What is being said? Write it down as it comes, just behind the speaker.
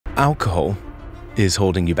alcohol is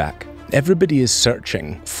holding you back. Everybody is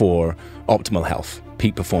searching for optimal health,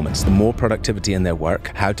 peak performance, the more productivity in their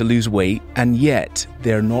work, how to lose weight, and yet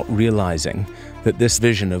they're not realizing that this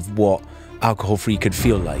vision of what alcohol-free could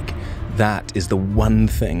feel like, that is the one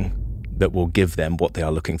thing that will give them what they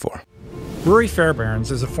are looking for. Ruari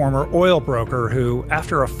Fairbairns is a former oil broker who,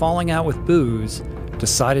 after a falling out with booze,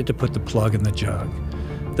 decided to put the plug in the jug.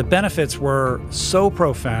 The benefits were so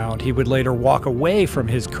profound, he would later walk away from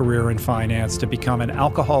his career in finance to become an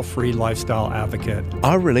alcohol-free lifestyle advocate.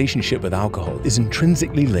 Our relationship with alcohol is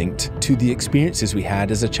intrinsically linked to the experiences we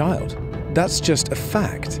had as a child. That's just a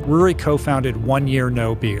fact. Ruari co-founded 1 Year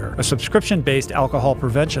No Beer, a subscription-based alcohol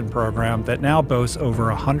prevention program that now boasts over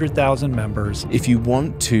 100,000 members. If you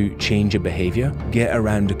want to change a behavior, get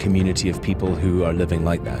around a community of people who are living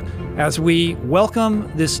like that. As we welcome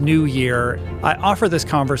this new year, I offer this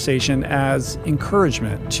conversation as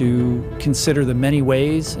encouragement to consider the many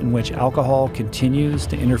ways in which alcohol continues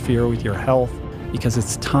to interfere with your health, because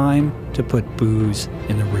it's time to put booze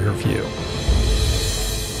in the rear view.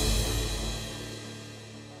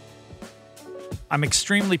 I'm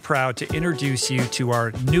extremely proud to introduce you to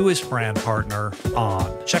our newest brand partner,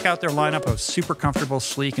 On. Check out their lineup of super comfortable,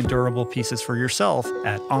 sleek, and durable pieces for yourself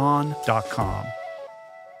at on.com.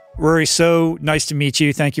 Ruari, so nice to meet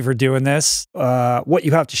you. Thank you for doing this. What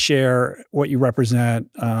you have to share, what you represent,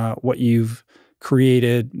 what you've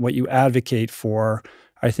created, what you advocate for,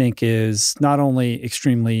 I think is not only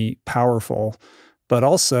extremely powerful, but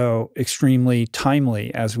also extremely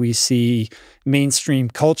timely as we see mainstream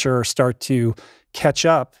culture start to catch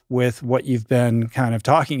up with what you've been kind of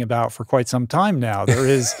talking about for quite some time now. There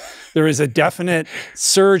is a definite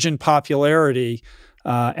surge in popularity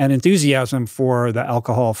and enthusiasm for the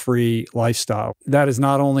alcohol-free lifestyle. That is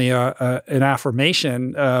not only an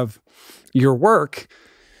affirmation of your work,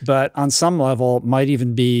 but on some level might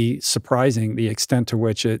even be surprising the extent to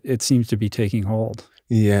which it seems to be taking hold.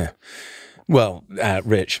 Yeah. Well,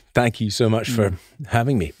 Rich, thank you so much for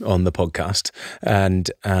having me on the podcast.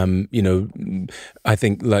 And, you know, I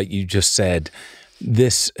think like you just said,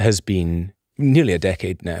 this has been nearly a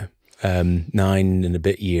decade now, 9 and a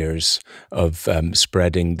bit years of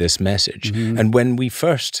spreading this message. Mm-hmm. And when we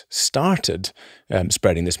first started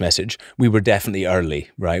spreading this message, we were definitely early,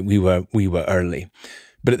 right? We were early.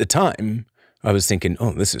 But at the time, I was thinking,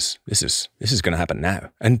 oh, this is going to happen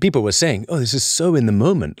now. And people were saying, oh, this is so in the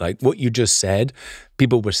moment. Like what you just said,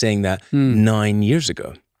 people were saying that 9 years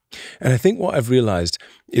ago. And I think what I've realized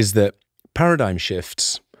is that paradigm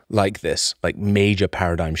shifts like this, like major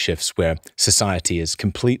paradigm shifts where society is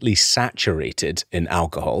completely saturated in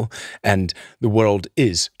alcohol and the world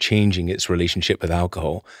is changing its relationship with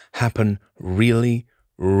alcohol, happen really,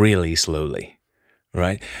 really slowly.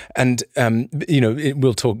 Right. And, you know,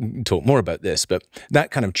 we'll talk more about this, but that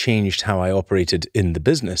kind of changed how I operated in the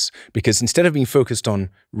business, because instead of being focused on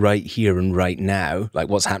right here and right now, like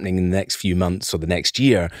what's happening in the next few months or the next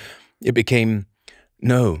year, it became,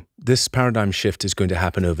 no, this paradigm shift is going to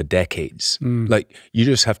happen over decades. Like you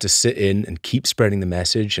just have to sit in and keep spreading the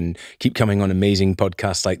message and keep coming on amazing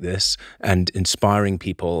podcasts like this and inspiring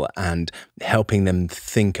people and helping them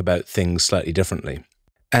think about things slightly differently.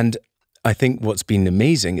 And I think what's been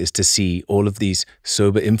amazing is to see all of these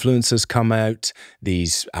sober influencers come out,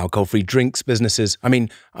 these alcohol-free drinks businesses. I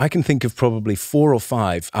mean, I can think of probably 4 or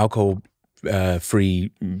 5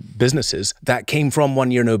 alcohol-free businesses that came from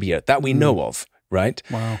 1 Year No Beer that we know of, right?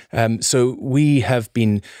 Wow. So we have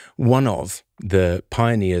been one of the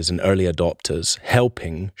pioneers and early adopters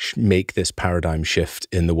helping make this paradigm shift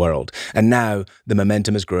in the world. And now the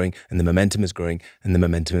momentum is growing and the momentum is growing and the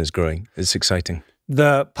momentum is growing. It's exciting.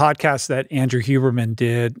 The podcast that Andrew Huberman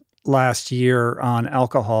did last year on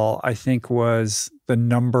alcohol, I think was the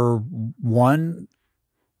 #1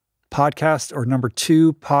 podcast or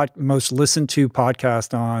 #2 most listened to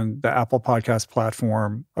podcast on the Apple Podcast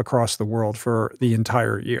platform across the world for the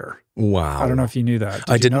entire year. Wow. I don't know if you knew that.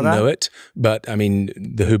 I didn't know it, but I mean,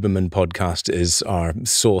 the Huberman podcast is our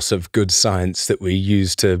source of good science that we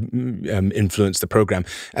use to influence the program.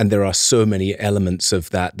 And there are so many elements of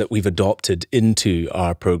that we've adopted into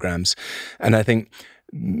our programs. And I think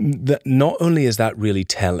that not only is that really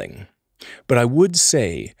telling, but I would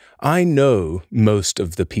say I know most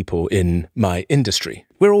of the people in my industry.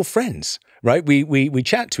 We're all friends, right? We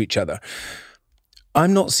chat to each other.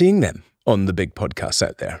 I'm not seeing them on the big podcasts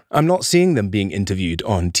out there. I'm not seeing them being interviewed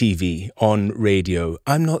on TV, on radio.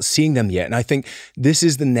 I'm not seeing them yet. And I think this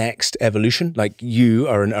is the next evolution. Like you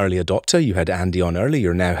are an early adopter. You had Andy on early.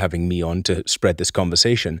 You're now having me on to spread this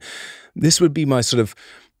conversation. This would be my sort of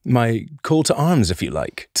my call to arms, if you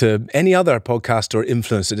like, to any other podcast or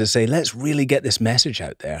influencer to say, let's really get this message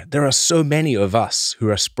out there. There are so many of us who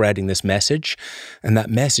are spreading this message, and that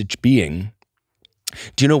message being,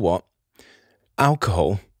 do you know what?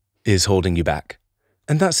 Alcohol is holding you back.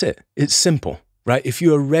 And that's it. It's simple, right? If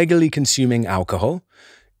you are regularly consuming alcohol,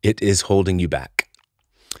 it is holding you back.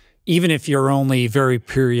 Even if you're only very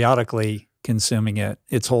periodically consuming it,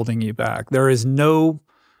 it's holding you back. There is no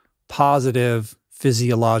positive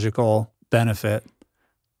physiological benefit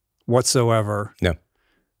whatsoever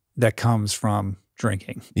that comes from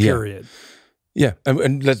drinking, period. Yeah,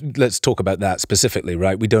 and let's talk about that specifically,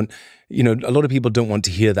 right? We don't, a lot of people don't want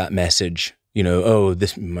to hear that message, oh,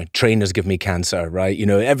 my trainers give me cancer, right?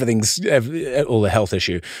 Everything's all the health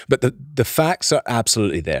issue. But the facts are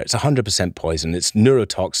absolutely there. It's 100% poison. It's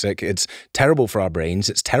neurotoxic. It's terrible for our brains.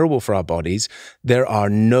 It's terrible for our bodies. There are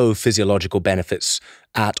no physiological benefits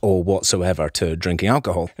at all whatsoever to drinking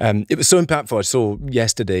alcohol. It was so impactful. I saw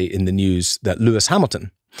yesterday in the news that Lewis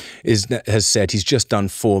Hamilton has said he's just done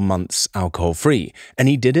 4 months alcohol-free. And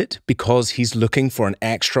he did it because he's looking for an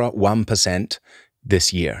extra 1%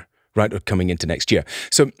 this year, right, or coming into next year.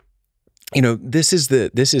 So, this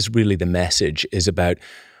is really the message, is about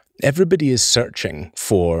everybody is searching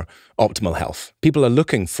for optimal health. People are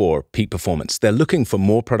looking for peak performance. They're looking for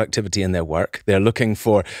more productivity in their work. They're looking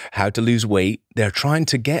for how to lose weight. They're trying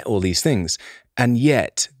to get all these things. And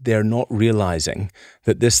yet they're not realizing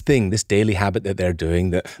that this daily habit that they're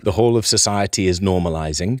doing, that the whole of society is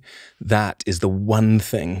normalizing, that is the one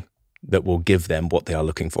thing that will give them what they are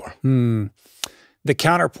looking for. The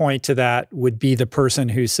counterpoint to that would be the person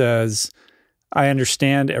who says, I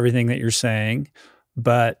understand everything that you're saying,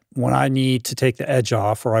 but when I need to take the edge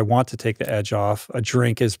off, or I want to take the edge off, a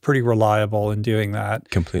drink is pretty reliable in doing that.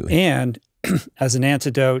 Completely. And as an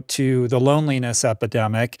antidote to the loneliness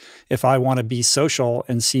epidemic, if I want to be social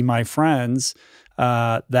and see my friends,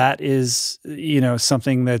 that is,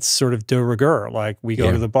 something that's sort of de rigueur. Like, we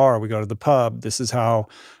go to the bar, we go to the pub. This is how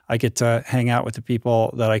I get to hang out with the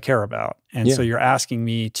people that I care about. And so you're asking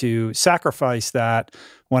me to sacrifice that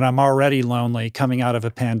when I'm already lonely, coming out of a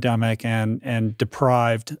pandemic and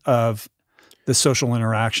deprived of the social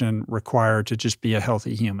interaction required to just be a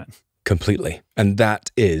healthy human. Completely. And that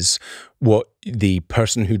is what the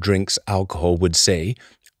person who drinks alcohol would say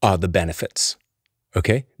are the benefits.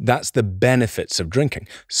 Okay? That's the benefits of drinking.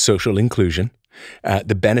 Social inclusion.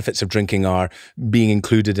 The benefits of drinking are being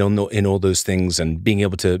included in all those things and being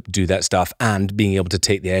able to do that stuff and being able to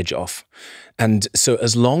take the edge off. And so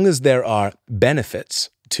as long as there are benefits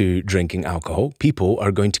to drinking alcohol, people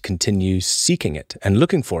are going to continue seeking it and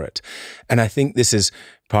looking for it. And I think this is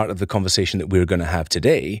part of the conversation that we're going to have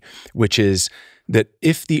today, which is that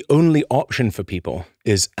if the only option for people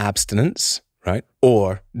is abstinence, right,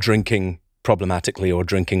 or drinking problematically or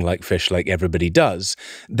drinking like fish like everybody does,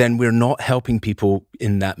 then we're not helping people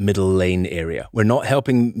in that middle lane area. We're not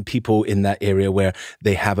helping people in that area where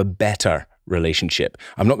they have a better relationship.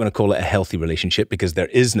 I'm not going to call it a healthy relationship because there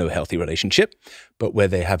is no healthy relationship, but where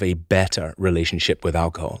they have a better relationship with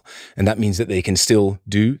alcohol. And that means that they can still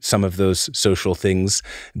do some of those social things.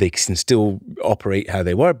 They can still operate how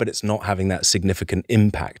they were, but it's not having that significant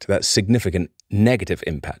impact, that significant negative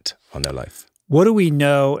impact on their life. What do we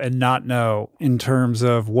know and not know in terms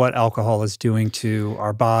of what alcohol is doing to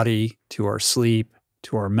our body, to our sleep,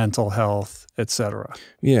 to our mental health, etc.?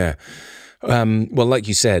 Yeah. Well, like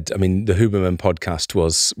you said, I mean, the Huberman podcast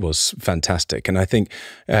was fantastic. And I think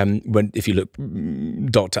if you look,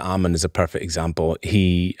 Dr. Amen is a perfect example.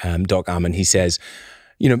 Doc Amen, he says,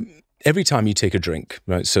 every time you take a drink,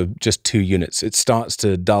 right, so just 2 units, it starts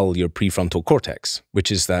to dull your prefrontal cortex,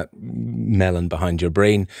 which is that melon behind your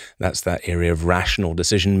brain. That's that area of rational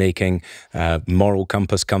decision-making. Moral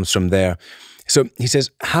compass comes from there. So he says,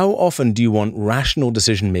 how often do you want rational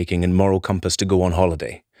decision-making and moral compass to go on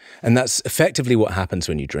holiday? And that's effectively what happens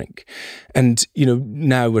when you drink. And,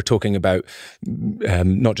 now we're talking about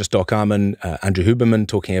not just Doc Amen, Andrew Huberman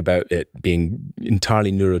talking about it being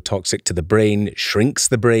entirely neurotoxic to the brain. It shrinks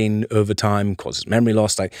the brain over time, causes memory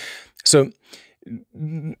loss. So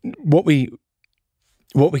what we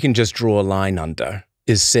can just draw a line under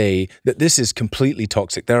is say that this is completely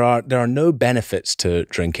toxic. There are no benefits to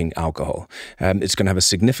drinking alcohol. It's going to have a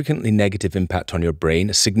significantly negative impact on your brain,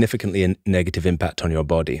 a significantly negative impact on your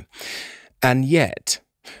body. And yet,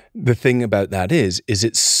 the thing about that is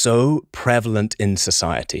it's so prevalent in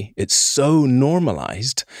society, it's so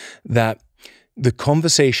normalized that the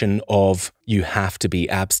conversation of you have to be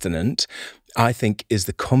abstinent, I think, is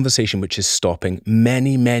the conversation which is stopping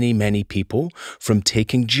many, many, many people from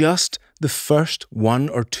taking just the first 1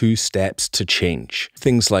 or 2 steps to change.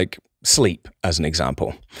 Things like sleep as an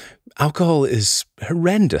example. Alcohol is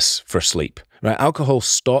horrendous for sleep, right? Alcohol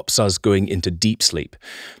stops us going into deep sleep.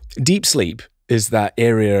 Deep sleep is that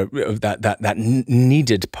area of that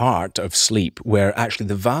needed part of sleep where actually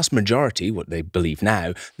the vast majority, what they believe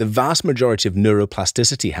now, the vast majority of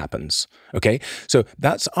neuroplasticity happens, okay? So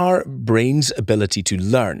that's our brain's ability to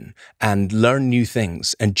learn new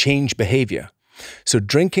things and change behavior. So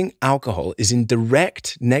drinking alcohol is in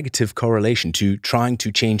direct negative correlation to trying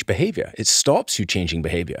to change behavior. It stops you changing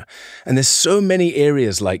behavior. And there's so many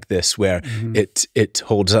areas like this where it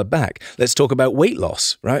holds us back. Let's talk about weight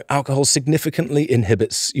loss, right? Alcohol significantly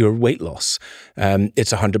inhibits your weight loss.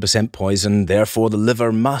 It's 100% poison. Therefore, the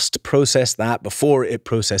liver must process that before it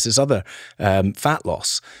processes other fat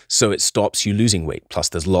loss. So it stops you losing weight. Plus,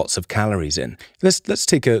 there's lots of calories in. Let's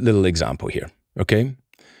take a little example here, okay?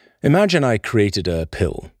 Imagine I created a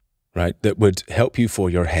pill, right, that would help you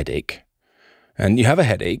for your headache. And you have a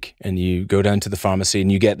headache and you go down to the pharmacy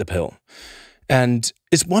and you get the pill. And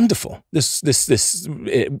it's wonderful.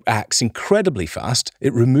 It acts incredibly fast.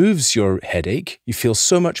 It removes your headache. You feel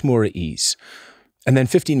so much more at ease. And then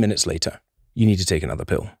 15 minutes later, you need to take another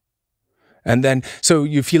pill. And then, so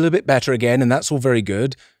you feel a bit better again, and that's all very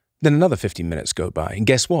good. Then another 15 minutes go by. And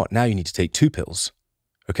guess what? Now you need to take 2 pills.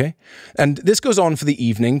 Okay? And this goes on for the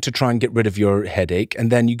evening to try and get rid of your headache. And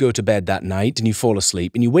then you go to bed that night and you fall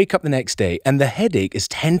asleep and you wake up the next day and the headache is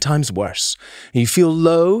 10 times worse. And you feel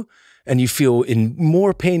low and you feel in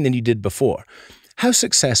more pain than you did before. How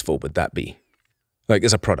successful would that be? Like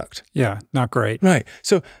as a product? Yeah, not great. Right.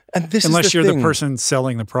 So, and this unless is the you're thing. the person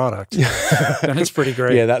selling the product, then it's pretty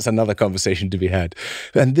great. Yeah, that's another conversation to be had.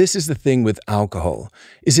 And this is the thing with alcohol,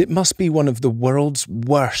 is it must be one of the world's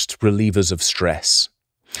worst relievers of stress.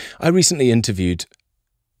 I recently interviewed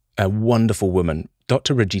a wonderful woman,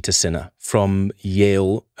 Dr. Rajita Sinha from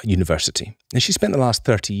Yale University. And she spent the last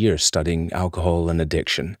 30 years studying alcohol and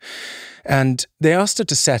addiction. And they asked her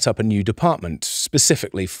to set up a new department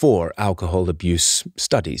specifically for alcohol abuse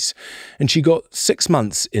studies. And she got 6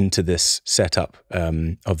 months into this setup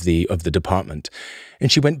of the department. And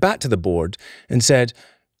she went back to the board and said,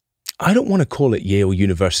 I don't want to call it Yale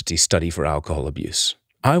University Study for Alcohol Abuse.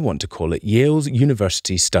 I want to call it Yale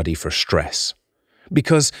University Study for Stress,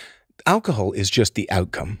 because alcohol is just the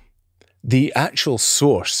outcome. The actual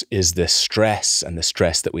source is this stress and the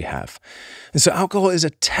stress that we have. And so alcohol is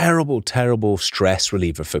a terrible, terrible stress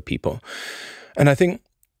reliever for people. And I think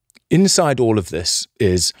inside all of this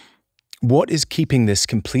is what is keeping this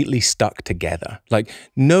completely stuck together? Like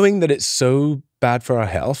knowing that it's so bad for our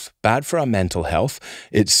health, bad for our mental health.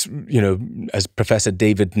 It's, you know, as Professor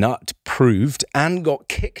David Nutt proved and got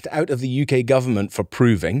kicked out of the UK government for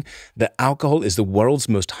proving that alcohol is the world's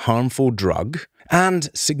most harmful drug and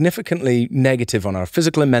significantly negative on our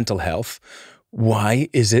physical and mental health. Why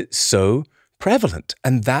is it so prevalent?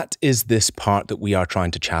 And that is this part that we are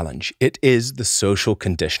trying to challenge. It is the social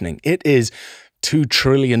conditioning. It is $2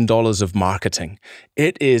 trillion of marketing.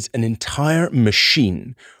 It is an entire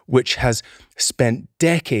machine which has spent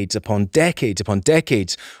decades upon decades upon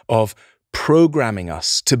decades of programming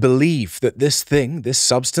us to believe that this thing, this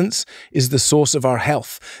substance, is the source of our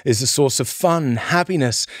health, is the source of fun,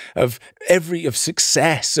 happiness, of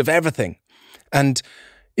success, of everything. And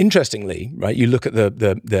interestingly, right, you look at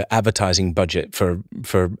the advertising budget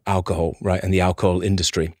for alcohol, right, and the alcohol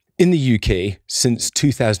industry. In the UK, since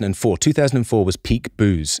 2004, 2004 was peak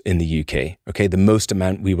booze in the UK, okay, the most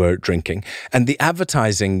amount we were drinking. And the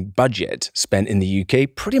advertising budget spent in the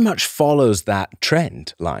UK pretty much follows that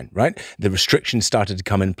trend line, right? The restrictions started to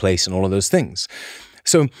come in place and all of those things.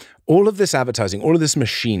 So all of this advertising, all of this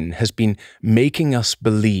machine has been making us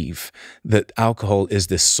believe that alcohol is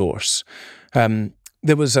this source.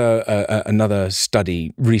 There was another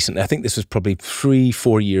study recently, I think this was probably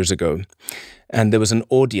 3-4 years ago, and there was an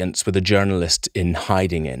audience with a journalist in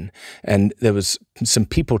hiding in, and there was some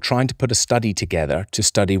people trying to put a study together to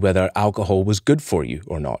study whether alcohol was good for you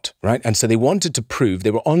or not, right? And so they wanted to prove, they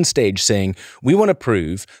were on stage saying, we want to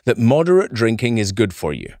prove that moderate drinking is good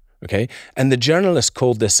for you. Okay. And the journalist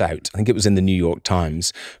called this out, I think it was in the New York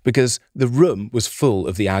Times, because the room was full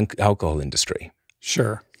of the alcohol industry.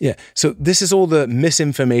 Sure. Yeah. So this is all the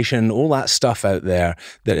misinformation, all that stuff out there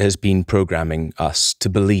that has been programming us to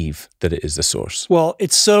believe that it is the source. Well,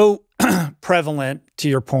 it's so prevalent, to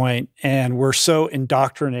your point, and we're so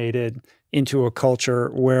indoctrinated into a culture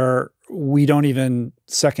where we don't even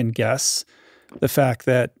second guess the fact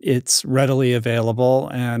that it's readily available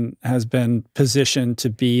and has been positioned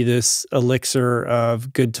to be this elixir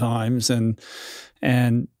of good times and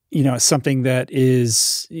you know, something that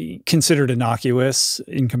is considered innocuous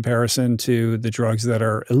in comparison to the drugs that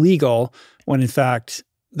are illegal, when in fact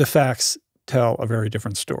the facts tell a very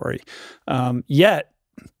different story. Yet,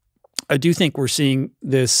 I do think we're seeing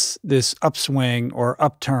this upswing or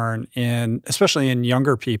upturn especially in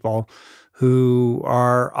younger people who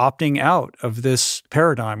are opting out of this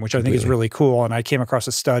paradigm, which I think is really cool. And I came across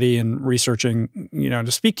a study in researching,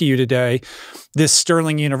 to speak to you today, this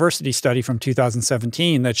Sterling University study from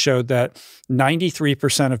 2017 that showed that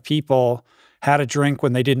 93% of people had a drink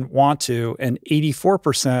when they didn't want to, and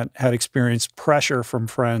 84% had experienced pressure from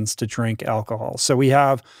friends to drink alcohol. So we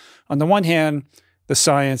have, on the one hand, the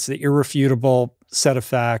science, the irrefutable set of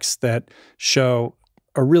facts that show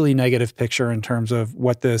a really negative picture in terms of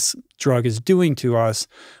what this drug is doing to us.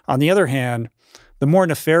 On the other hand, the more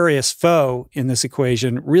nefarious foe in this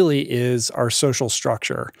equation really is our social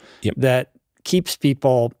structure that keeps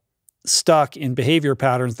people stuck in behavior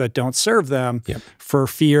patterns that don't serve them for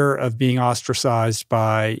fear of being ostracized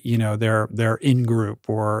by, their in-group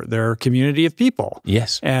or their community of people.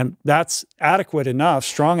 Yes. And that's adequate enough,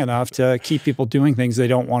 strong enough to keep people doing things they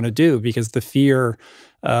don't want to do, because the fear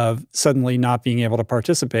of suddenly not being able to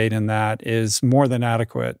participate in that is more than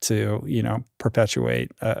adequate to,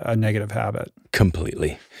 perpetuate a negative habit.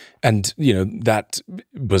 Completely. And, that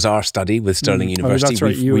was our study with Sterling University. That's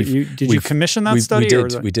right. Did you commission that study?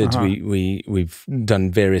 We did. We've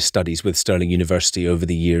done various studies with Sterling University over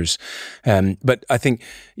the years. But I think,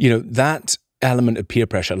 that element of peer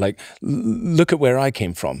pressure, like look at where I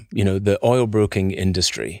came from, the oil broking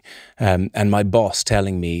industry, and my boss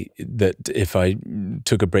telling me that if I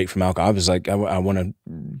took a break from alcohol, I was like, I want to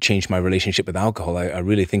change my relationship with alcohol. I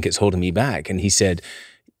really think it's holding me back. And he said,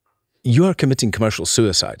 you are committing commercial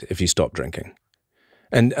suicide if you stop drinking.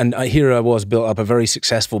 And here I was, built up a very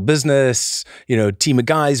successful business, team of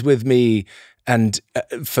guys with me. And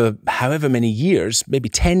for however many years, maybe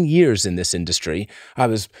 10 years in this industry, I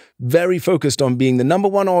was very focused on being the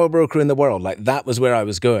 #1 oil broker in the world. Like, that was where I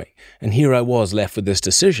was going. And here I was left with this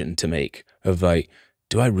decision to make of like,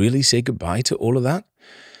 do I really say goodbye to all of that?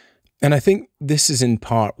 And I think this is in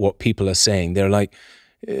part what people are saying. They're like,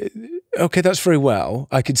 okay, that's very well.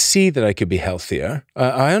 I could see that I could be healthier.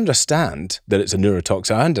 I understand that it's a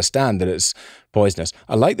neurotoxin. I understand that it's poisonous.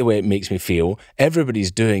 I like the way it makes me feel.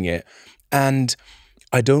 Everybody's doing it. And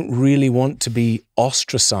I don't really want to be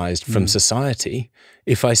ostracized from society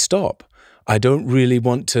if I stop. I don't really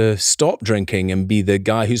want to stop drinking and be the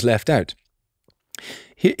guy who's left out.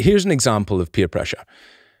 Here's an example of peer pressure.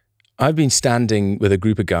 I've been standing with a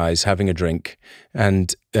group of guys having a drink,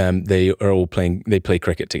 and they play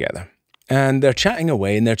cricket together. And they're chatting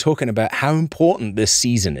away and they're talking about how important this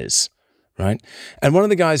season is, right? And one of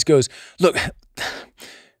the guys goes, look,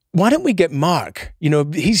 why don't we get Mark?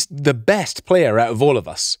 He's the best player out of all of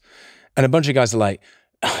us. And a bunch of guys are like,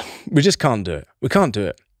 we just can't do it. We can't do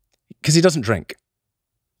it because he doesn't drink.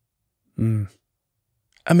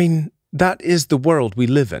 I mean, that is the world we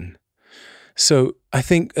live in. So I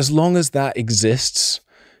think as long as that exists,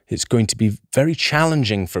 it's going to be very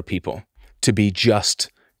challenging for people to be just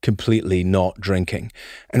completely not drinking.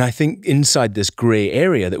 And I think inside this gray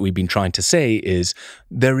area that we've been trying to say is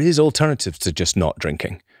there is alternatives to just not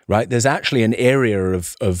drinking. Right? There's actually an area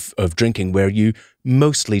of drinking where you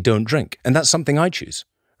mostly don't drink. And that's something I choose,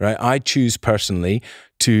 right? I choose personally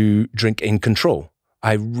to drink in control.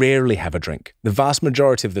 I rarely have a drink. The vast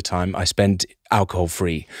majority of the time I spend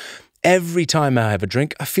alcohol-free. Every time I have a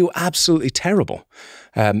drink, I feel absolutely terrible.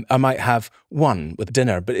 I might have one with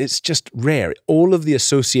dinner, but it's just rare. All of the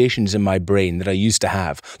associations in my brain that I used to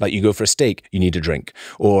have, like you go for a steak, you need a drink,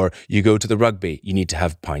 or you go to the rugby, you need to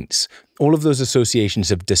have pints. All of those associations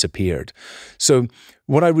have disappeared. So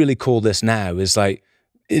what I really call this now is like,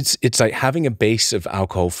 it's like having a base of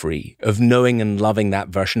alcohol-free, of knowing and loving that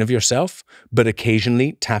version of yourself, but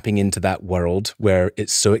occasionally tapping into that world where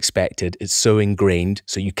it's so expected, it's so ingrained,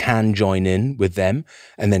 so you can join in with them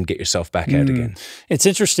and then get yourself back out again. It's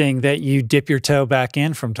interesting that you dip your toe back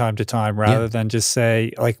in from time to time rather than just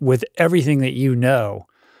say, like, with everything that you know,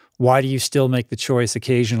 why do you still make the choice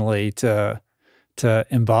occasionally to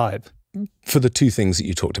imbibe? For the two things that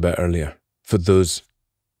you talked about earlier, for those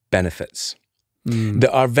benefits. That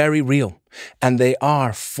are very real, and they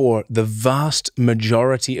are for the vast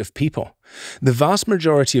majority of people. The vast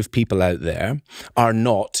majority of people out there are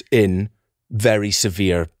not in very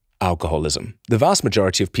severe alcoholism. The vast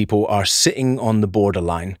majority of people are sitting on the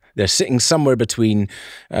borderline. They're sitting somewhere between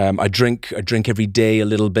I drink every day a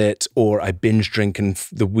little bit, or I binge drink and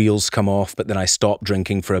the wheels come off, but then I stop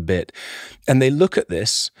drinking for a bit. And they look at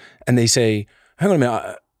this and they say, hang on a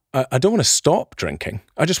minute, I don't want to stop drinking.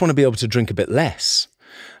 I just want to be able to drink a bit less.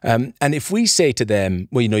 And if we say to them,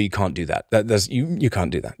 well, you can't do that. You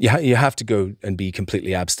can't do that. You have to go and be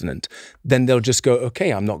completely abstinent. Then they'll just go,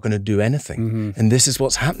 okay, I'm not going to do anything. And this is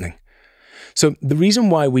what's happening. So the reason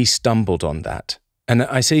why we stumbled on that, and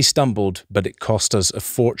I say stumbled, but it cost us a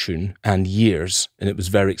fortune and years, and it was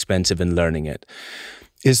very expensive in learning it,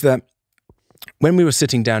 is that when we were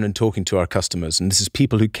sitting down and talking to our customers, and this is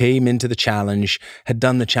people who came into the challenge, had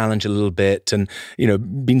done the challenge a little bit and,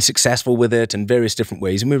 been successful with it in various different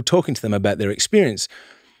ways. And we were talking to them about their experience.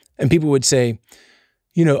 And people would say,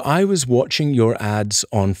 I was watching your ads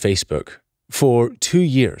on Facebook for 2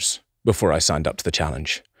 years before I signed up to the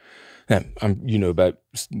challenge. Now, about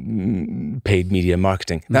paid media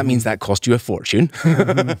marketing. That means that cost you a fortune.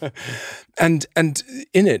 And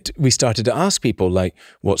in it, we started to ask people like,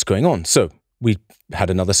 what's going on? So we had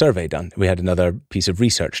another survey done. We had another piece of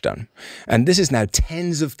research done. And this is now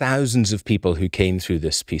tens of thousands of people who came through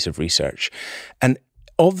this piece of research. And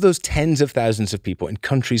of those tens of thousands of people in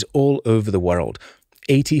countries all over the world,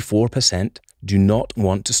 84% do not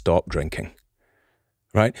want to stop drinking.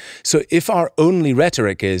 Right? So if our only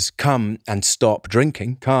rhetoric is come and stop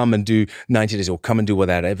drinking, come and do 90 days or come and do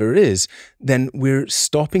whatever it is, then we're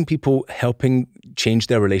stopping people helping change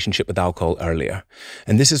their relationship with alcohol earlier.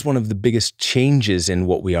 And this is one of the biggest changes in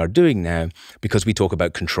what we are doing now, because we talk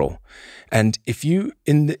about control. And if you,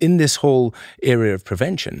 in this whole area of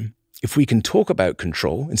prevention, if we can talk about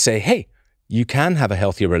control and say, hey, you can have a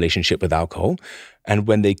healthier relationship with alcohol, and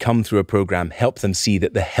when they come through a program, help them see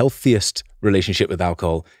that the healthiest relationship with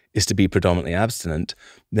alcohol is to be predominantly abstinent,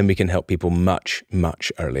 then we can help people much,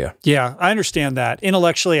 much earlier. Yeah, I understand that.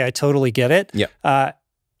 Intellectually, I totally get it. Yeah.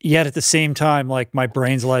 Yet at the same time, like my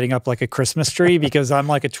brain's lighting up like a Christmas tree because I'm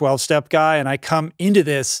like a 12-step guy, and I come into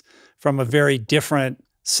this from a very different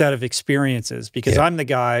set of experiences because I'm the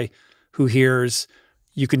guy who hears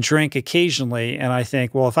you can drink occasionally. And I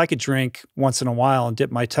think, well, if I could drink once in a while and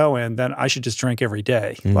dip my toe in, then I should just drink every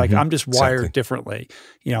day. Like I'm just wired differently.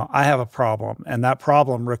 I have a problem, and that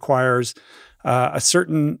problem requires a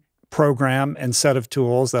certain program and set of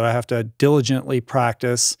tools that I have to diligently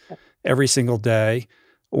practice every single day,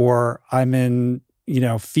 or I'm in,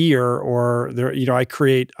 fear, or there, I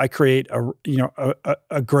create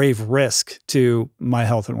a grave risk to my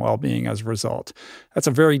health and well-being as a result. That's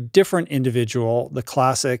a very different individual. The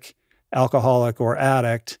classic alcoholic or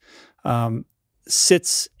addict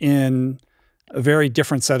sits in a very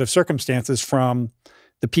different set of circumstances from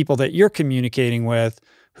the people that you're communicating with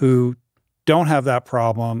who don't have that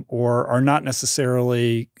problem or are not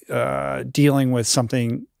necessarily dealing with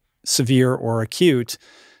something severe or acute,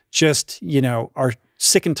 just, are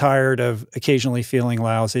sick and tired of occasionally feeling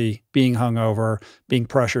lousy, being hungover, being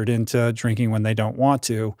pressured into drinking when they don't want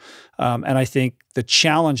to. And I think the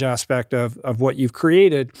challenge aspect of what you've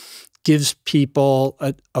created gives people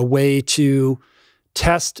a way to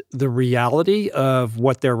test the reality of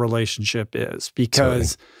what their relationship is.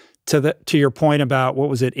 Because to your point about, what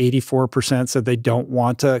was it, 84% said they don't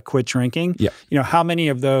want to quit drinking. Yeah. How many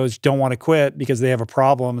of those don't want to quit because they have a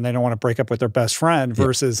problem and they don't want to break up with their best friend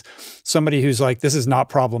versus somebody who's like, this is not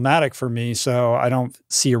problematic for me, so I don't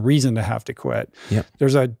see a reason to have to quit. Yeah.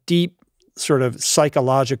 There's a deep sort of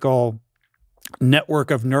psychological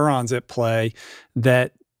network of neurons at play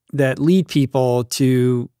that lead people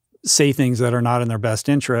to say things that are not in their best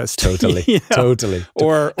interest. Totally, totally.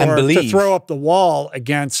 Or to throw up the wall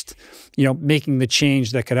against, making the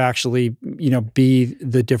change that could actually, be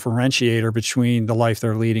the differentiator between the life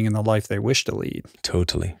they're leading and the life they wish to lead.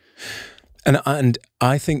 Totally. And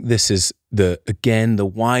I think this is the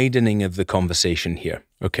widening of the conversation here,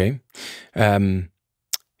 okay?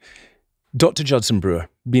 Dr. Judson Brewer,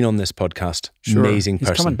 been on this podcast. Sure. Amazing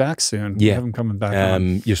person. He's coming back soon. Yeah. We have him coming back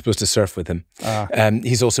on. You're supposed to surf with him.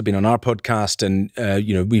 He's also been on our podcast,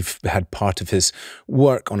 and we've had part of his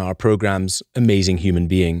work on our programs. Amazing human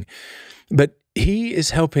being. But he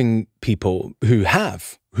is helping people who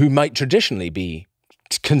might traditionally be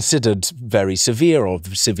considered very severe or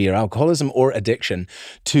severe alcoholism or addiction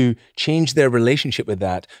to change their relationship with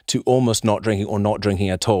that to almost not drinking or not drinking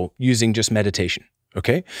at all using just meditation.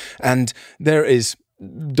 Okay. And there is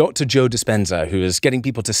Dr. Joe Dispenza, who is getting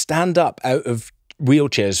people to stand up out of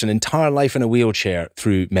wheelchairs, an entire life in a wheelchair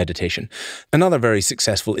through meditation. Another very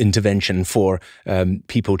successful intervention for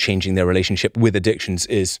people changing their relationship with addictions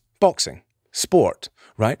is boxing, sport,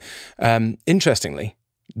 right? Interestingly,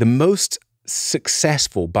 the most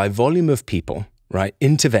successful by volume of people, right,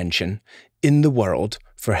 intervention in the world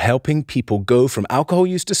for helping people go from alcohol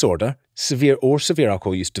use disorder, severe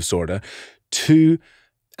alcohol use disorder, to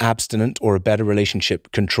abstinent or a better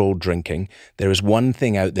relationship, controlled drinking, there is one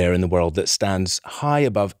thing out there in the world that stands high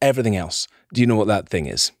above everything else. Do you know what that thing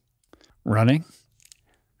is? Running?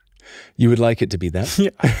 You would like it to be that?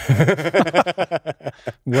 Yeah.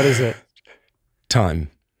 What is it? Time.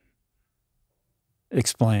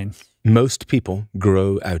 Explain. Most people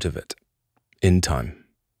grow out of it in time.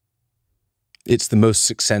 It's the most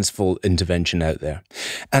successful intervention out there.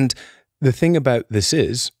 And the thing about this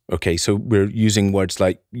is, okay, so we're using words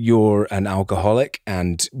like you're an alcoholic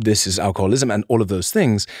and this is alcoholism and all of those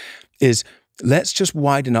things, is let's just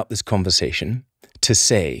widen up this conversation to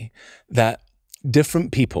say that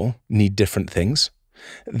different people need different things,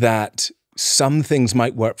 that some things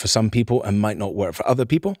might work for some people and might not work for other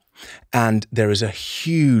people. And there is a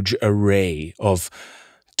huge array of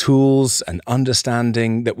tools and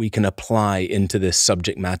understanding that we can apply into this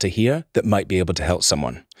subject matter here that might be able to help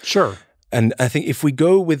someone. Sure. And I think if we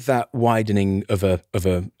go with that widening of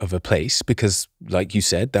a place, because like you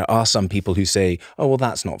said, there are some people who say, oh, well,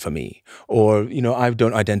 that's not for me. Or, you know, I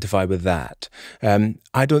don't identify with that.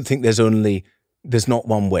 I don't think there's not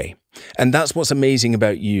one way. And that's what's amazing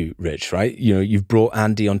about you, Rich, right? You know, you've brought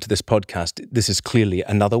Andy onto this podcast. This is clearly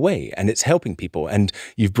another way and it's helping people. And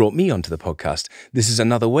you've brought me onto the podcast. This is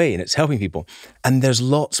another way and it's helping people. And there's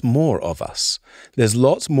lots more of us. There's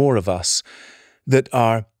lots more of us that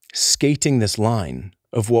are skating this line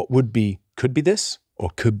of what could be this or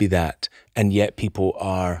could be that. And yet people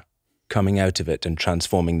are coming out of it and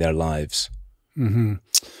transforming their lives. Mm-hmm.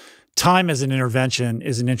 Time as an intervention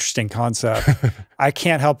is an interesting concept. I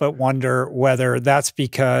can't help but wonder whether that's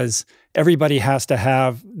because everybody has to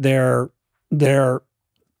have their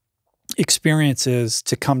experiences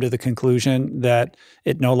to come to the conclusion that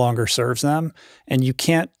it no longer serves them. And you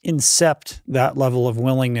can't incept that level of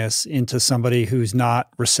willingness into somebody who's not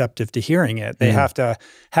receptive to hearing it. They have to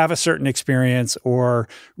have a certain experience or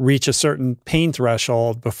reach a certain pain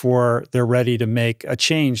threshold before they're ready to make a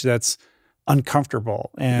change that's uncomfortable.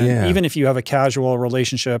 And even if you have a casual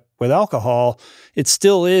relationship with alcohol, it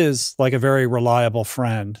still is like a very reliable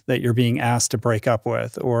friend that you're being asked to break up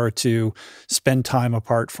with or to spend time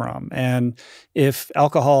apart from. And if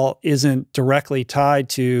alcohol isn't directly tied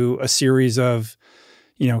to a series of,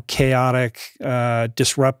 you know, chaotic,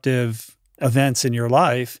 disruptive events in your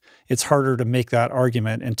life, it's harder to make that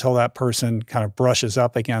argument until that person kind of brushes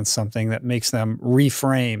up against something that makes them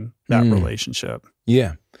reframe that relationship.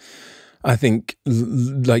 Yeah. I think,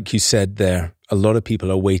 like you said there, a lot of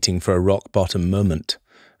people are waiting for a rock bottom moment.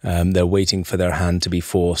 They're waiting for their hand to be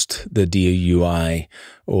forced, the DUI,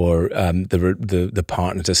 or the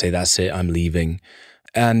partner to say, that's it, I'm leaving.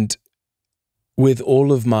 And with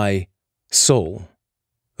all of my soul,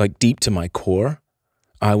 like deep to my core,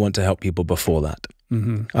 I want to help people before that.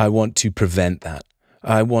 I want to prevent that.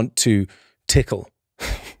 I want to tickle,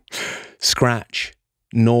 scratch,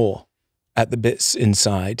 gnaw at the bits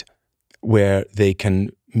inside where they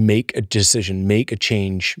can make a decision, make a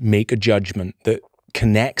change, make a judgment that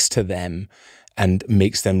connects to them and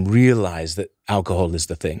makes them realize that alcohol is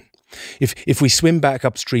the thing. If we swim back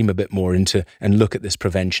upstream a bit more into and look at this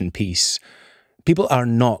prevention piece, people are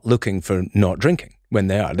not looking for not drinking when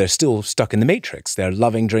they are. They're still stuck in the matrix. They're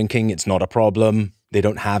loving drinking. It's not a problem. They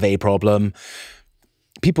don't have a problem.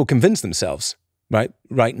 People convince themselves.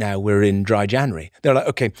 Right now, we're in dry January. They're like,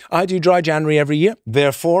 okay, I do dry January every year,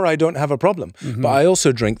 therefore I don't have a problem. But I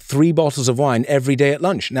also drink 3 bottles of wine every day at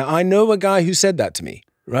lunch. Now, I know a guy who said that to me,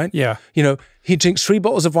 right? Yeah. You know, he drinks 3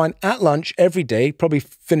 bottles of wine at lunch every day, probably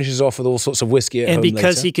finishes off with all sorts of whiskey at home And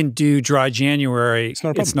because later. he can do dry January,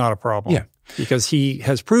 it's not a problem. Yeah. Because he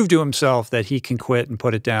has proved to himself that he can quit and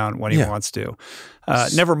put it down when he wants to.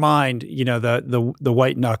 Never mind, you know, the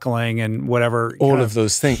white knuckling and whatever. All of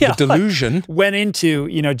those things. The delusion. Like went into,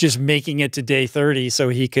 you know, just making it to day 30 so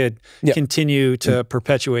he could continue to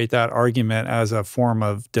perpetuate that argument as a form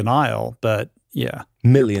of denial. But yeah.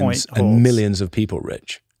 Millions and millions of people,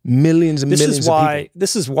 Rich. Millions and millions of people.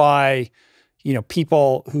 This is why, you know,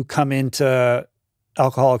 people who come into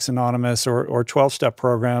Alcoholics Anonymous or 12-step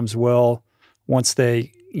programs will, once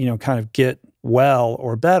they, you know, kind of get well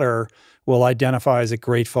or better, will identify as a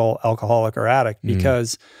grateful alcoholic or addict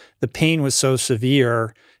because the pain was so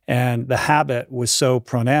severe and the habit was so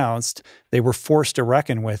pronounced, they were forced to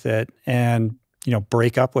reckon with it and, you know,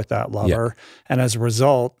 break up with that lover. And as a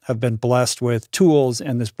result, have been blessed with tools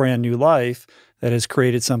and this brand new life that has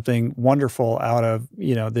created something wonderful out of,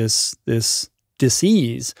 you know, this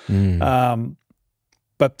disease.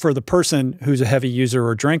 But for the person who's a heavy user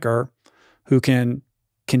or drinker who can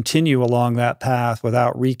continue along that path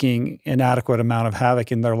without wreaking inadequate amount of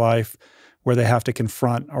havoc in their life where they have to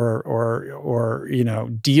confront or you know,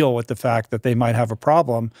 deal with the fact that they might have a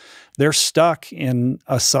problem, they're stuck in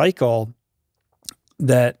a cycle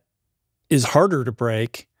that is harder to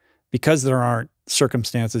break because there aren't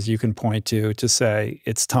circumstances you can point to say,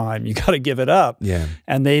 it's time, you got to give it up. Yeah.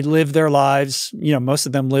 And they live their lives, you know, most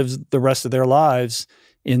of them live the rest of their lives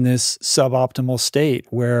in this suboptimal state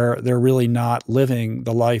where they're really not living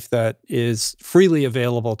the life that is freely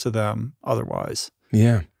available to them otherwise.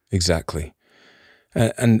 Yeah, exactly.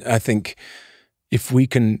 And I think if we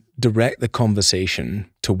can direct the conversation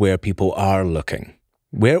to where people are looking,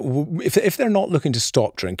 if they're not looking to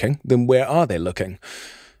stop drinking, then where are they looking?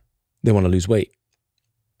 They want to lose weight.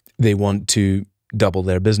 They want to double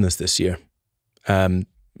their business this year. I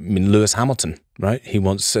mean, Lewis Hamilton, right? He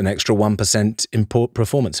wants an extra 1%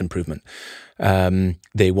 performance improvement.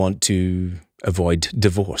 They want to avoid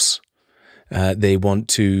divorce. They want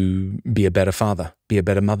to be a better father, be a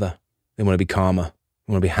better mother. They want to be calmer.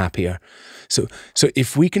 They want to be happier. So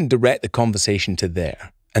if we can direct the conversation to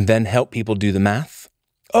there and then help people do the math.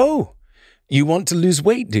 Oh, you want to lose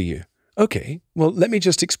weight, do you? Okay, well, let me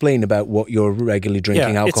just explain about what you're regularly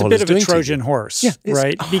drinking alcohol is doing. It's a bit of a Trojan horse,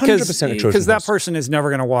 right? 100% a Trojan horse. Because that person is never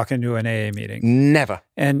going to walk into an AA meeting. Never.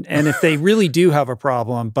 And if they really do have a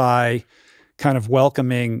problem, by kind of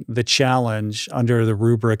welcoming the challenge under the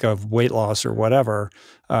rubric of weight loss or whatever,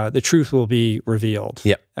 the truth will be revealed.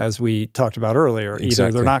 Yep. As we talked about earlier. Exactly.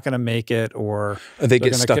 Either they're not going to make it, or they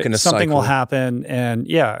get stuck in a cycle. Something will happen, and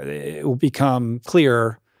it will become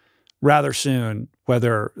clear rather soon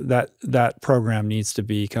whether that program needs to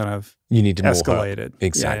be kind of escalated.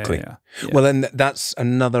 Exactly. Yeah. Well, then that's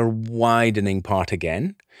another widening part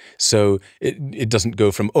again. So it doesn't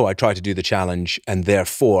go from, oh, I try to do the challenge and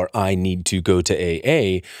therefore I need to go to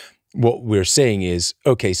AA. What we're saying is,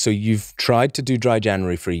 okay, so you've tried to do dry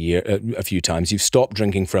January for a few times. You've stopped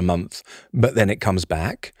drinking for a month, but then it comes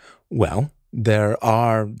back. Well, there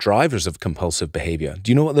are drivers of compulsive behavior.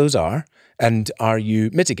 Do you know what those are? And are you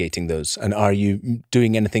mitigating those? And are you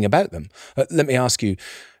doing anything about them? Let me ask you,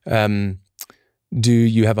 do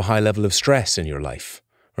you have a high level of stress in your life?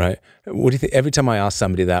 Right? What do you think? Every time I ask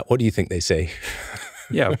somebody that, what do you think they say?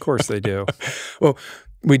 Yeah, of course they do. Well,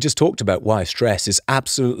 we just talked about why stress is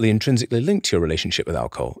absolutely intrinsically linked to your relationship with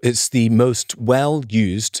alcohol. It's the most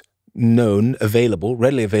well-used, known, available,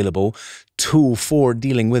 readily available tool for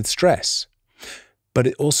dealing with stress. But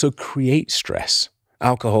it also creates stress.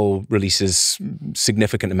 Alcohol releases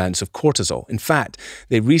significant amounts of cortisol. In fact,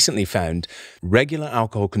 they recently found regular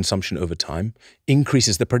alcohol consumption over time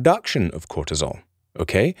increases the production of cortisol.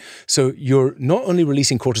 Okay? So you're not only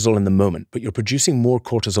releasing cortisol in the moment, but you're producing more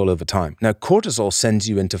cortisol over time. Now, cortisol sends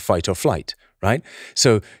you into fight or flight, right?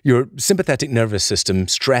 So your sympathetic nervous system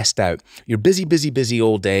stressed out. You're busy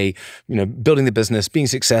all day, building the business, being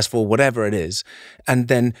successful, whatever it is. And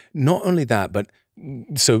then not only that, but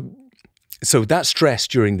so that stress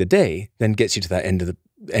during the day then gets you to that end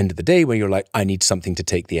of the day where you're like, I need something to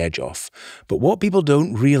take the edge off. But what people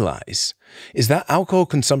don't realize is that alcohol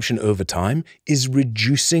consumption over time is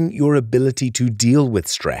reducing your ability to deal with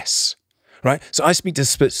stress, right? So I speak to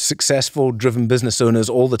successful, driven business owners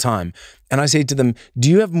all the time, and I say to them, do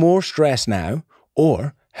you have more stress now,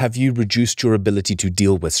 or have you reduced your ability to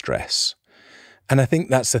deal with stress? And I think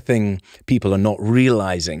that's the thing people are not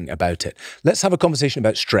realizing about it. Let's have a conversation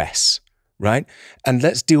about stress. Right? And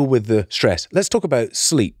let's deal with the stress. Let's talk about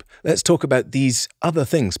sleep. Let's talk about these other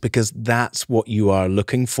things, because that's what you are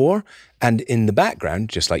looking for. And in the background,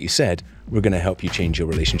 just like you said, we're going to help you change your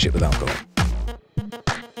relationship with alcohol.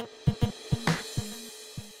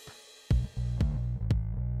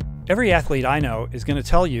 Every athlete I know is going to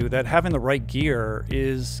tell you that having the right gear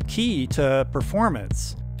is key to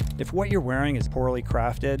performance. If what you're wearing is poorly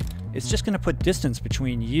crafted, it's just going to put distance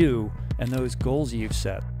between you and those goals you've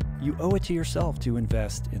set. You owe it to yourself to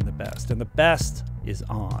invest in the best, and the best is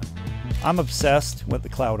On. I'm obsessed with the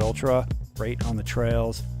Cloud Ultra, great on the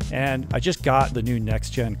trails, and I just got the new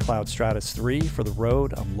next-gen Cloud Stratus 3 for the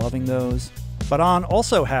road. I'm loving those. But On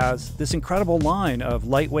also has this incredible line of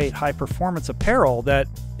lightweight, high-performance apparel that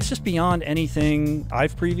is just beyond anything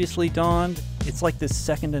I've previously donned. It's like this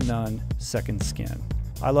second-to-none second skin.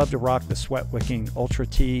 I love to rock the sweat-wicking Ultra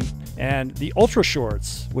Tee and the Ultra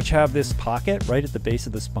Shorts, which have this pocket right at the base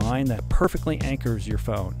of the spine that perfectly anchors your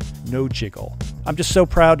phone. No jiggle. I'm just so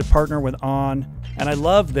proud to partner with On, and I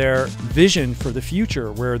love their vision for the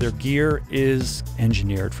future where their gear is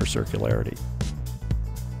engineered for circularity.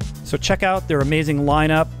 So check out their amazing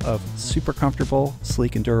lineup of super comfortable,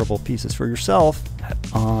 sleek, and durable pieces for yourself at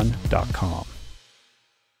on.com.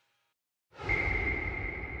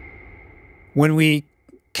 When we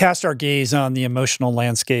cast our gaze on the emotional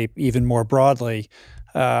landscape even more broadly,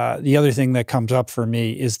 the other thing that comes up for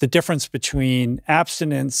me is the difference between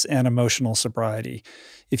abstinence and emotional sobriety.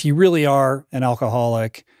 If you really are an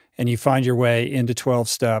alcoholic and you find your way into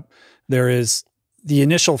 12-step, there is the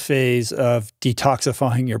initial phase of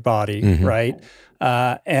detoxifying your body, right?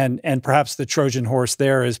 And perhaps the Trojan horse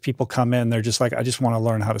there is people come in, they're just like, I just want to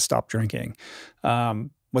learn how to stop drinking.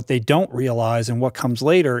 What they don't realize and what comes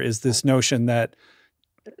later is this notion that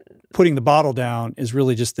putting the bottle down is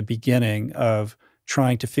really just the beginning of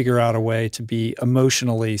trying to figure out a way to be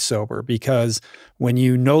emotionally sober, because when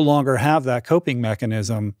you no longer have that coping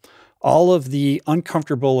mechanism, all of the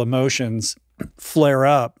uncomfortable emotions flare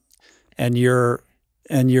up, and you're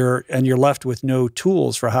left with no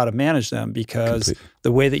tools for how to manage them, because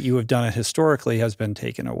the way that you have done it historically has been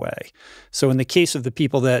taken away. So in the case of the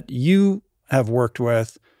people that you have worked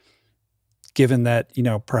with, given that, you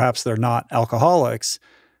know, perhaps they're not alcoholics,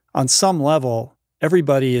 on some level,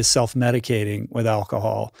 everybody is self-medicating with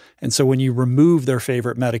alcohol. And so when you remove their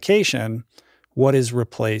favorite medication, what is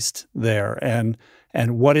replaced there? And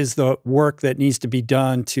what is the work that needs to be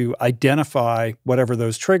done to identify whatever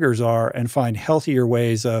those triggers are and find healthier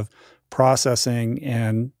ways of processing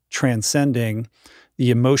and transcending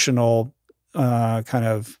the emotional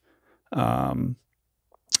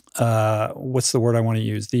what's the word I want to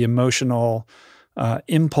use? The emotional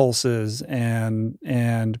impulses and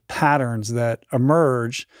patterns that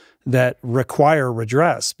emerge that require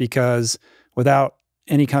redress, because without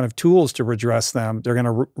any kind of tools to redress them, they're going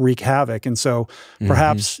to wreak havoc. And so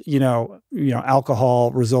perhaps, you know,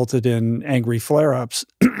 alcohol resulted in angry flare-ups,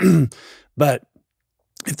 but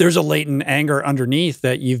if there's a latent anger underneath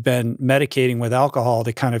that you've been medicating with alcohol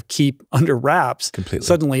to kind of keep under wraps,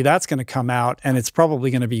 suddenly that's going to come out, and it's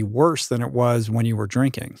probably going to be worse than it was when you were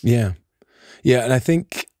drinking. Yeah. Yeah, and I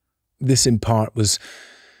think this in part was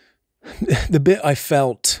the bit I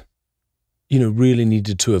felt, you know, really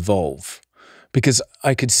needed to evolve, because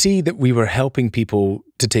I could see that we were helping people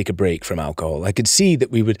to take a break from alcohol. I could see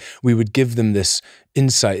that we would give them this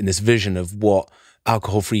insight and this vision of what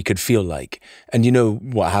alcohol-free could feel like. And you know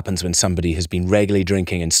what happens when somebody has been regularly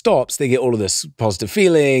drinking and stops, they get all of this positive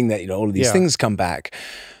feeling that, you know, all of these things come back.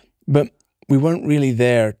 But we weren't really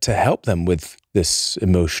there to help them with this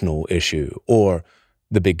emotional issue, or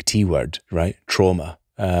the big T word, right? Trauma,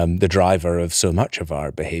 the driver of so much of our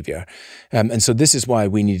behavior. And so this is why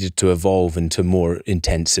we needed to evolve into a more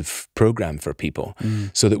intensive program for people,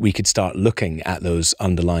 so that we could start looking at those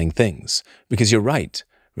underlying things. Because you're right?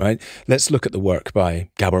 Let's look at the work by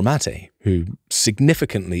Gabor Mate, who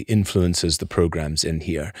significantly influences the programs in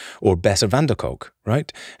here, or Bessa van der Kolk,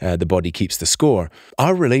 right? The Body Keeps the Score.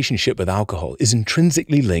 Our relationship with alcohol is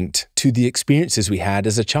intrinsically linked to the experiences we had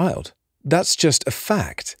as a child. That's just a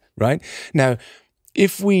fact, right? Now,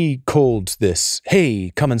 if we called this,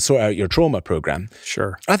 hey, come and sort out your trauma program,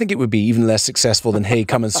 sure, I think it would be even less successful than, hey,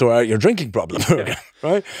 come and sort out your drinking problem program,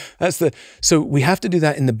 right? So we have to do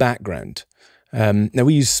that in the background. Now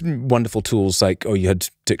we use wonderful tools like, you had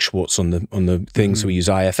Dick Schwartz on the thing, so we use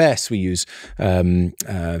IFS, we use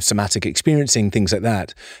somatic experiencing, things like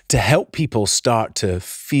that, to help people start to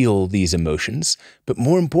feel these emotions, but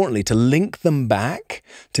more importantly, to link them back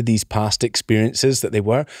to these past experiences that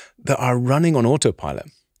are running on autopilot.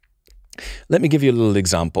 Let me give you a little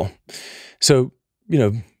example. So, you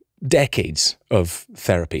know, decades of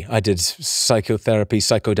therapy. I did psychotherapy,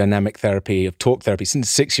 psychodynamic therapy, talk therapy since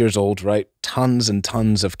 6 years old, right? Tons and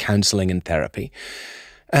tons of counseling and therapy.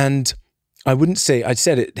 And I wouldn't say, I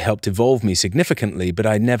said it helped evolve me significantly, but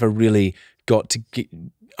I never really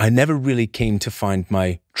came to find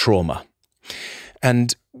my trauma.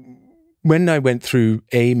 And when I went through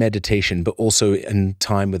meditation, but also in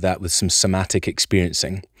time with that, with some somatic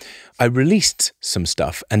experiencing, I released some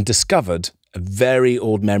stuff and discovered a very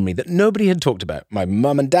old memory that nobody had talked about. My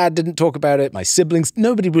mum and dad didn't talk about it. My siblings,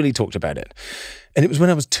 nobody really talked about it. And it was when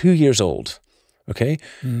I was 2 years old, okay?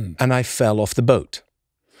 And I fell off the boat.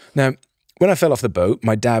 Now, when I fell off the boat,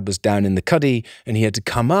 my dad was down in the cuddy and he had to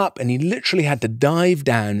come up and he literally had to dive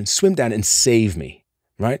down and swim down and save me,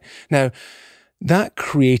 right? Now, that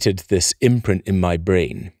created this imprint in my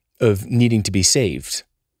brain of needing to be saved.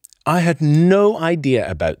 I had no idea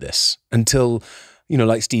about this until, you know,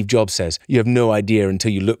 like Steve Jobs says, you have no idea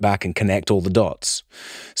until you look back and connect all the dots.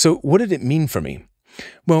 So what did it mean for me?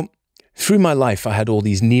 Well, through my life, I had all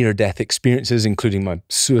these near-death experiences, including my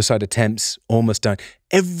suicide attempts, almost dying.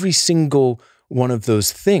 Every single one of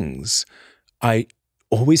those things, I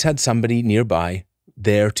always had somebody nearby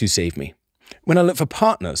there to save me. When I looked for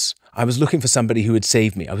partners, I was looking for somebody who would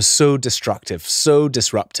save me. I was so destructive, so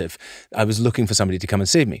disruptive. I was looking for somebody to come and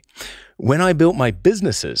save me. When I built my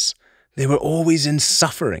businesses, they were always in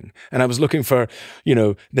suffering. And I was looking for,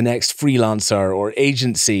 the next freelancer or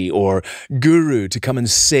agency or guru to come and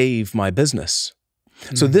save my business.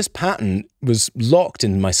 So this pattern was locked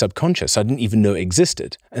in my subconscious. I didn't even know it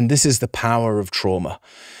existed. And this is the power of trauma.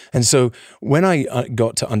 And so when I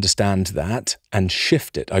got to understand that and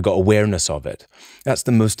shift it, I got awareness of it. That's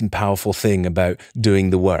the most powerful thing about doing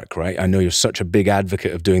the work, right? I know you're such a big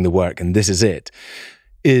advocate of doing the work, and this is it,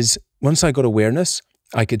 is once I got awareness,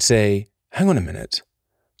 I could say, hang on a minute,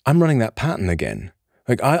 I'm running that pattern again.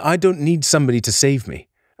 Like I don't need somebody to save me.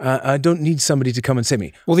 I don't need somebody to come and save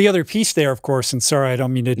me. Well, the other piece there, of course, and sorry, I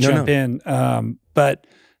don't mean to jump in, but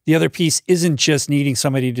the other piece isn't just needing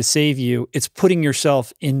somebody to save you. It's putting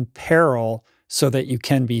yourself in peril so that you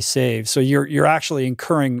can be saved. So you're actually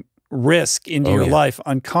incurring risk into your life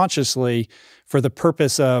unconsciously for the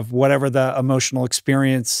purpose of whatever the emotional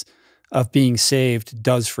experience of being saved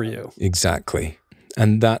does for you. Exactly.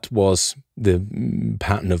 And that was the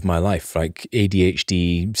pattern of my life, like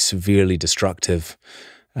ADHD, severely destructive,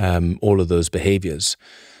 all of those behaviors.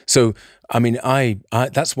 So, I mean,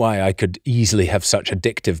 that's why I could easily have such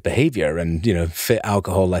addictive behavior and, fit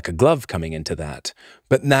alcohol like a glove coming into that.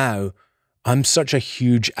 But now I'm such a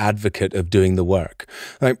huge advocate of doing the work.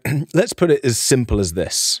 Like, let's put it as simple as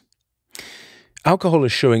this. Alcohol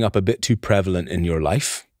is showing up a bit too prevalent in your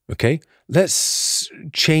life, okay? Let's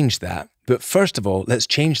change that. But first of all, let's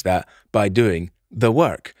change that by doing the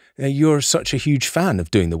work. You're such a huge fan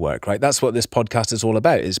of doing the work, right? That's what this podcast is all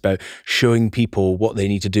about. It's about showing people what they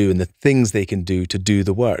need to do and the things they can do to do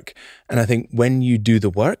the work. And I think when you do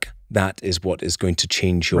the work, that is what is going to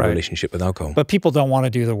change your relationship with alcohol. But people don't want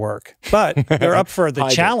to do the work. But they're up for the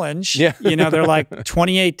challenge. Yeah. They're like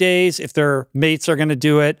 28 days. If their mates are going to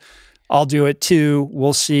do it, I'll do it too.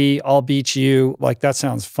 We'll see. I'll beat you. Like, that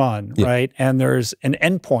sounds fun, right? And there's an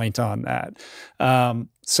endpoint on that.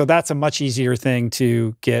 So that's a much easier thing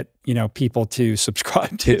to get, people to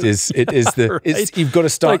subscribe to. It is right? You've got to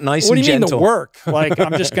start nice and gentle. What do you mean the work? Like,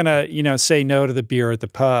 I'm just going to, say no to the beer at the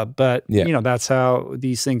pub. But, that's how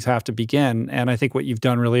these things have to begin. And I think what you've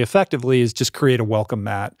done really effectively is just create a welcome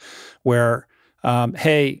mat where,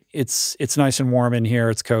 hey, it's nice and warm in here.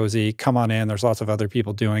 It's cozy. Come on in. There's lots of other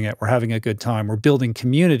people doing it. We're having a good time. We're building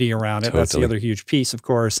community around it. Totally. That's the other huge piece, of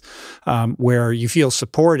course, where you feel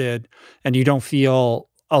supported and you don't feel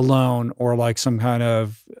alone or like some kind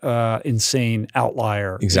of insane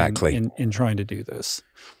outlier in trying to do this.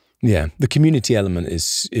 Yeah, the community element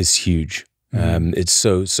is huge. It's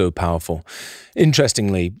so powerful.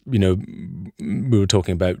 Interestingly, we were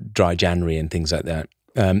talking about dry January and things like that.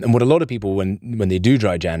 And what a lot of people, when they do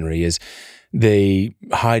dry January, is they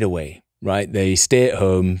hide away, right? They stay at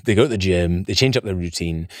home, they go to the gym, they change up their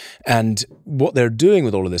routine. And what they're doing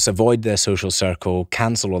with all of this, avoid their social circle,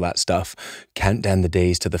 cancel all that stuff, count down the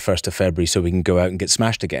days to the 1st of February so we can go out and get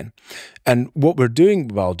smashed again. And what we're doing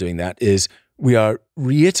while doing that is we are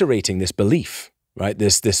reiterating this belief, right?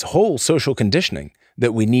 This whole social conditioning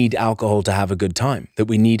that we need alcohol to have a good time, that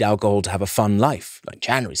we need alcohol to have a fun life. Like,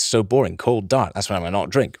 January's so boring, cold, dark. That's when I'm not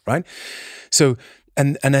drink, right? So,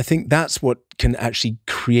 and I think that's what can actually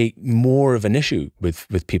create more of an issue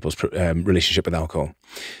with people's relationship with alcohol.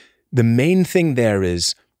 The main thing there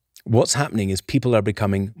is what's happening is people are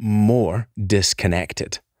becoming more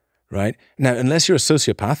disconnected, right? Now, unless you're a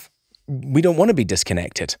sociopath, we don't want to be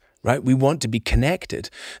disconnected, right? We want to be connected.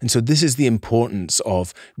 And so this is the importance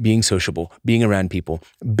of being sociable, being around people,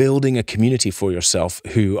 building a community for yourself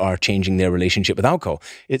who are changing their relationship with alcohol.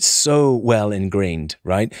 It's so well ingrained,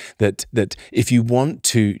 right? That if you want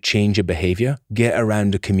to change a behavior, get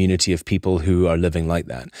around a community of people who are living like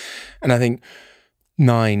that. And I think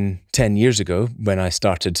 9-10 years ago, when I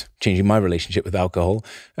started changing my relationship with alcohol,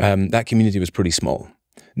 that community was pretty small.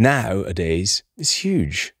 Nowadays, it's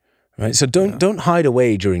huge. Right. So don't hide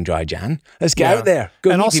away during dry Jan. Let's get out there. Go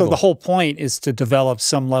and also people. The whole point is to develop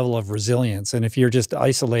some level of resilience. And if you're just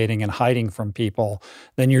isolating and hiding from people,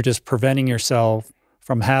 then you're just preventing yourself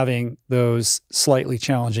from having those slightly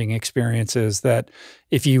challenging experiences that,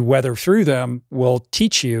 if you weather through them, will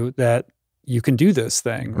teach you that you can do this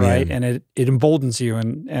thing, right? And it emboldens you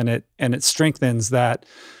and it strengthens that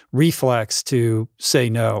reflex to say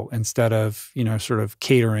no instead of, sort of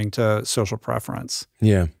catering to social preference.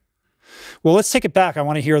 Yeah. Well, let's take it back. I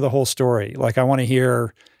want to hear the whole story. Like, I want to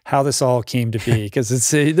hear how this all came to be,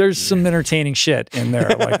 because there's some entertaining shit in there,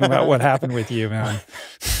 like about what happened with you, man.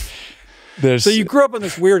 So you grew up on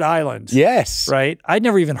this weird island. Yes. Right? I'd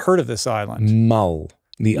never even heard of this island. Mull.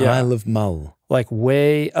 The Isle of Mull. Like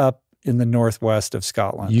way up in the northwest of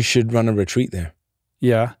Scotland. You should run a retreat there.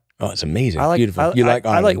 Yeah. Oh, it's amazing. I like, Beautiful. You like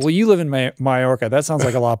Ireland. well, you live in Mallorca. That sounds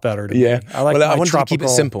like a lot better to me. I like I wanted to keep it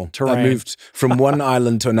simple. Terrain. I moved from one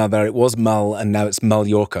island to another. It was Mull, and now it's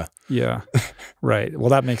Mallorca. Yeah, right.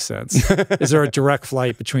 Well, that makes sense. Is there a direct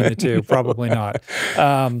flight between the two? Probably not.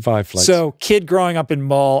 5 flights. So, kid growing up in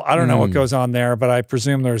Mull, I don't know what goes on there, but I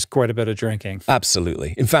presume there's quite a bit of drinking.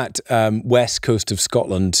 Absolutely. In fact, west coast of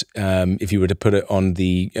Scotland, if you were to put it on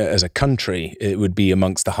the as a country, it would be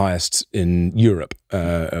amongst the highest in Europe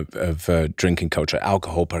of drinking culture,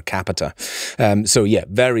 alcohol per capita. So yeah,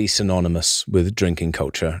 very synonymous with drinking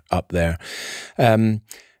culture up there.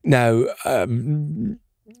 Now.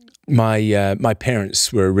 My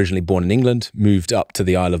parents were originally born in England, moved up to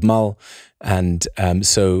the Isle of Mull, and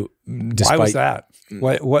so despite... Why was that?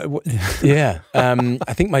 What? Yeah,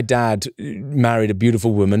 I think my dad married a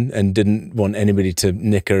beautiful woman and didn't want anybody to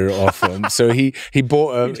nick her off him, so he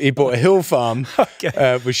bought a hill farm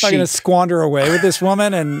with sheep. I'm going to squander away with this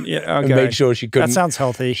woman, and and made sure she couldn't. That sounds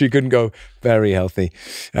healthy. She couldn't go. Very healthy.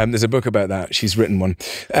 There's a book about that. She's written one.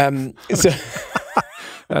 So.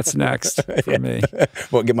 That's next for me.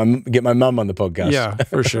 Well, get my mum on the podcast. Yeah,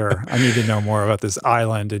 for sure. I need to know more about this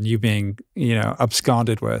island and you being,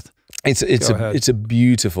 absconded with. It's a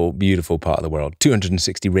beautiful, beautiful part of the world.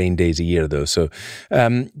 260 rain days a year, though. So,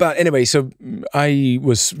 but anyway, so I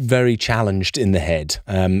was very challenged in the head.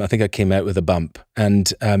 I think I came out with a bump,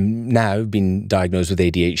 and now been diagnosed with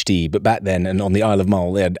ADHD. But back then, and on the Isle of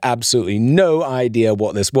Mull, they had absolutely no idea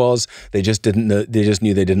what this was. They just didn't know. They just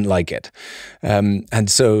knew they didn't like it. And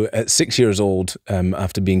so, at 6 years old,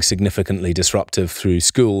 after being significantly disruptive through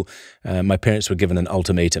school, my parents were given an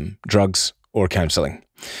ultimatum: drugs or counselling.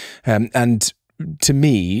 And to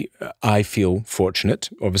me, I feel fortunate.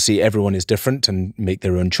 Obviously, everyone is different and make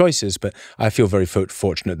their own choices, but I feel very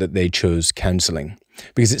fortunate that they chose counselling,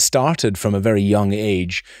 because it started from a very young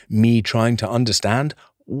age, me trying to understand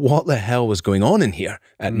what the hell was going on in here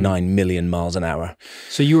at 9 million miles an hour.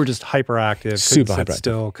 So you were just hyperactive, super hyperactive,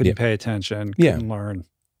 still couldn't pay attention, couldn't learn.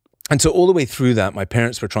 And so all the way through that, my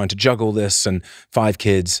parents were trying to juggle this and 5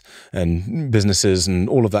 kids and businesses and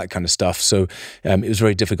all of that kind of stuff. So it was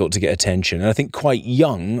very difficult to get attention. And I think quite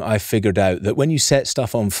young, I figured out that when you set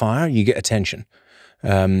stuff on fire, you get attention.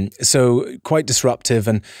 So quite disruptive.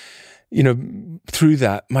 And, through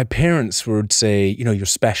that, my parents would say, you're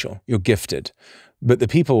special, you're gifted. But the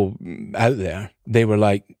people out there, they were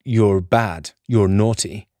like, you're bad, you're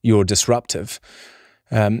naughty, you're disruptive.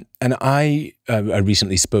 And I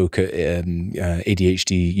recently spoke at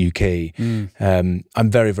ADHD UK.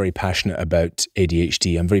 I'm very, very passionate about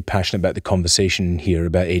ADHD. I'm very passionate about the conversation here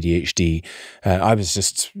about ADHD.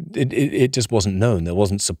 It just wasn't known. There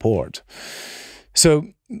wasn't support. So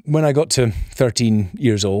when I got to 13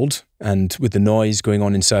 years old, and with the noise going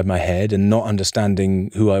on inside my head and not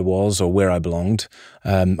understanding who I was or where I belonged,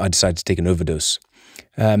 I decided to take an overdose.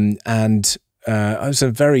 And I was in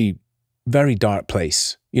a very, very dark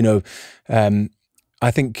place.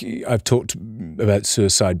 I think I've talked about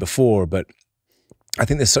suicide before, but I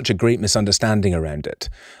think there's such a great misunderstanding around it.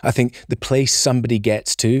 I think the place somebody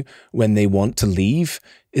gets to when they want to leave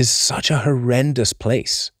is such a horrendous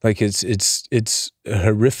place. Like it's a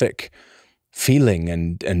horrific feeling,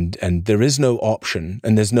 and there is no option,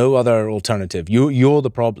 and there's no other alternative. You're the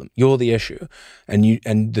problem. You're the issue,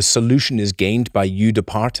 and the solution is gained by you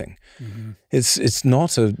departing. Mm-hmm. It's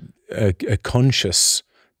not a conscious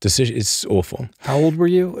decision. It's awful. How old were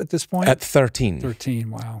you at this point? At 13. 13,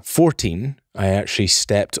 wow. 14, I actually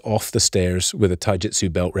stepped off the stairs with a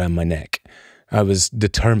taijutsu belt around my neck. I was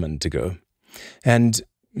determined to go. And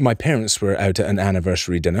my parents were out at an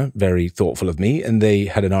anniversary dinner, very thoughtful of me, and they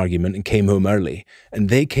had an argument and came home early. And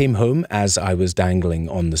they came home as I was dangling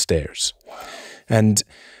on the stairs. And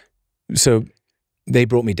so they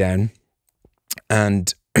brought me down.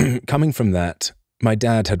 And coming from that, my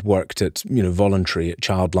dad had worked at, voluntary at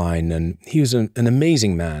Childline, and he was an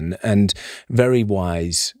amazing man and very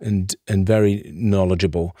wise and very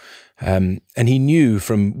knowledgeable. And he knew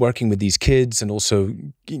from working with these kids and also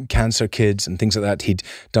cancer kids and things like that, he'd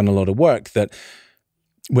done a lot of work, that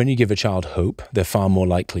when you give a child hope, they're far more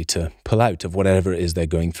likely to pull out of whatever it is they're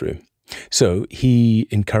going through. So he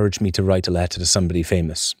encouraged me to write a letter to somebody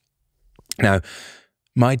famous. Now,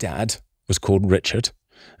 my dad was called Richard.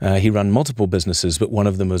 He ran multiple businesses, but one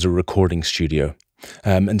of them was a recording studio.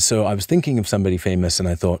 And so I was thinking of somebody famous, and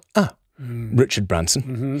I thought, Richard Branson.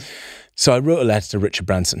 Mm-hmm. So I wrote a letter to Richard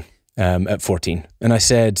Branson at 14. And I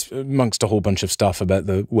said, amongst a whole bunch of stuff about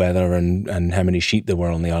the weather and how many sheep there were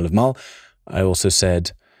on the Isle of Mull, I also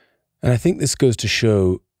said, and I think this goes to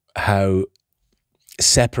show how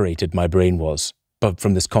separated my brain was. but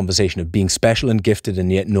from this conversation of being special and gifted and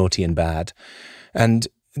yet naughty and bad. And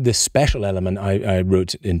this special element, I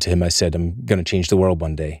wrote into him, I said, I'm going to change the world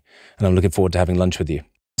one day, and I'm looking forward to having lunch with you.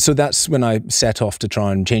 So that's when I set off to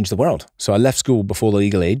try and change the world. So I left school before the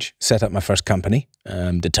legal age, set up my first company,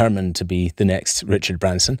 determined to be the next Richard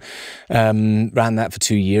Branson. Ran that for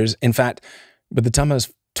 2 years. In fact, by the time I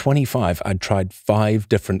was 25, I'd tried 5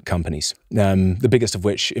 different companies, the biggest of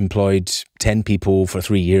which employed 10 people for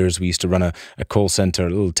 3 years. We used to run a call center, a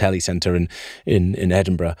little tele center in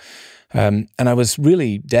Edinburgh. And I was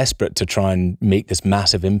really desperate to try and make this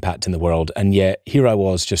massive impact in the world. And yet here I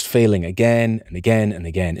was just failing again and again and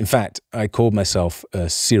again. In fact, I called myself a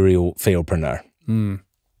serial failpreneur.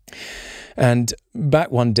 And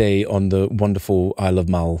back one day on the wonderful Isle of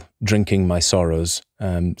Mull, drinking my sorrows,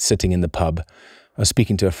 sitting in the pub, I was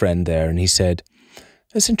speaking to a friend there, and he said,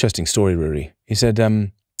 "That's an interesting story, Ruari." He said,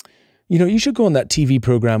 "You know, you should go on that TV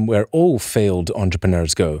program where all failed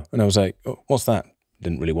entrepreneurs go." And I was like, "Oh, what's that?"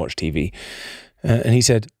 Didn't really watch TV. And he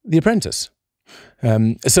said, "The Apprentice."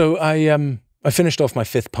 So I finished off my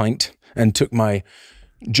 5th pint and took my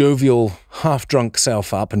jovial, half-drunk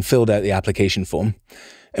self up and filled out the application form.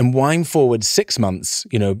 And wind forward 6 months,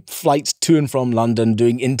 you know, flights to and from London,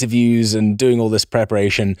 doing interviews and doing all this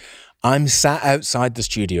preparation. I'm sat outside the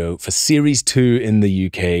studio for Series 2 in the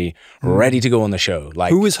UK, ready to go on the show. Like,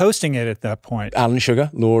 who was hosting it at that point? Alan Sugar,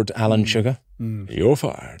 Lord Alan Sugar. You're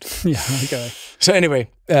fired. Yeah, okay. So anyway,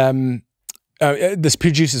 this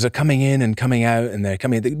producers are coming in and coming out, and they're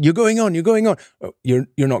coming in. You're going on, you're going on. Oh, you're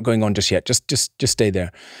not going on just yet. Just stay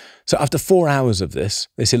there. So after 4 hours of this,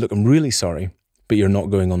 they say, "Look, I'm really sorry, but you're not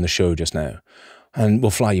going on the show just now, and we'll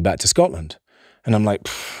fly you back to Scotland." And I'm like,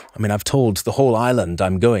 I mean, I've told the whole island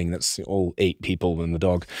I'm going. That's all 8 people and the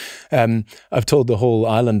dog. I've told the whole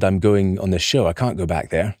island I'm going on this show. I can't go back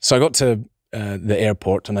there. So I got to the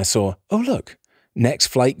airport and I saw, oh, look, next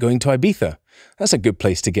flight going to Ibiza. That's a good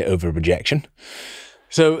place to get over rejection.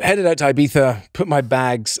 So headed out to Ibiza,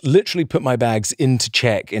 literally put my bags into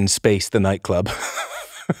check in Space, the nightclub.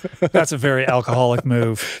 That's a very alcoholic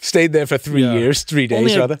move. Stayed there for 3 years, 3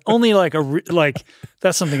 days rather. Only like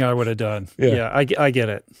that's something I would have done. Yeah, I get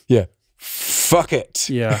it. Yeah. Fuck it.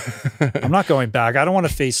 Yeah. I'm not going back. I don't want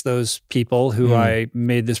to face those people who I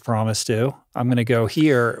made this promise to. I'm going to go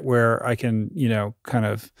here where I can, you know, kind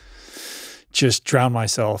of just drown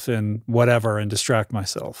myself in whatever and distract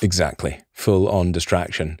myself. Exactly. Full on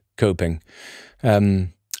distraction, coping.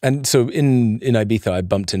 And so in Ibiza, I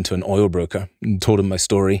bumped into an oil broker and told him my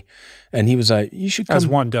story. And he was like, "You should come." As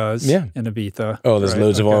one does in Ibiza. Oh, there's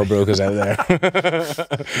loads of oil brokers out there.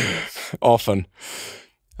 Often.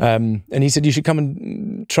 And he said, "You should come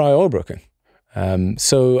and try oil broking."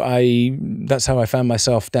 So that's how I found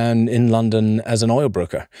myself down in London as an oil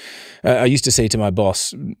broker. I used to say to my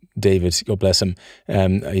boss, David, God bless him,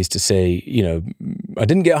 I used to say, you know, "I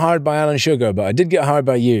didn't get hired by Alan Sugar, but I did get hired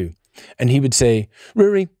by you." And he would say,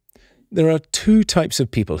 "Ruari, there are 2 types of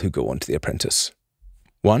people who go on to The Apprentice.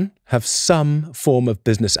 One, have some form of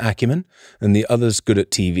business acumen, and the other's good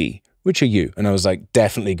at TV. Which are you?" And I was like,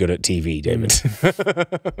 "Definitely good at TV, David."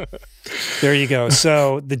 There you go.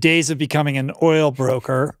 So the days of becoming an oil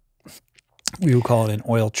broker, we would call it an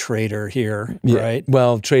oil trader here, right?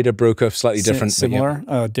 Well, trader, broker, slightly different. Similar?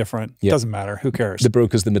 Oh, different. Yeah. Doesn't matter. Who cares? The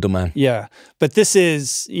broker's the middleman. Yeah. But this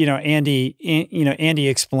is, you know, Andy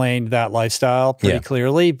explained that lifestyle pretty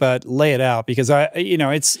clearly, but lay it out because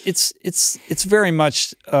it's very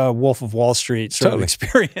much a Wolf of Wall Street sort of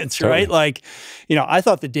experience, right? Like, you know, I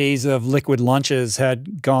thought the days of liquid lunches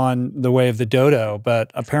had gone the way of the dodo,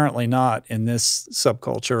 but apparently not in this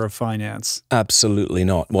subculture of finance. Absolutely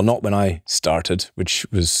not. Well, not when I started, which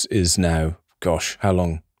is now, gosh, how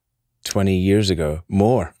long? 20 years ago,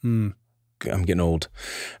 more. I'm getting old.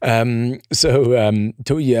 18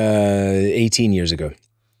 years ago.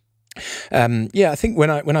 I think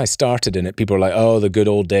when I started in it, people were like, "Oh, the good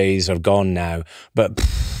old days are gone now." But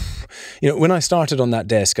you know, when I started on that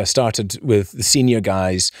desk, I started with the senior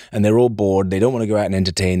guys, and they're all bored. They don't want to go out and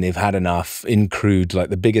entertain. They've had enough. In Crude, like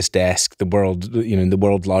the biggest desk, the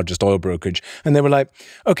world's largest oil brokerage, and they were like,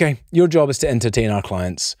 "Okay, your job is to entertain our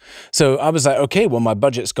clients." So I was like, "Okay, well, my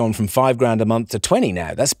budget's gone from $5,000 a month to 20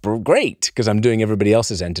 now. That's great because I'm doing everybody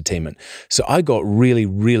else's entertainment." So I got really,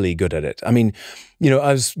 really good at it. I mean, you know,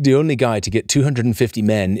 I was the only guy to get 250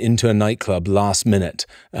 men into a nightclub last minute.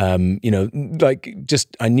 You know, like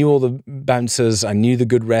I knew all the bouncers, I knew the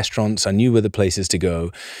good restaurants, I knew where the places to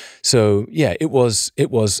go. So yeah, it was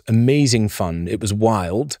amazing fun. It was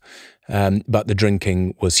wild, but the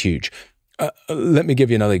drinking was huge. Let me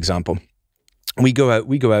give you another example. we go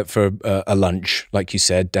out for a lunch, like you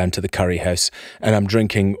said, down to the curry house, and I'm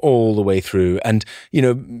drinking all the way through. And, you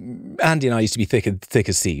know, Andy and I used to be thick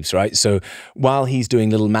as thieves, right? So while he's doing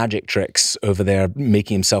little magic tricks over there,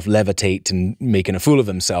 making himself levitate and making a fool of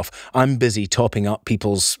himself, I'm busy topping up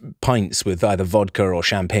people's pints with either vodka or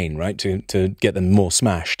champagne, right, to get them more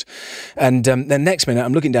smashed. And then next minute,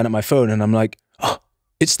 I'm looking down at my phone and I'm like, oh,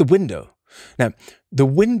 it's the window. Now, the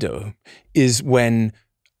window is when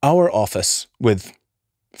our office with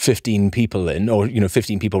 15 people in, or, you know,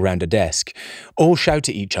 15 people around a desk, all shout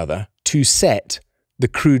at each other to set the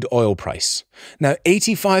crude oil price. Now,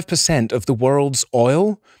 85% of the world's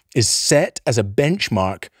oil is set as a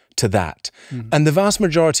benchmark to that. Mm. And the vast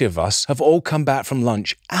majority of us have all come back from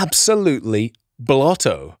lunch absolutely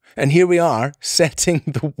blotto. And here we are setting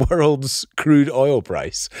the world's crude oil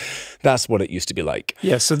price. That's what it used to be like.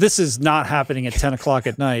 Yeah, so this is not happening at 10 o'clock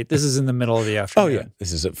at night. This is in the middle of the afternoon. Oh, yeah.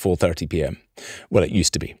 This is at 4:30 p.m. Well, it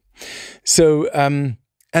used to be. So,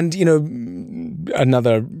 and, you know,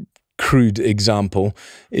 another crude example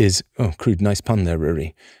is, oh, crude, nice pun there,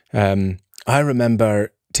 Ruari. I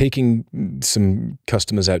remember taking some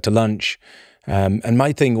customers out to lunch. And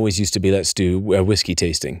my thing always used to be, let's do a whiskey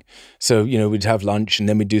tasting. So, you know, we'd have lunch and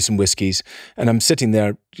then we'd do some whiskeys. And I'm sitting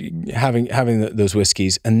there having those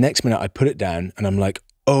whiskeys. And next minute I put it down and I'm like,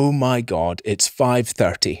 oh my God, it's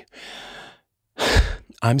 5:30.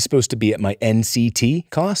 I'm supposed to be at my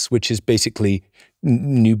NCT class, which is basically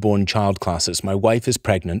newborn child classes. My wife is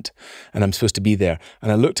pregnant and I'm supposed to be there.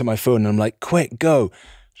 And I looked at my phone and I'm like, quick, go,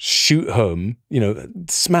 shoot home, you know,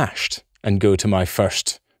 smashed, and go to my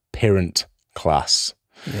first parent class.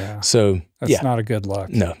 Yeah. So that's not a good look.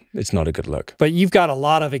 No, it's not a good look. But you've got a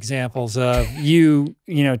lot of examples of you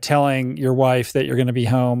know, telling your wife that you're going to be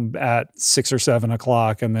home at 6 or 7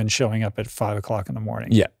 o'clock and then showing up at 5 o'clock in the morning.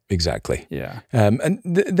 Yeah, exactly. Yeah. And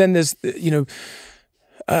then there's, you know,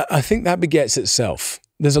 I think that begets itself.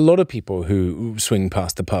 There's a lot of people who swing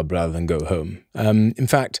past the pub rather than go home. In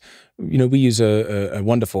fact, you know, we use a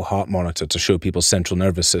wonderful heart monitor to show people's central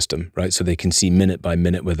nervous system, right? So they can see minute by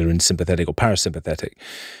minute whether they're in sympathetic or parasympathetic.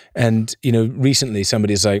 And, you know, recently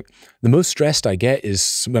somebody's like, the most stressed I get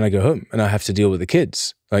is when I go home and I have to deal with the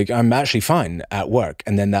kids. Like, I'm actually fine at work.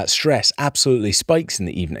 And then that stress absolutely spikes in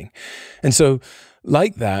the evening. And so,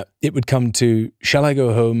 like that, it would come to, shall I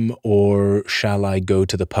go home or shall I go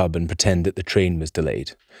to the pub and pretend that the train was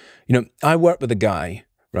delayed? You know, I work with a guy,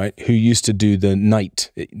 right, who used to do the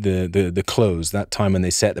night, the close. That time when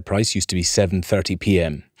they set the price used to be 7:30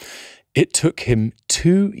 p.m. It took him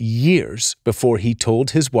 2 years before he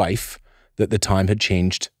told his wife that the time had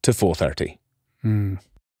changed to 4:30. Mm.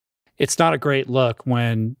 It's not a great look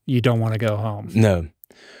when you don't want to go home. No.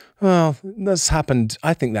 Well, that's happened.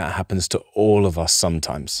 I think that happens to all of us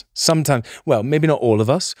sometimes. Sometimes, well, maybe not all of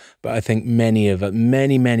us, but I think many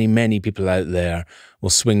people out there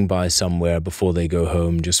will swing by somewhere before they go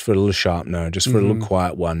home, just for a little sharpener, just for a little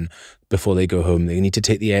quiet one before they go home. They need to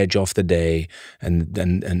take the edge off the day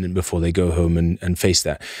and before they go home and face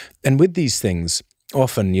that. And with these things,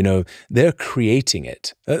 often, you know, they're creating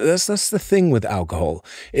it. That's the thing with alcohol.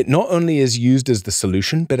 It not only is used as the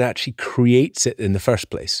solution, but it actually creates it in the first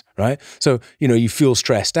place, right? So, you know, you feel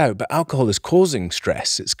stressed out, but alcohol is causing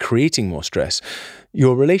stress. It's creating more stress.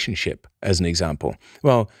 Your relationship, as an example.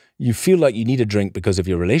 Well, you feel like you need a drink because of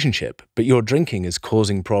your relationship, but your drinking is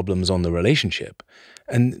causing problems on the relationship.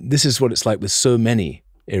 And this is what it's like with so many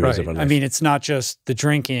areas of our life. I mean, it's not just the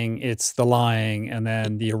drinking, it's the lying and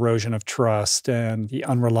then the erosion of trust and the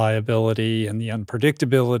unreliability and the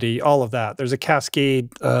unpredictability, all of that. There's a cascade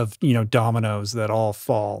of, you know, dominoes that all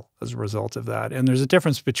fall as a result of that. And there's a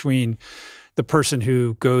difference between the person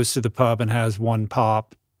who goes to the pub and has one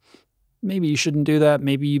pop. Maybe you shouldn't do that.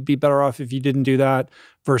 Maybe you'd be better off if you didn't do that,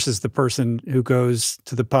 versus the person who goes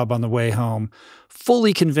to the pub on the way home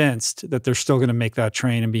fully convinced that they're still going to make that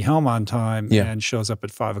train and be home on time, and shows up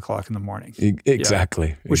at 5 o'clock in the morning. Exactly.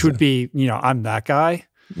 Yeah. Which would be, you know, I'm that guy.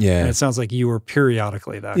 Yeah. And it sounds like you were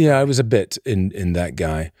periodically that guy. guy. I was a bit in that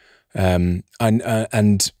guy. And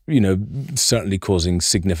you know, certainly causing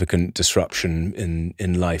significant disruption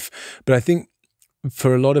in life. But I think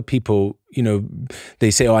for a lot of people, you know,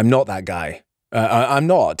 they say, oh, I'm not that guy. I'm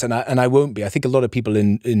not, and I won't be. I think a lot of people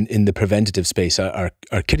in the preventative space are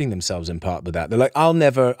kidding themselves in part with that. They're like, I'm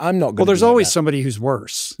not going to. Well, there's always somebody who's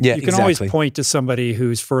worse. Yeah, you can always point to somebody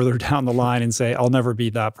who's further down the line and say, I'll never be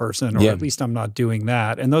that person, or at least I'm not doing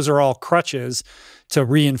that. And those are all crutches to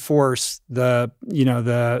reinforce the, you know,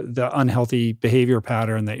 the unhealthy behavior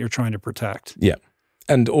pattern that you're trying to protect. Yeah.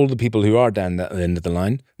 And all the people who are down that end of the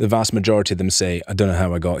line, the vast majority of them say, I don't know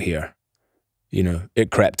how I got here. you know,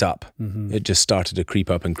 it crept up. It just started to creep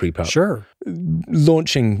up and creep up. Sure.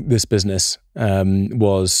 Launching this business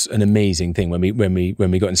was an amazing thing when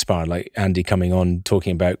we got inspired. Like Andy coming on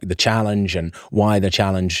talking about the challenge and why the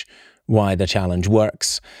challenge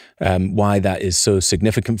works, why that is so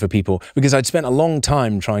significant for people. Because I'd spent a long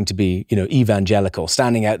time trying to be, you know, evangelical,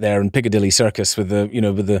 standing out there in Piccadilly Circus with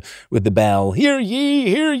the bell, hear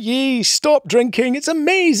ye, stop drinking, it's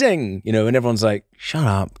amazing, you know, and everyone's like, shut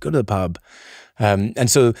up, go to the pub. And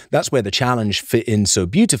so that's where the challenge fit in so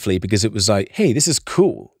beautifully, because it was like, hey, this is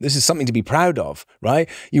cool. This is something to be proud of, right?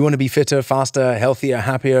 You want to be fitter, faster, healthier,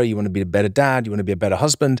 happier. You want to be a better dad. You want to be a better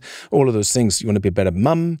husband, all of those things. You want to be a better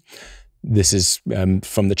mum. This is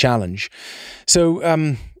from the challenge. So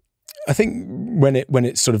I think when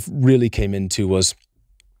it sort of really came into was,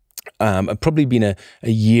 I've probably been a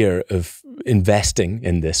year of investing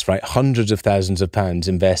in this, right? Hundreds of thousands of pounds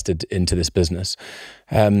invested into this business.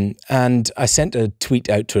 And I sent a tweet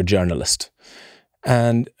out to a journalist,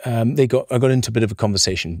 and I got into a bit of a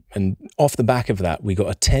conversation. And off the back of that, we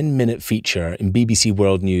got a 10-minute feature in BBC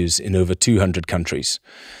World News in over 200 countries.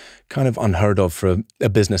 Kind of unheard of for a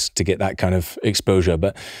business to get that kind of exposure,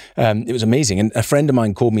 but it was amazing. And a friend of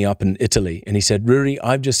mine called me up in Italy, and he said, Ruari,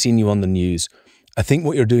 I've just seen you on the news. I think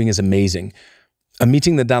what you're doing is amazing. I'm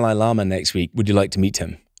meeting the Dalai Lama next week. Would you like to meet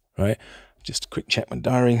him? Right? Just a quick check my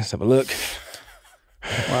diary. Let's have a look.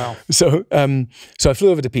 Wow. So I flew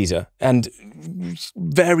over to Pisa, and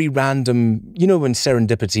very random, you know, when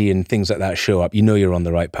serendipity and things like that show up, you know you're on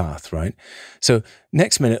the right path, right? So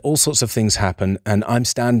next minute, all sorts of things happen, and I'm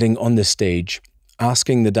standing on this stage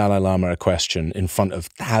asking the Dalai Lama a question in front of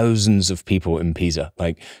thousands of people in Pisa,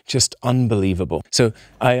 like just unbelievable. So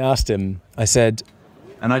I asked him, I said,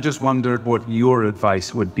 and I just wondered what your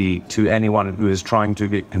advice would be to anyone who is trying to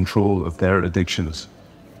get control of their addictions.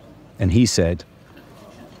 And he said,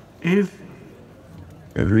 if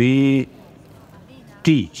we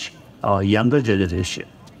teach our younger generation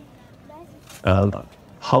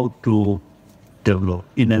how to develop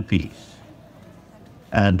inner peace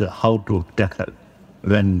and how to tackle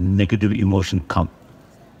when negative emotion come,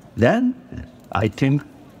 then I think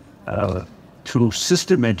through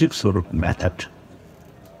systematic sort of method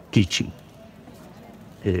teaching,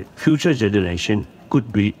 a future generation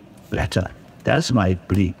could be better. That's my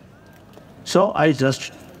belief. So I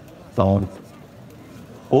just found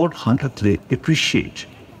wholeheartedly appreciate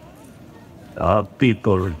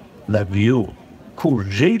people like you who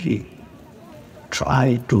really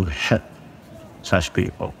try to help such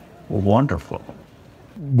people. Wonderful.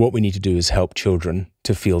 What we need to do is help children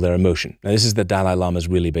to feel their emotion. Now, this is the Dalai Lama's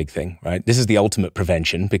really big thing, right? This is the ultimate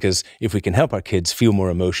prevention, because if we can help our kids feel more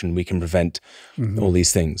emotion, we can prevent all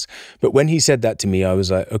these things. But when he said that to me, I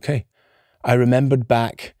was like, okay. I remembered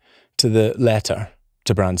back to the letter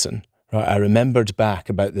to Branson, right? I remembered back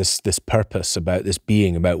about this purpose, about this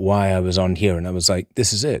being, about why I was on here. And I was like,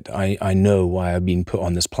 this is it. I know why I've been put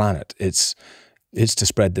on this planet. It's to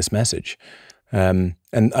spread this message. And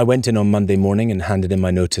I went in on Monday morning and handed in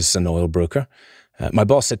my notice as an oil broker. My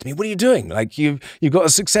boss said to me, what are you doing? Like, you've got a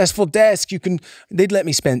successful desk. They'd let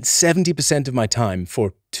me spend 70% of my time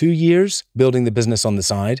for 2 years building the business on the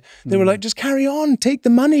side. They were like, just carry on, take the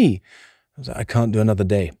money. I was like, I can't do another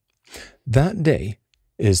day. That day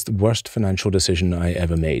is the worst financial decision I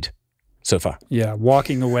ever made so far. Yeah,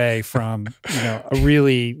 walking away from, you know, a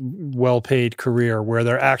really well-paid career where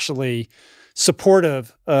they're actually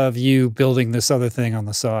supportive of you building this other thing on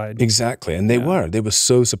the side. Exactly. And they were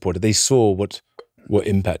so supportive. They saw what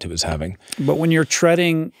impact it was having. But when you're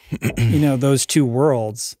treading, you know, those two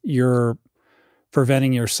worlds, you're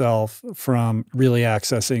preventing yourself from really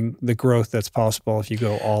accessing the growth that's possible if you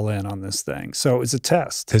go all in on this thing. So it's a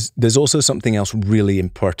test. There's also something else really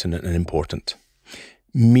important and important.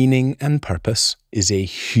 Meaning and purpose is a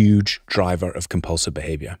huge driver of compulsive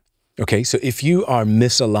behavior. Okay, so if you are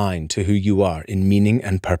misaligned to who you are in meaning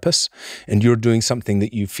and purpose, and you're doing something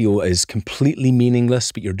that you feel is completely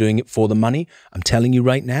meaningless, but you're doing it for the money, I'm telling you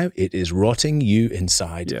right now, it is rotting you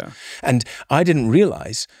inside. Yeah. And I didn't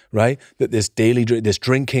realize, right, that this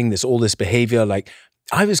drinking, all this behavior, like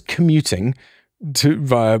I was commuting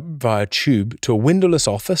via tube to a windowless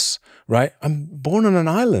office, right? I'm born on an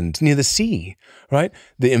island near the sea, right?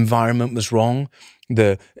 The environment was wrong.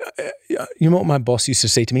 You know what my boss used to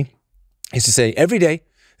say to me? He used to say, every day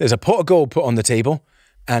there's a pot of gold put on the table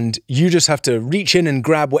and you just have to reach in and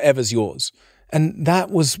grab whatever's yours. And that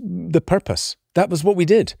was the purpose. That was what we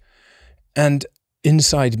did. And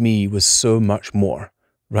inside me was so much more,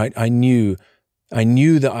 right? I knew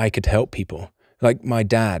that I could help people. Like my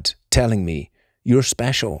dad telling me, you're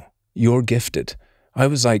special, you're gifted. I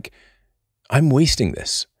was like, I'm wasting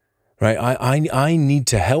this, right? I need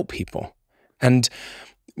to help people. And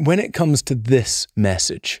when it comes to this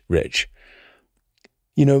message, Rich,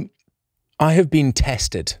 you know, I have been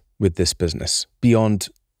tested with this business beyond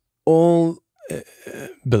all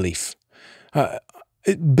belief.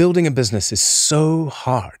 Building a business is so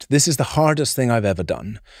hard. This is the hardest thing I've ever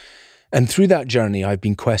done. And through that journey, I've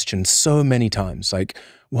been questioned so many times, like,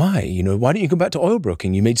 why? You know, why don't you go back to oil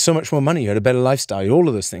broking? You made so much more money, you had a better lifestyle, all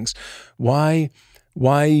of those things. Why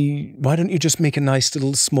don't you just make a nice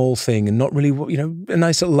little small thing and not really, you know, a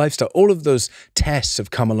nice little lifestyle? All of those tests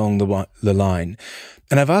have come along the line.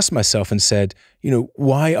 And I've asked myself and said, you know,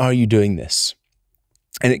 why are you doing this?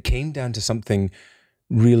 And it came down to something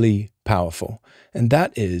really powerful. And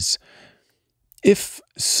that is, if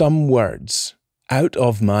some words out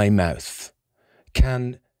of my mouth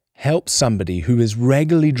can help somebody who is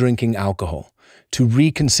regularly drinking alcohol to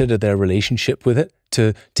reconsider their relationship with it,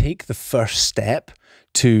 to take the first step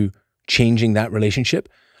to changing that relationship,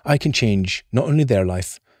 I can change not only their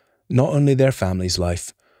life, not only their family's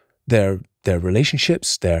life, their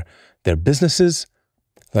relationships, their businesses,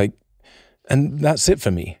 like, and that's it for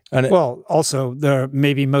me. And well, also,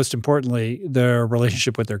 maybe most importantly, their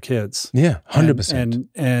relationship with their kids. Yeah, 100%.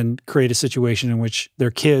 And create a situation in which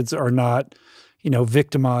their kids are not, you know,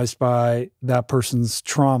 victimized by that person's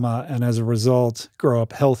trauma, and as a result, grow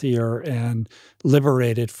up healthier and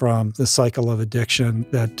liberated from the cycle of addiction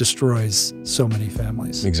that destroys so many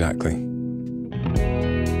families. Exactly.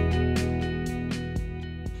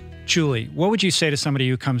 Julie, what would you say to somebody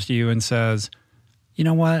who comes to you and says, you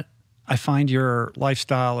know what? I find your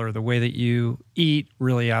lifestyle or the way that you eat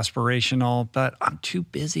really aspirational, but I'm too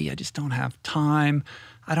busy. I just don't have time.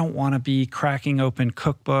 I don't want to be cracking open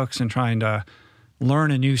cookbooks and trying to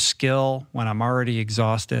learn a new skill when I'm already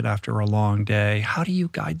exhausted after a long day. How do you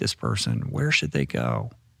guide this person? Where should they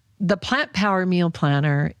go? The Plant Power Meal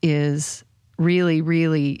Planner is really,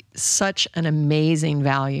 really such an amazing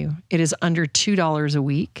value. It is under $2 a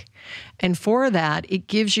week. And for that, it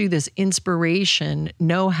gives you this inspiration,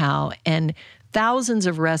 know-how, and thousands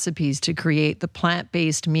of recipes to create the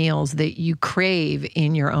plant-based meals that you crave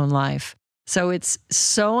in your own life. So it's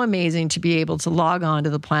so amazing to be able to log on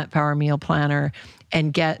to the Plant Power Meal Planner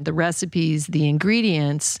and get the recipes, the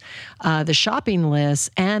ingredients, the shopping lists,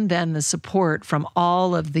 and then the support from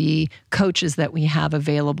all of the coaches that we have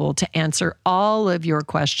available to answer all of your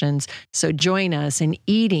questions. So join us in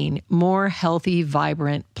eating more healthy,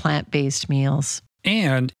 vibrant, plant-based meals.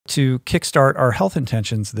 And to kickstart our health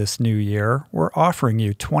intentions this new year, we're offering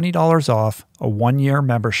you $20 off a one-year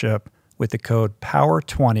membership with the code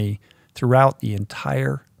POWER20 throughout the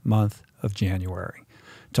entire month of January.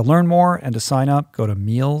 To learn more and to sign up, go to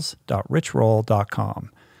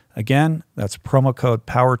meals.richroll.com. Again, that's promo code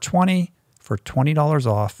POWER20 for $20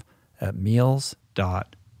 off at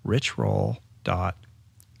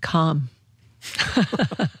meals.richroll.com.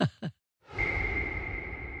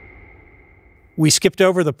 We skipped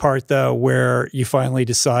over the part, though, where you finally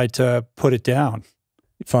decide to put it down.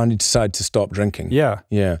 You finally decide to stop drinking. Yeah.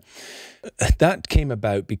 Yeah. That came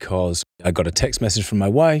about because I got a text message from my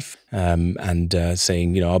wife and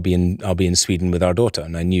saying, you know, I'll be in Sweden with our daughter.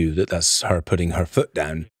 And I knew that that's her putting her foot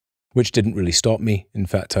down, which didn't really stop me. In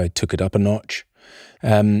fact, I took it up a notch.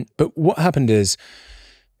 But what happened is,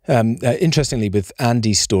 interestingly, with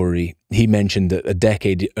Andy's story, he mentioned that a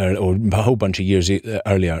decade or a whole bunch of years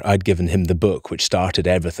earlier, I'd given him the book, which started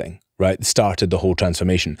everything, right? Started the whole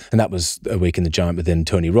transformation. And that was Awaken the Giant Within,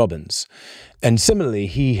 Tony Robbins. And similarly,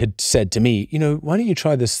 he had said to me, you know, why don't you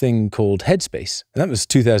try this thing called Headspace? And that was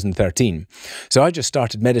 2013. So I just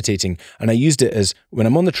started meditating, and I used it as when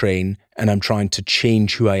I'm on the train and I'm trying to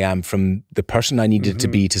change who I am from the person I needed to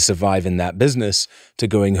be to survive in that business to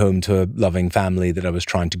going home to a loving family that I was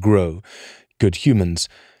trying to grow, good humans.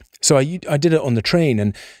 So I did it on the train,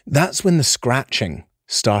 and that's when the scratching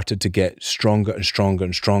started to get stronger and stronger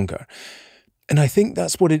and stronger. And I think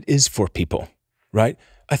that's what it is for people, right?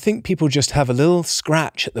 I think people just have a little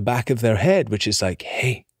scratch at the back of their head, which is like,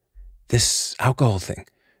 hey, this alcohol thing,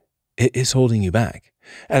 it is holding you back.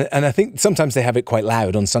 And I think sometimes they have it quite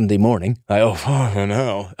loud on Sunday morning, like, oh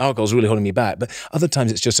no, alcohol's really holding me back. But other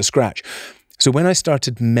times it's just a scratch. So when I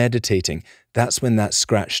started meditating, that's when that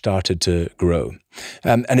scratch started to grow.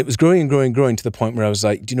 And it was growing and growing and growing to the point where I was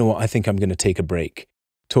like, do you know what? I think I'm going to take a break.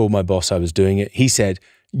 Told my boss I was doing it. He said,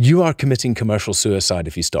 you are committing commercial suicide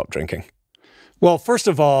if you stop drinking. Well, first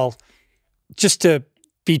of all, just to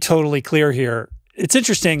be totally clear here, it's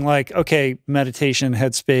interesting, like, okay, meditation,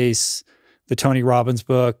 Headspace, the Tony Robbins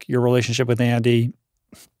book, your relationship with Andy.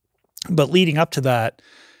 But leading up to that,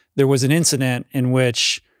 there was an incident in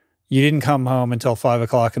which You didn't come home until 5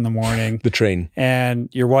 o'clock in the morning. The train. And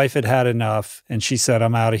your wife had had enough, and she said,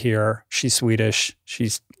 "I'm out of here." She's Swedish.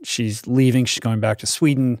 She's leaving. She's going back to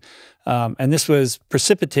Sweden. And this was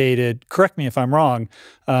precipitated, correct me if I'm wrong,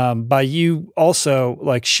 by you also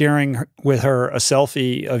like sharing with her a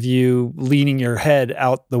selfie of you leaning your head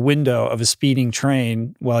out the window of a speeding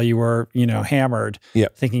train while you were, hammered,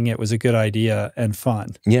 thinking it was a good idea and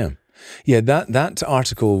fun. Yeah. Yeah, that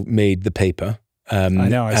article made the paper. I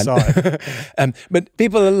know, I saw it. But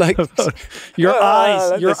people are like... your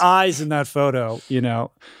eyes in that photo,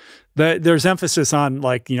 there's emphasis on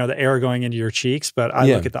like, the air going into your cheeks, but I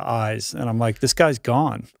look at the eyes and I'm like, this guy's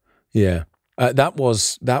gone. Yeah. That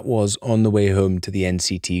was on the way home to the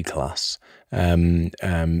NCT class,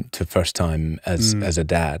 to first time as a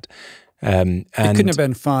dad. And it couldn't have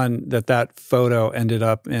been fun that photo ended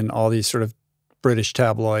up in all these sort of British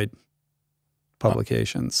tabloid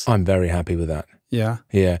publications. I'm very happy with that. Yeah.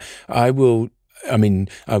 Yeah. I will,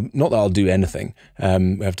 not that I'll do anything.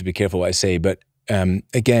 I have to be careful what I say, but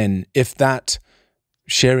again, if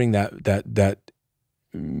sharing that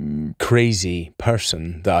crazy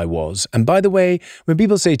person that I was, and by the way, when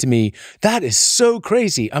people say to me, "That is so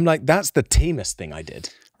crazy," I'm like, that's the tamest thing I did.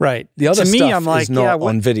 Right. The other to me, stuff I'm like, is not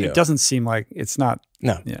on video. It doesn't seem like it's not.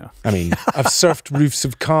 No. Yeah. I've surfed roofs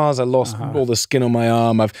of cars. I lost all the skin on my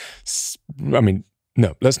arm.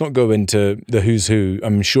 No, let's not go into the who's who.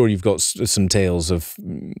 I'm sure you've got some tales of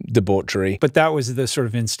debauchery. But that was the sort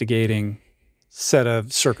of instigating set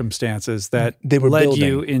of circumstances that they were led building.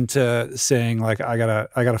 you into saying, like, I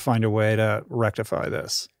gotta find a way to rectify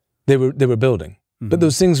this. They were building. Mm-hmm. But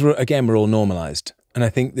those things were all normalized. And I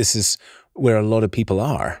think this is where a lot of people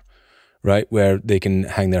are, right? Where they can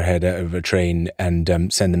hang their head out of a train and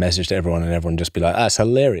send the message to everyone, and everyone just be like, "That's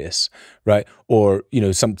hilarious," right? Or,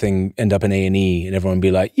 something end up in A&E and everyone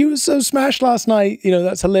be like, "You were so smashed last night,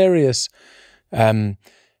 that's hilarious."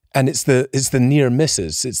 And it's the near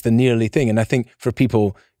misses, it's the nearly thing. And I think for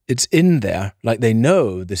people, it's in there, like they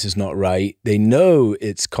know this is not right. They know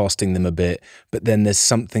it's costing them a bit, but then there's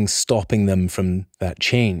something stopping them from that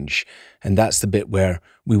change. And that's the bit where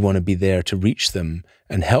we want to be there to reach them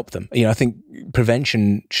and help them. I think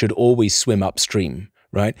prevention should always swim upstream,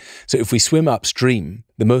 right? So if we swim upstream,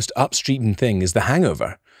 the most upstream thing is the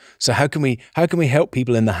hangover. So how can we help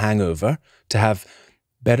people in the hangover to have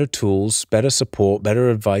better tools, better support,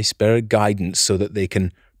 better advice, better guidance so that they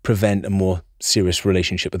can prevent a more serious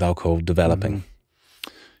relationship with alcohol developing?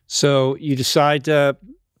 Mm-hmm. So you decide to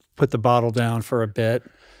put the bottle down for a bit.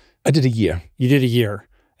 I did a year. You did a year.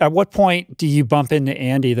 At what point do you bump into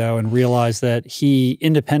Andy, though, and realize that he,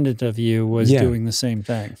 independent of you, was doing the same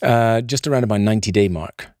thing? Just around my 90-day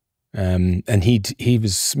mark. And he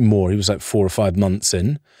was more. He was like 4 or 5 months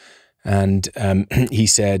in. And he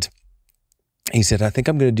said, "I think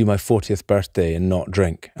I'm going to do my 40th birthday and not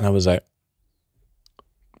drink." And I was like,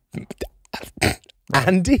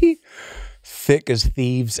 "Andy? Thick as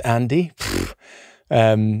thieves, Andy?"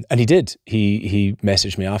 And he did. He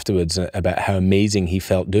messaged me afterwards about how amazing he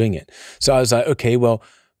felt doing it. So I was like, okay, well,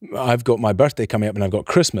 I've got my birthday coming up and I've got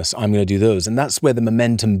Christmas. I'm going to do those. And that's where the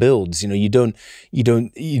momentum builds. You don't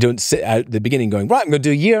sit out at the beginning going, right, I'm going to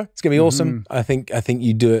do a year. It's going to be awesome. I think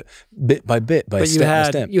you do it bit by bit, step by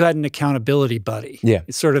step. You had an accountability buddy. Yeah.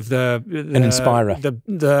 It's sort of an inspirer.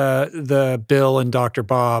 The Bill and Dr.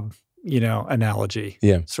 Bob, analogy.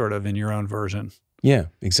 Yeah. Sort of in your own version. Yeah,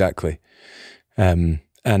 exactly. And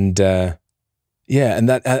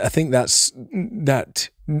that I think that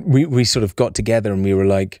we sort of got together and we were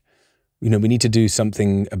like, we need to do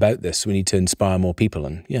something about this. We need to inspire more people.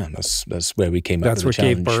 And that's where we came up with the challenge. That's what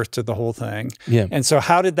gave birth to the whole thing. Yeah. And so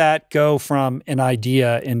how did that go from an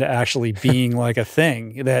idea into actually being like a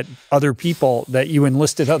thing that you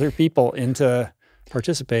enlisted other people into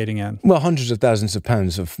participating in? Well, hundreds of thousands of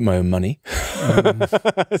pounds of my own money.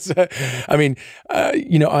 So,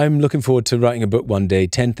 I'm looking forward to writing a book one day,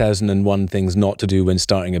 10,001 Things Not to Do When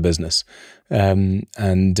Starting a Business.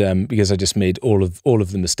 Because I just made all of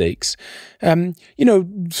the mistakes.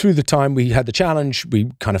 Through the time we had the challenge,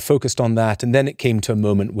 we kind of focused on that. And then it came to a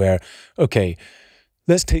moment where, okay,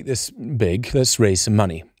 let's take this big, let's raise some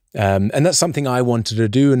money. And that's something I wanted to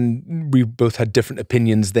do, and we both had different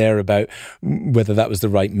opinions there about whether that was the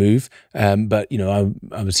right move. But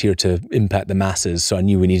I was here to impact the masses, so I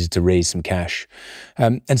knew we needed to raise some cash.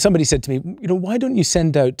 And somebody said to me, why don't you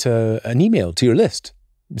send out an email to your list?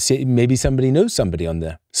 Maybe somebody knows somebody on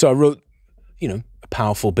there. So I wrote, a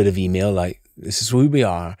powerful bit of email like, this is who we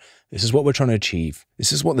are, this is what we're trying to achieve,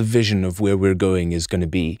 this is what the vision of where we're going is going to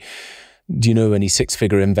be. Do you know any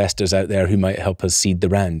 6-figure investors out there who might help us seed the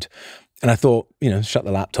round? And I thought, shut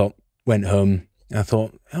the laptop, went home, I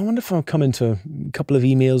thought, I wonder if I'll come into a couple of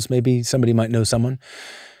emails. Maybe somebody might know someone.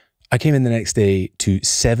 I came in the next day to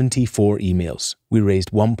 74 emails. We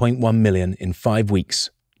raised 1.1 million in 5 weeks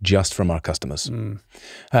just from our customers.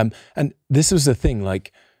 And this was the thing,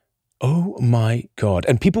 like, oh my God.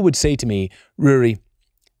 And people would say to me, Ruari,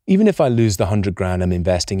 even if I lose the 100 grand I'm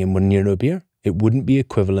investing in 1 year no beer, it wouldn't be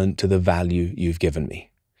equivalent to the value you've given me.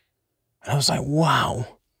 And I was like, wow,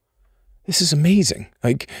 this is amazing.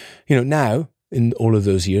 Like, you know, now in all of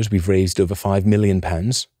those years, we've raised over £5 million,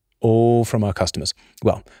 all from our customers.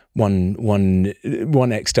 Well, one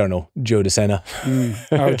external, Joe DeSena.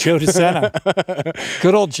 Oh, Joe DeSena.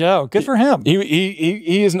 Good old Joe. Good for him.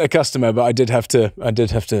 He isn't a customer, but I did have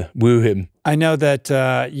to woo him. I know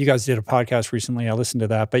that you guys did a podcast recently. I listened to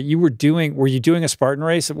that, but were you doing a Spartan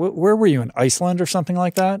race? Where were you, in Iceland or something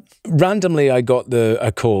like that? Randomly, I got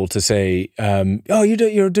a call to say, oh,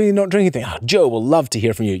 you're not drinking anything. Oh, Joe will love to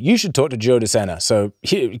hear from you. You should talk to Joe DeSena. So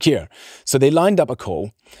here. So they lined up a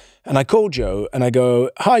call. And I called Joe and I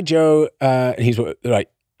go, hi, Joe. And he's right.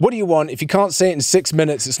 What do you want? If you can't say it in 6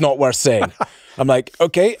 minutes, it's not worth saying. I'm like,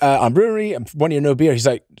 okay, I'm Ruari. I'm 1 year no beer. He's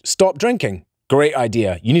like, stop drinking. Great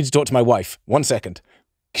idea. You need to talk to my wife. 1 second.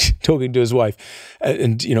 Talking to his wife.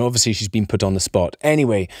 And, you know, obviously she's been put on the spot.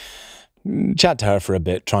 Anyway, chat to her for a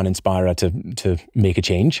bit, try and inspire her to make a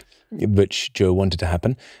change, which Joe wanted to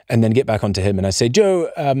happen, and then get back onto him. And I say, Joe,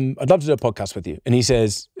 I'd love to do a podcast with you. And he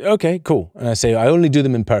says, okay, cool. And I say, I only do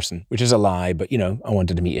them in person, which is a lie, but, you know, I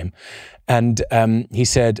wanted to meet him. And he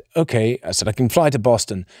said, okay. I said, I can fly to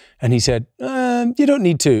Boston. And he said, you don't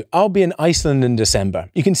need to. I'll be in Iceland in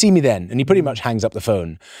December. You can see me then. And he pretty much hangs up the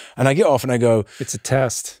phone. And I get off and I go, it's a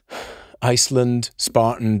test. Iceland,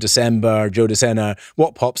 Spartan, December, Joe DeSena.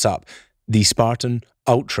 What pops up? The Spartan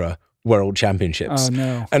Ultra World Championships. Oh,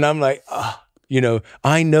 no. And I'm like, you know,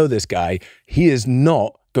 I know this guy. He is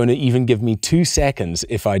not going to even give me 2 seconds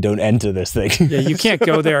if I don't enter this thing. Yeah, you can't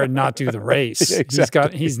go there and not do the race.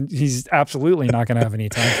 Exactly. He's absolutely not going to have any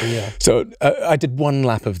time for you. So I did 1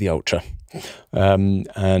 lap of the Ultra.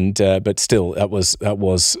 But still, that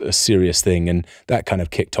was a serious thing, and that kind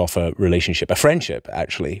of kicked off a relationship, a friendship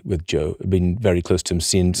actually with Joe. I've been very close to him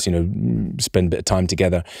since, you know, spend a bit of time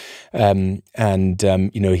together, you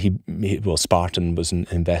know, Spartan was an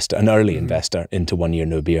early investor into 1 year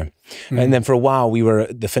no beer, and then for a while we were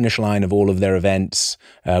at the finish line of all of their events.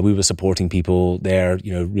 We were supporting people there,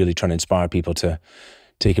 you know, really trying to inspire people to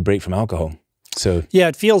take a break from alcohol. So yeah,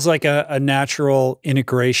 it feels like a natural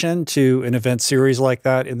integration to an event series like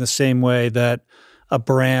that, in the same way that a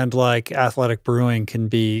brand like Athletic Brewing can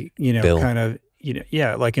be, you know, kind of, you know,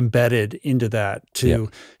 yeah, like embedded into that to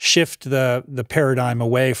shift the paradigm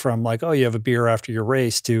away from like, oh, you have a beer after your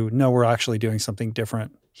race, to no, we're actually doing something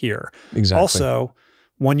different here. Exactly. Also,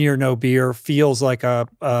 1 year no beer feels like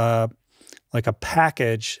a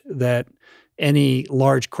package that any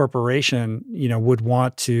large corporation, you know, would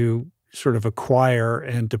want to sort of acquire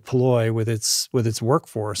and deploy with its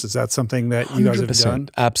workforce. Is that something that you guys have done?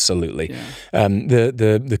 Absolutely. Yeah.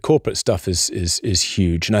 The corporate stuff is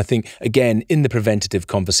huge, and I think again in the preventative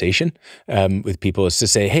conversation with people is to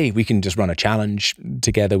say, hey, we can just run a challenge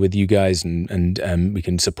together with you guys, and we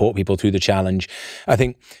can support people through the challenge. I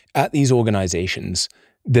think at these organizations,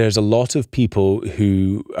 there's a lot of people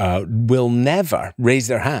who will never raise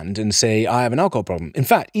their hand and say, I have an alcohol problem. In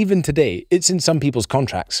fact, even today, it's in some people's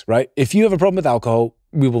contracts, right? If you have a problem with alcohol,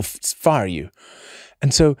 we will fire you.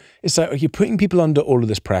 And so it's like you're putting people under all of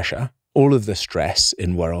this pressure, all of the stress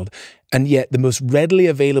in world, and yet the most readily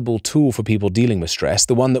available tool for people dealing with stress,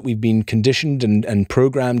 the one that we've been conditioned and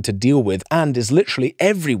programmed to deal with, and is literally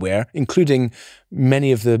everywhere, including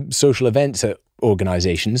many of the social events at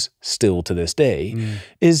organizations still to this day,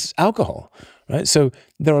 is alcohol, right? So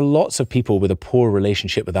there are lots of people with a poor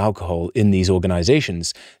relationship with alcohol in these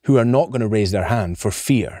organizations who are not going to raise their hand for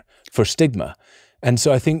fear, for stigma. And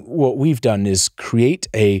so I think what we've done is create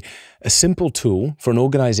a simple tool for an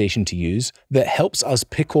organization to use that helps us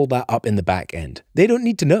pick all that up in the back end. They don't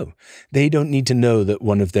need to know. They don't need to know that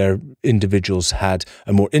one of their individuals had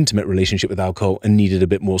a more intimate relationship with alcohol and needed a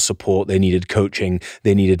bit more support. They needed coaching.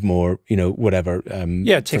 They needed more, you know, whatever.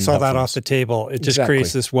 Yeah, it takes all that off the table. It just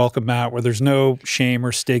creates this welcome mat where there's no shame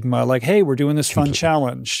or stigma. Like, hey, we're doing this fun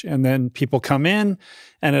challenge. And then people come in,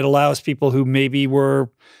 and it allows people who maybe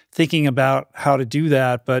were thinking about how to do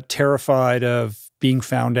that, but terrified of being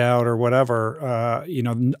found out or whatever, you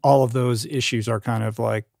know, all of those issues are kind of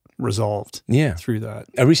like resolved through that.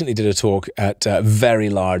 I recently did a talk at a very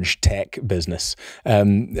large tech business,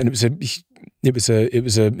 and it was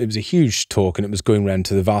a huge talk, and it was going around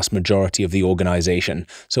to the vast majority of the organization,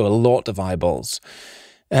 so a lot of eyeballs.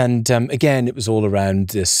 And again, it was all around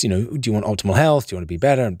this, do you want optimal health? Do you want to be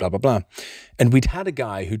better? And blah, blah, blah. And we'd had a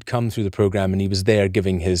guy who'd come through the program and he was there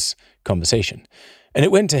giving his conversation. And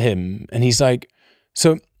it went to him and he's like,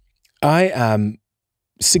 so I am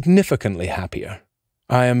significantly happier.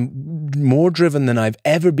 I am more driven than I've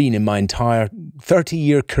ever been in my entire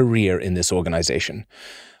 30-year career in this organization.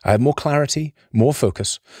 I have more clarity, more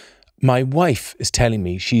focus. My wife is telling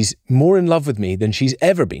me she's more in love with me than she's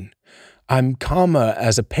ever been. I'm calmer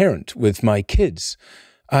as a parent with my kids.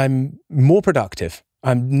 I'm more productive.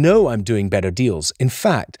 I know I'm doing better deals. In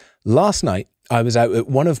fact, last night I was out at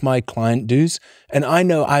one of my client dues and I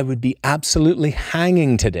know I would be absolutely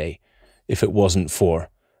hanging today if it wasn't for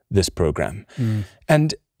this program.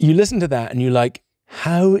 And you listen to that and you're like,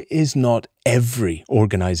 how is not every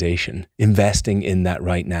organization investing in that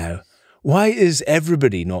right now? Why is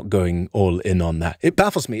everybody not going all in on that? It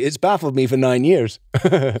baffles me. It's baffled me for 9 years.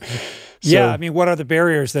 Yeah, I mean, what are the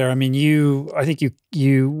barriers there? I mean, I think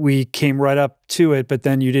we came right up to it, but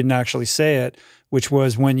then you didn't actually say it, which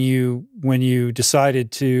was when you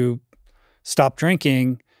decided to stop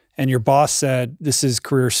drinking and your boss said, this is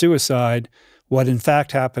career suicide. What in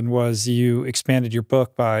fact happened was you expanded your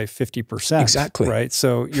book by 50%. Exactly. Right?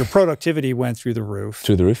 So your productivity went through the roof.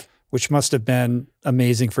 Through the roof. Which must have been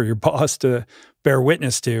amazing for your boss to bear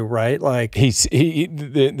witness to, right? Like he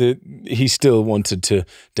still wanted to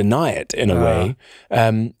deny it in a way,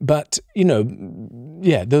 but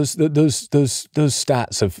yeah, those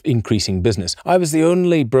stats of increasing business. I was the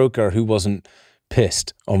only broker who wasn't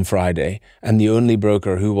pissed on Friday, and the only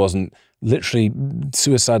broker who wasn't literally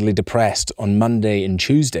suicidally depressed on Monday and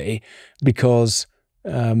Tuesday because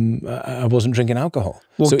I wasn't drinking alcohol.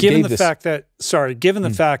 Well, so given the fact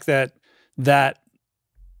that that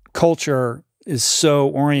culture is so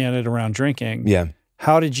oriented around drinking,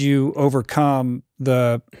 how did you overcome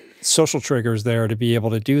the social triggers there to be able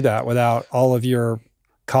to do that without all of your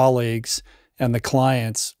colleagues and the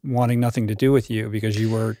clients wanting nothing to do with you because you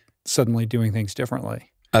were suddenly doing things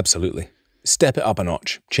differently? Absolutely. Step it up a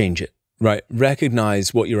notch, change it. Right.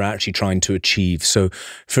 Recognize what you're actually trying to achieve. So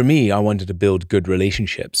for me, I wanted to build good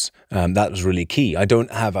relationships. That was really key. I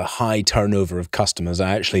don't have a high turnover of customers.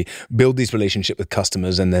 I actually build these relationships with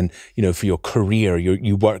customers. And then, for your career,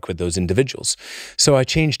 you work with those individuals. So I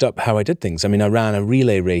changed up how I did things. I mean, I ran a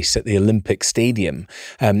relay race at the Olympic Stadium.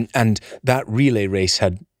 And that relay race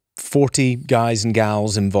had 40 guys and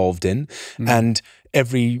gals involved in. And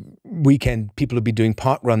every weekend, people would be doing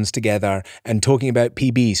park runs together and talking about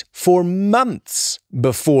PBs for months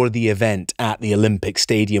before the event at the Olympic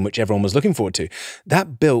Stadium, which everyone was looking forward to.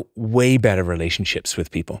 That built way better relationships with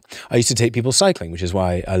people. I used to take people cycling, which is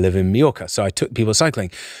why I live in Mallorca. So I took people cycling.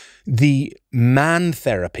 The man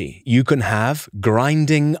therapy you can have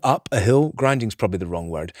grinding up a hill, grinding's probably the wrong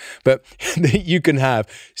word, but you can have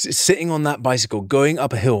sitting on that bicycle, going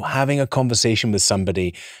up a hill, having a conversation with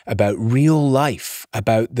somebody about real life,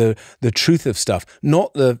 about the truth of stuff,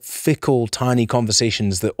 not the fickle, tiny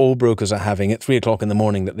conversations that all brokers are having at 3 o'clock in the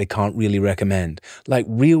morning that they can't really recommend, like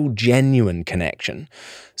real, genuine connection.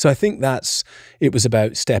 So I think it was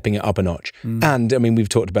about stepping it up a notch. And I mean, we've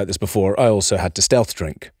talked about this before. I also had to stealth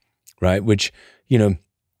drink. Right, which,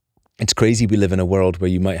 it's crazy we live in a world where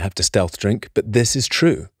you might have to stealth drink, but this is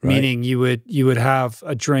true. Right? Meaning you would have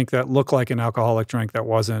a drink that looked like an alcoholic drink that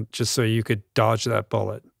wasn't, just so you could dodge that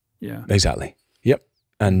bullet. Yeah. Exactly. Yep.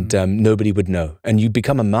 And nobody would know. And you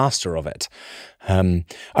become a master of it. I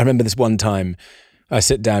remember this one time, I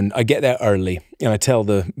sit down, I get there early, and I tell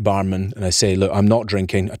the barman, and I say, look, I'm not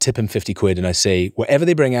drinking. I tip him 50 quid, and I say, whatever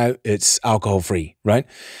they bring out, it's alcohol-free, right?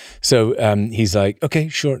 So he's like, okay,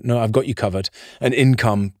 sure, no, I've got you covered. And in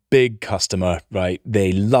come big customer, right?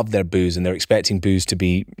 They love their booze and they're expecting booze to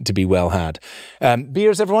be well had.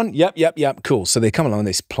 Beers, everyone? Yep. Cool. So they come along and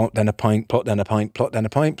they plot down a pint, plot down a pint, plot down a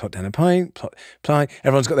pint, plot down a pint, plot.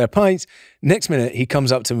 Everyone's got their pints. Next minute, he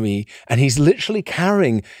comes up to me and he's literally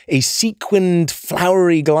carrying a sequined,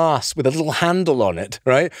 flowery glass with a little handle on it,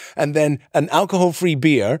 right? And then an alcohol-free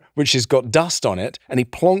beer, which has got dust on it, and he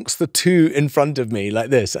plonks the two in front of me like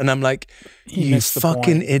this. And I'm like, you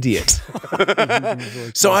fucking idiot.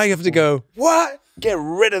 So I have to go, what? Get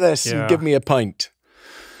rid of this and give me a pint.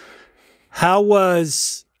 How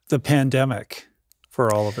was the pandemic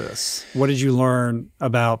for all of this? What did you learn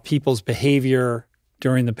about people's behavior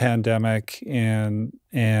during the pandemic and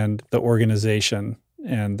the organization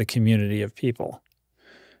and the community of people?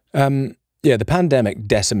 Yeah, the pandemic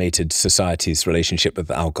decimated society's relationship with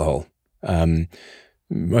alcohol.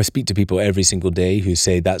 I speak to people every single day who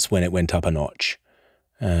say that's when it went up a notch.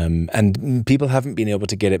 And people haven't been able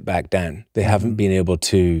to get it back down. They haven't been able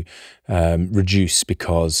to reduce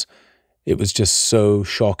because It was just so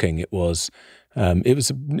shocking. It was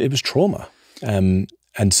trauma. And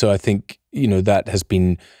so I think, that has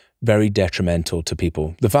been very detrimental to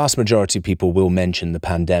people. The vast majority of people will mention the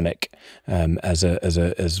pandemic as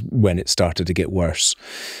when it started to get worse.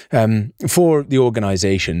 For the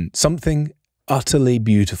organization, something utterly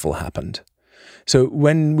beautiful happened. So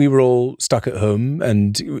when we were all stuck at home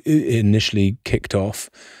and it initially kicked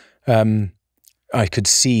off, I could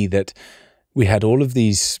see that we had all of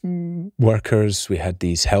these workers, we had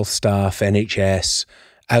these health staff, NHS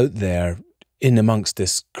out there in amongst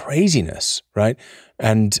this craziness, right?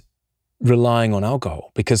 And relying on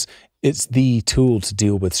alcohol because it's the tool to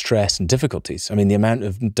deal with stress and difficulties. I mean, the amount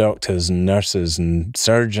of doctors and nurses and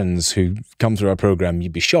surgeons who come through our program,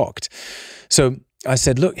 you'd be shocked. So I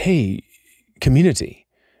said, look, hey, community,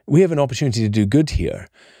 we have an opportunity to do good here.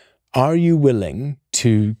 Are you willing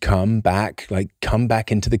to come back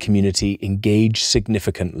into the community, engage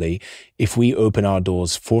significantly if we open our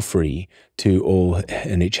doors for free to all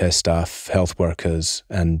NHS staff, health workers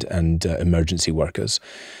and emergency workers?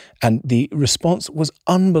 And the response was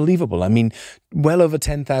unbelievable. I mean, well over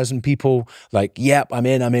 10,000 people yep, I'm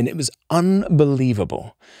in. It was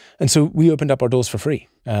unbelievable. And so we opened up our doors for free.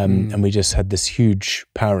 And we just had this huge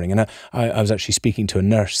powering. And I was actually speaking to a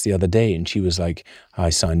nurse the other day and she was like,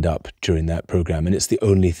 I signed up during that program and it's the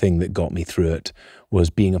only thing that got me through it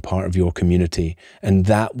was being a part of your community. And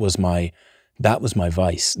that was my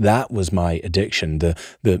vice. That was my addiction. The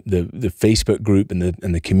Facebook group and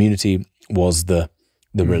the community was the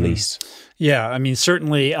release. Yeah, I mean,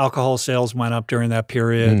 certainly alcohol sales went up during that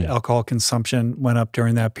period. Alcohol consumption went up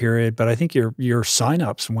during that period. But I think your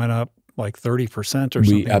signups went up like 30% or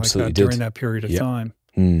something like that during that period of time.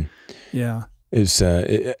 Yeah. It's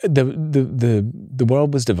the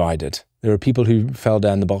world was divided. There were people who fell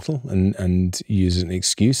down the bottle and used an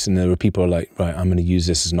excuse, and there were people who are like, right, I'm going to use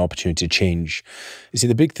this as an opportunity to change. You see,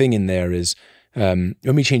 the big thing in there is when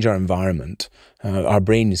we change our environment, our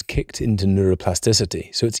brain is kicked into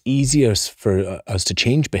neuroplasticity. So it's easier for us to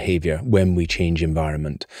change behavior when we change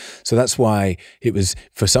environment. So that's why it was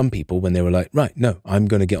for some people when they were like, right, no, I'm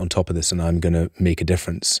going to get on top of this and I'm going to make a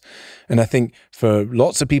difference. And I think for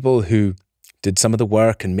lots of people who did some of the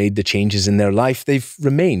work and made the changes in their life, they've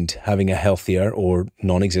remained having a healthier or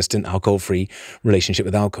non-existent alcohol-free relationship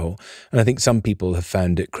with alcohol. And I think some people have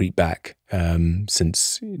found it creep back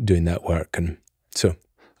since doing that work. And so,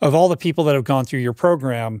 of all the people that have gone through your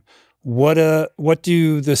program, what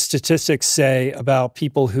do the statistics say about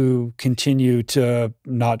people who continue to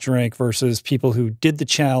not drink versus people who did the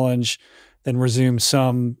challenge, then resume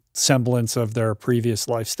some semblance of their previous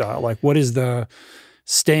lifestyle? Like, what is the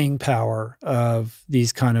staying power of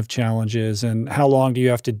these kind of challenges, and how long do you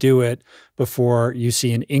have to do it before you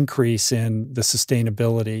see an increase in the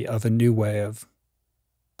sustainability of a new way of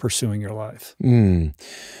pursuing your life?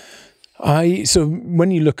 So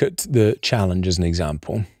when you look at the challenge as an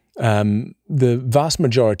example, the vast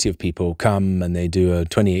majority of people come and they do a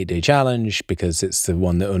 28-day challenge because it's the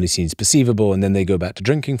one that only seems perceivable, and then they go back to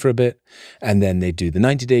drinking for a bit, and then they do the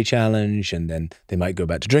 90-day challenge, and then they might go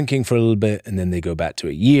back to drinking for a little bit, and then they go back to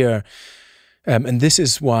a year. And this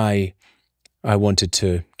is why I wanted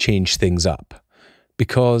to change things up,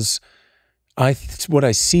 because what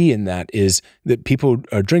I see in that is that people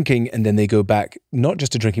are drinking and then they go back, not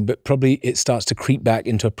just to drinking, but probably it starts to creep back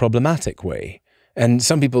into a problematic way. And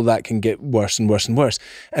some people that can get worse and worse and worse.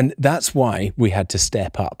 And that's why we had to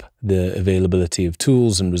step up the availability of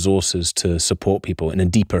tools and resources to support people in a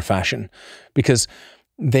deeper fashion. Because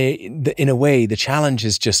in a way, the challenge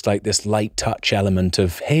is just like this light touch element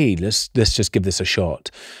of, hey, let's just give this a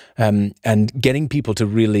shot. And getting people to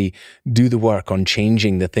really do the work on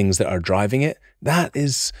changing the things that are driving it, that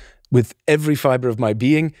is, with every fiber of my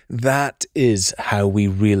being, that is how we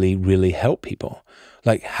really, really help people.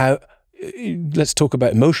 Like let's talk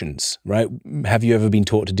about emotions, right? Have you ever been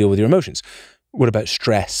taught to deal with your emotions? What about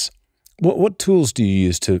stress? What tools do you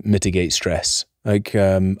use to mitigate stress? Like,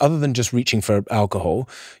 other than just reaching for alcohol,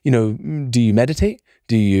 do you meditate?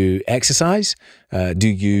 Do you exercise? Do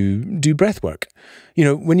you do breath work?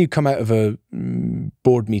 When you come out of a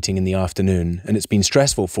board meeting in the afternoon and it's been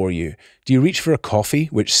stressful for you, do you reach for a coffee,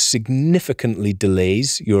 which significantly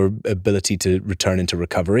delays your ability to return into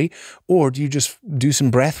recovery? Or do you just do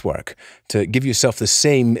some breath work to give yourself the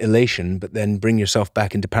same elation, but then bring yourself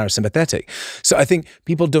back into parasympathetic? So I think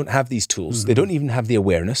people don't have these tools. Mm-hmm. They don't even have the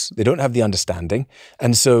awareness. They don't have the understanding.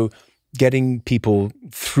 And so getting people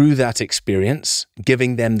through that experience,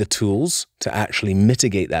 giving them the tools to actually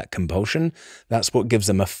mitigate that compulsion, that's what gives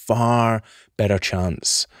them a far better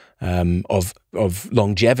chance of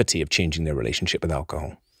longevity of changing their relationship with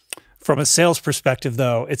alcohol. From a sales perspective,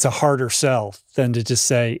 though, it's a harder sell than to just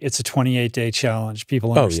say it's a 28-day challenge.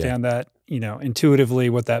 People understand that, intuitively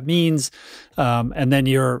what that means. And then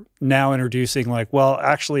you're now introducing like, well,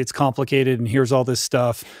 actually it's complicated and here's all this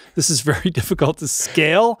stuff. This is very difficult to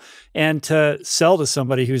scale and to sell to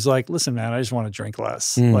somebody who's like, listen, man, I just want to drink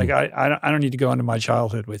less. Like I don't need to go into my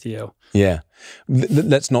childhood with you. Yeah.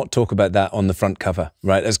 Let's not talk about that on the front cover,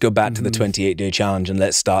 right? Let's go back to the 28-day challenge and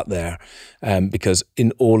let's start there. Because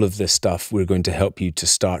in all of this stuff, we're going to help you to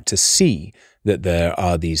start to see that there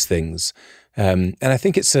are these things. And I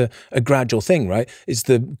think it's a gradual thing, right? It's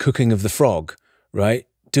the cooking of the frog, right?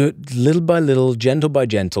 Do it little by little, gentle by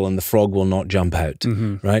gentle, and the frog will not jump out,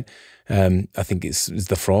 right? I think it's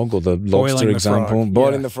the frog or the lobster example.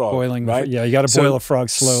 Boiling the frog. Right? You got to boil a frog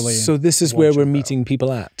slowly. So this is where we're meeting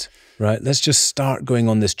people at, right? Let's just start going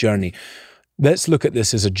on this journey. Let's look at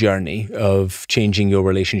this as a journey of changing your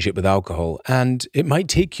relationship with alcohol. And it might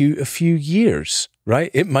take you a few years,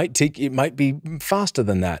 right? It might be faster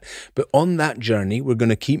than that. But on that journey, we're going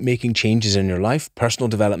to keep making changes in your life, personal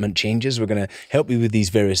development changes. We're going to help you with these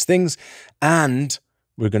various things. And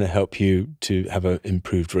we're going to help you to have an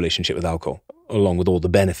improved relationship with alcohol, along with all the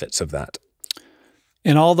benefits of that.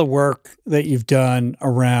 In all the work that you've done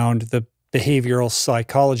around the behavioral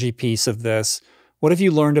psychology piece of this, what have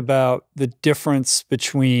you learned about the difference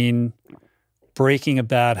between breaking a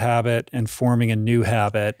bad habit and forming a new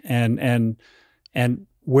habit? And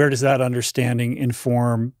where does that understanding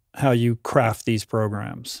inform how you craft these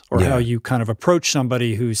programs or how you kind of approach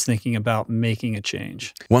somebody who's thinking about making a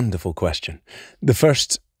change? Wonderful question. The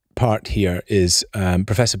first part here is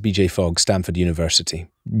Professor B.J. Fogg, Stanford University.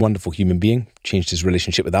 Wonderful human being, changed his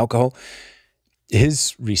relationship with alcohol.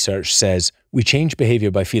 His research says we change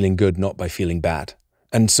behavior by feeling good, not by feeling bad.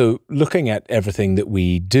 And so looking at everything that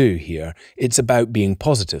we do here, it's about being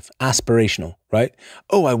positive, aspirational, right?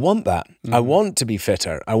 Oh, I want that. I want to be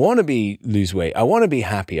fitter. I want to lose weight. I want to be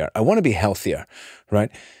happier. I want to be healthier,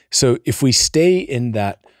 right? So if we stay in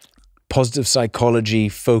that positive psychology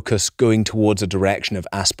focus going towards a direction of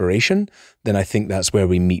aspiration, then I think that's where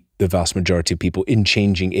we meet the vast majority of people in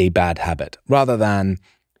changing a bad habit, rather than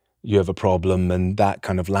you have a problem and that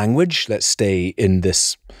kind of language. Let's stay in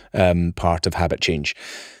this part of habit change.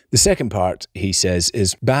 The second part, he says,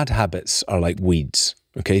 is bad habits are like weeds.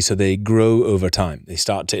 Okay, so they grow over time. They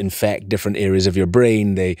start to infect different areas of your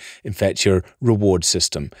brain. They infect your reward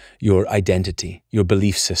system, your identity, your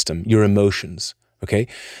belief system, your emotions. Okay,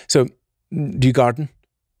 so do you garden?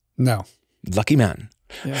 No. Lucky man.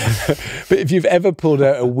 Yeah. But if you've ever pulled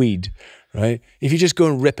out a weed, right, if you just go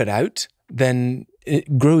and rip it out, then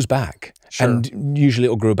it grows back. Sure. And usually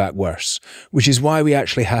it'll grow back worse, which is why we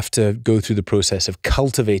actually have to go through the process of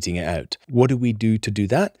cultivating it out. What do we do to do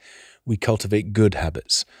that? We cultivate good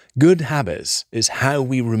habits. Good habits is how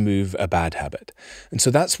we remove a bad habit. And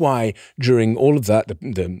so that's why during all of that,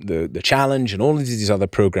 the challenge and all of these other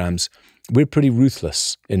programs, we're pretty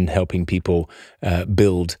ruthless in helping people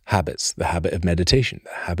build habits, the habit of meditation,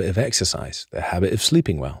 the habit of exercise, the habit of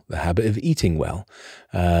sleeping well, the habit of eating well,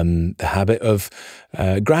 the habit of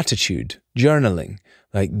gratitude, journaling.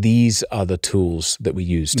 Like, these are the tools that we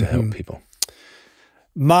use to help people.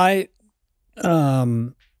 My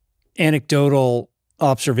anecdotal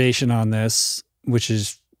observation on this, which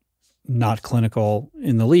is not clinical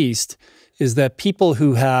in the least, is that people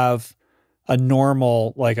who have a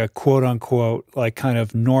normal, like a quote unquote, like kind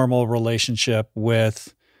of normal relationship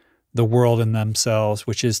with the world and themselves,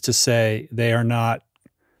 which is to say they are not,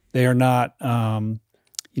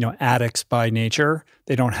 addicts by nature.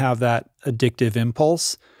 They don't have that addictive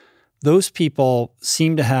impulse. Those people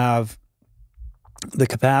seem to have the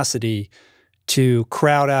capacity to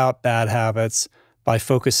crowd out bad habits by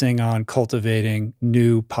focusing on cultivating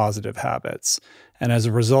new positive habits. And as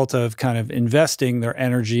a result of kind of investing their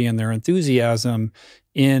energy and their enthusiasm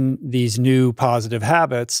in these new positive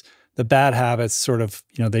habits, the bad habits sort of,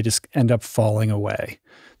 they just end up falling away.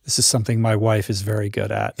 This is something my wife is very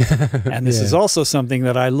good at. And this is also something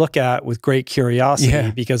that I look at with great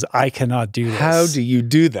curiosity because I cannot do this. How do you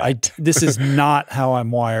do that? This is not how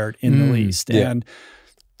I'm wired in the least. Yeah. And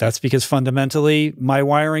that's because fundamentally my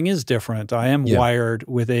wiring is different. I am wired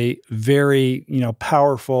with a very,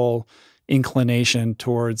 powerful inclination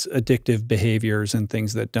towards addictive behaviors and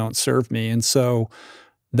things that don't serve me. And so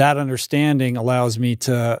that understanding allows me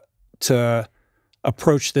to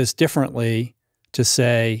approach this differently, to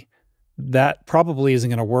say that probably isn't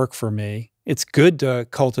going to work for me. It's good to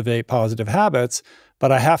cultivate positive habits,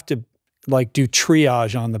 but I have to do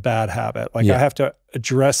triage on the bad habit. I have to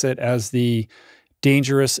address it as the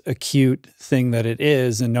dangerous, acute thing that it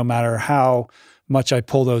is. And no matter how much I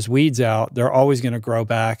pull those weeds out, they're always going to grow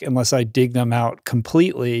back unless I dig them out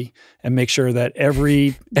completely and make sure that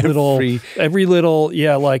every little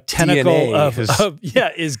like tentacle of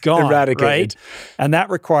is gone, eradicated. Right? And that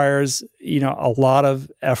requires, a lot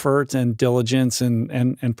of effort and diligence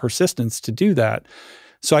and persistence to do that.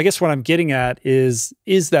 So I guess what I'm getting at is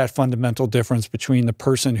that fundamental difference between the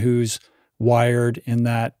person who's wired in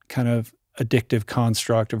that kind of addictive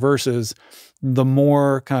construct versus the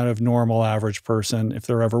more kind of normal average person, if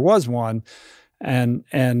there ever was one, and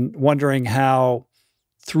wondering how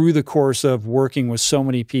through the course of working with so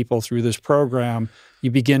many people through this program,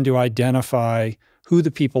 you begin to identify who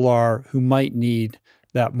the people are who might need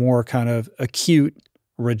that more kind of acute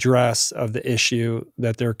redress of the issue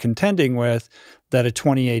that they're contending with, that a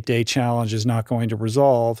 28-day challenge is not going to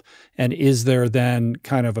resolve. And is there then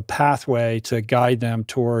kind of a pathway to guide them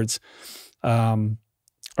towards a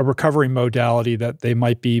recovery modality that they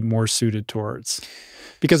might be more suited towards?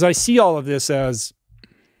 Because I see all of this as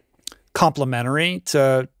complementary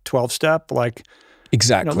to 12-step. Like,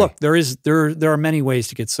 exactly. Look, there are many ways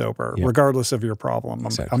to get sober, regardless of your problem.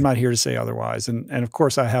 I'm not here to say otherwise. And of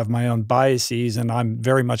course, I have my own biases, and I'm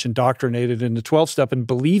very much indoctrinated into 12-step and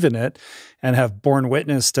believe in it, and have borne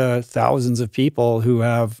witness to thousands of people who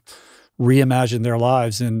have reimagined their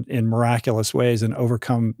lives in miraculous ways and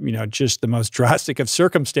overcome, just the most drastic of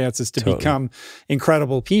circumstances to become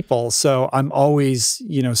incredible people. So I'm always,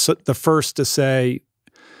 the first to say,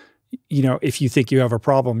 if you think you have a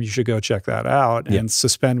problem, you should go check that out and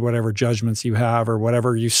suspend whatever judgments you have or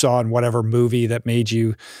whatever you saw in whatever movie that made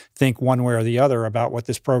you think one way or the other about what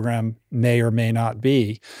this program may or may not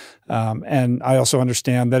be. And I also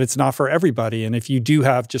understand that it's not for everybody. And if you do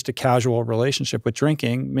have just a casual relationship with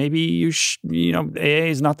drinking, maybe AA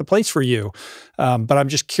is not the place for you. But I'm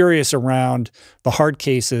just curious around the hard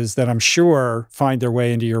cases that I'm sure find their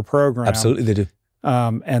way into your program. Absolutely, they do.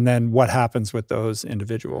 And then what happens with those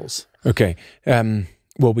individuals? Okay.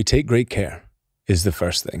 Well, we take great care is the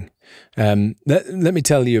first thing. Let me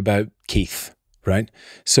tell you about Keith, right?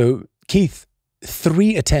 So Keith,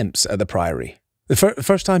 3 attempts at the Priory. The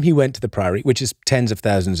first time he went to the Priory, which is tens of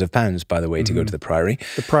thousands of pounds, by the way, to go to the Priory.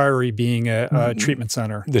 The Priory being a treatment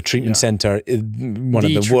center. The treatment center,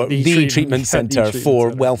 the treatment center for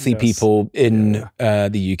wealthy people in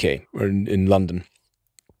the UK or in London.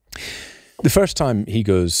 The first time he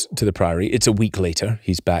goes to the Priory, it's a week later.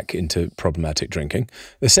 He's back into problematic drinking.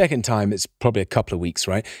 The second time, it's probably a couple of weeks,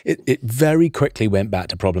 right? It very quickly went back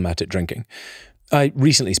to problematic drinking. I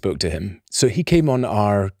recently spoke to him. So he came on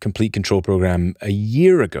our complete control program a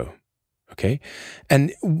year ago, okay?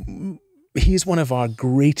 And he's one of our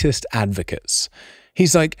greatest advocates.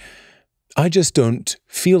 He's like, I just don't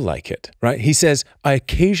feel like it, right? He says, I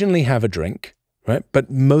occasionally have a drink, right? But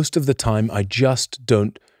most of the time, I just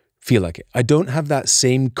don't feel like it. I don't have that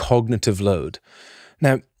same cognitive load.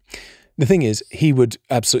 Now, the thing is, he would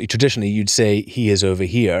absolutely, traditionally, you'd say he is over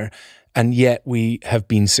here, and yet we have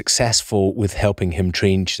been successful with helping him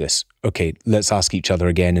change this. Okay, let's ask each other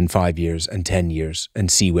again in 5 years and 10 years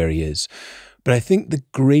and see where he is. But I think the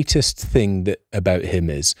greatest thing about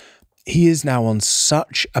him is he is now on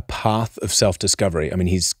such a path of self-discovery. I mean,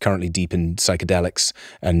 he's currently deep in psychedelics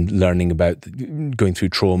and learning about going through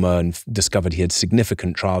trauma, and discovered he had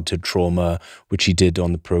significant childhood trauma, which he did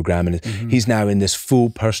on the program. And he's now in this full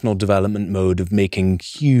personal development mode of making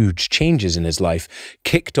huge changes in his life,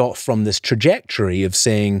 kicked off from this trajectory of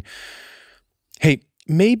saying, hey,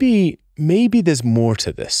 maybe there's more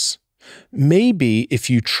to this. Maybe if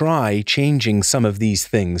you try changing some of these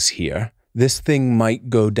things here, this thing might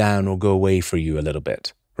go down or go away for you a little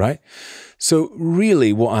bit, right? So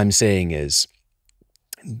really what I'm saying is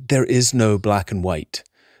there is no black and white.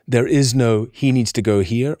 There is no he needs to go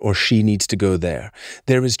here or she needs to go there.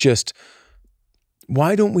 There is just,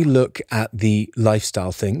 why don't we look at the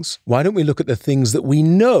lifestyle things? Why don't we look at the things that we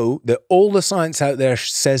know that all the science out there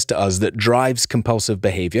says to us that drives compulsive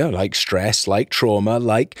behavior, like stress, like trauma,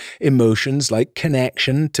 like emotions, like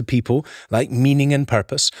connection to people, like meaning and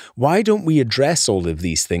purpose? Why don't we address all of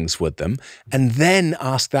these things with them and then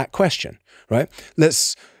ask that question, right?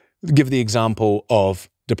 Let's give the example of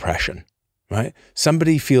depression, right?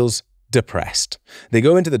 Somebody feels depressed. They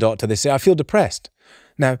go into the doctor, they say, I feel depressed.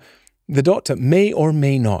 Now, the doctor may or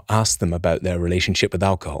may not ask them about their relationship with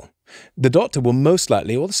alcohol. The doctor will most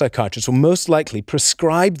likely, or the psychiatrist will most likely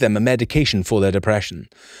prescribe them a medication for their depression.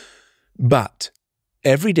 But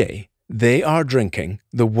every day, they are drinking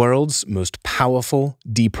the world's most powerful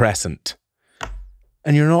depressant.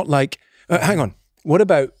 And you're not like, hang on, what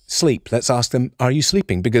about sleep? Let's ask them, are you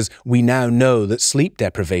sleeping? Because we now know that sleep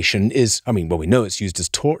deprivation is, we know it's used as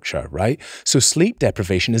torture, right? So sleep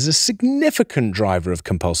deprivation is a significant driver of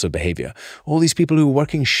compulsive behavior. All these people who are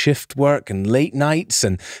working shift work and late nights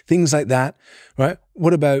and things like that, right?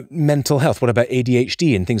 What about mental health? What about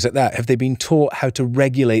ADHD and things like that? Have they been taught how to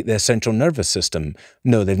regulate their central nervous system?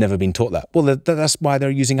 No, they've never been taught that. Well, that's why they're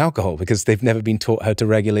using alcohol, because they've never been taught how to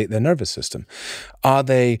regulate their nervous system.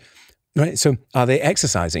 Right. So are they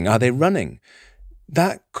exercising? Are they running?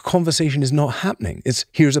 That conversation is not happening. It's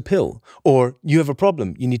here's a pill, or you have a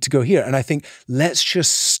problem, you need to go here. And I think let's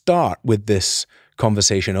just start with this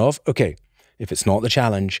conversation of, okay, if it's not the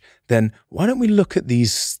challenge, then why don't we look at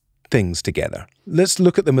these things together? Let's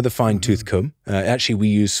look at them with a fine-tooth comb. Actually, we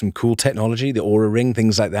use some cool technology, the Aura Ring,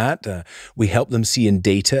 things like that. We help them see in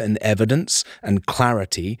data and evidence and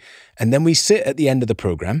clarity. And then we sit at the end of the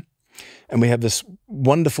program, and we have this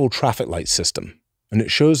wonderful traffic light system, and it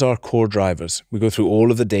shows our core drivers. We go through all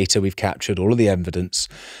of the data we've captured, all of the evidence,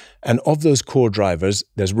 and of those core drivers,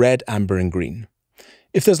 there's red, amber, and green.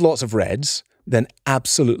 If there's lots of reds, then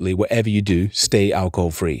absolutely whatever you do, stay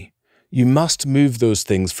alcohol-free. You must move those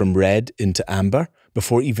things from red into amber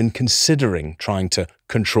before even considering trying to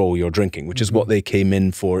control your drinking, which is what they came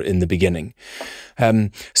in for in the beginning.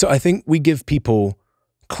 So I think we give people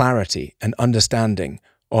clarity and understanding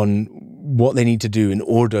on what they need to do in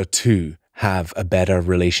order to have a better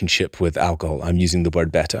relationship with alcohol. I'm using the word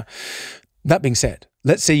better. That being said,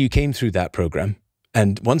 let's say you came through that program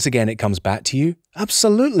and once again it comes back to you.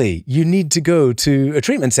 Absolutely. You need to go to a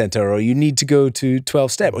treatment center, or you need to go to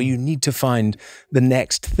 12-step, or you need to find the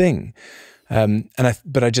next thing.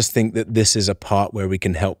 But I just think that this is a part where we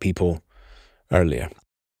can help people earlier.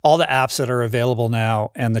 All the apps that are available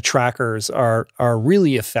now and the trackers are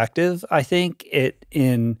really effective, I think,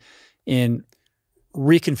 in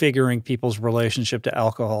reconfiguring people's relationship to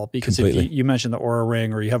alcohol. Because Completely. if you mentioned the Aura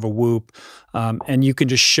Ring, or you have a Whoop, and you can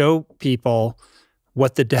just show people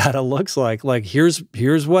what the data looks like. Like here's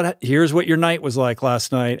what your night was like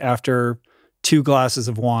last night after 2 glasses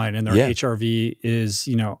of wine, and their HRV is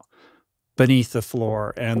beneath the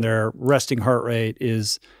floor, and their resting heart rate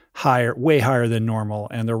is higher, way higher than normal,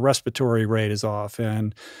 and their respiratory rate is off,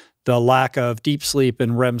 and the lack of deep sleep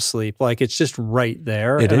and REM sleep, like it's just right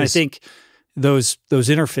there. I think those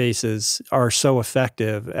interfaces are so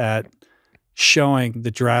effective at showing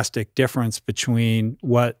the drastic difference between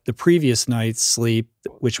what the previous night's sleep,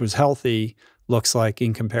 which was healthy, looks like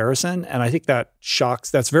in comparison. And I think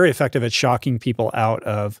that's very effective at shocking people out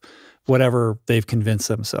of whatever they've convinced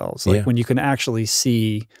themselves. Like when you can actually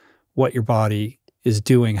see what your body is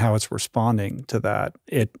doing, how it's responding to that,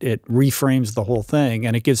 it reframes the whole thing,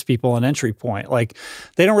 and it gives people an entry point. Like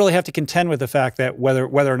they don't really have to contend with the fact that whether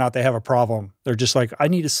or not they have a problem. They're just like, I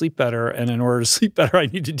need to sleep better, and in order to sleep better, I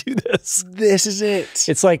need to do this. This is it.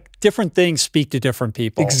 It's like different things speak to different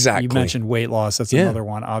people. Exactly. You mentioned weight loss. That's another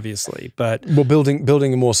one, obviously. But well,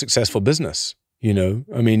 building a more successful business. Alex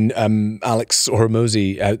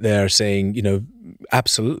Hormozy out there saying,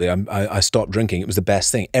 absolutely, I stopped drinking. It was the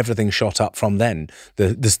best thing. Everything shot up from then.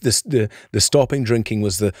 The stopping drinking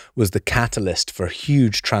was the catalyst for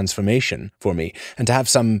huge transformation for me. And to have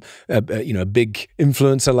some a big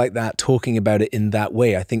influencer like that talking about it in that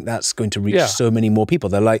way, I think that's going to reach so many more people.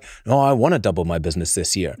 They're like, oh, I want to double my business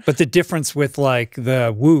this year. But the difference with like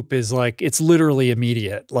the Whoop is like it's literally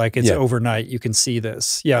immediate. Like it's overnight. You can see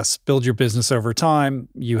this. Yes, build your business over time.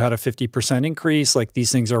 You had a 50% increase. Like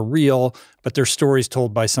these things are real, but they're stories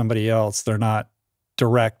told by somebody else. They're not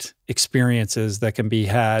direct experiences that can be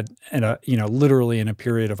had in literally in a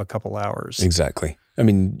period of a couple hours. Exactly. I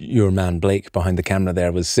mean, your man Blake behind the camera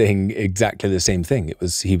there was saying exactly the same thing.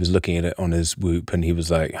 He was looking at it on his Whoop, and he was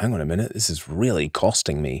like, hang on a minute, this is really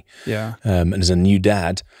costing me. Yeah. And as a new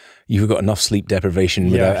dad, you've got enough sleep deprivation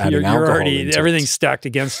without adding alcohol into it. Everything's stacked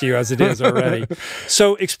against you as it is already.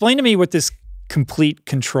 So explain to me what this complete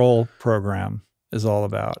control program is all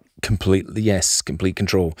about. Complete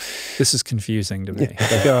control. This is confusing to me.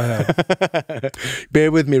 Go ahead.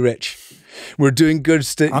 Bear with me, Rich. We're doing good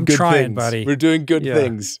things. I'm trying, buddy. We're doing good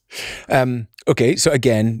things. Okay, so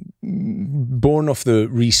again, born off the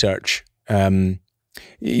research,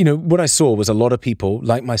 what I saw was a lot of people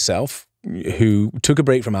like myself who took a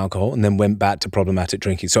break from alcohol and then went back to problematic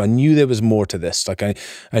drinking. So I knew there was more to this. Like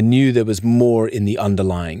I knew there was more in the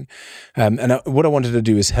underlying. What I wanted to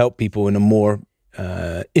do is help people in a more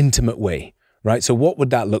intimate way, right? So what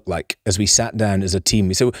would that look like as we sat down as a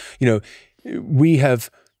team? So, we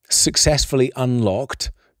have successfully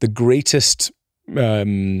unlocked the greatest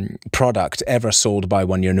product ever sold by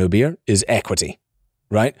 1 Year No Beer is equity,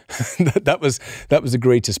 right? that was the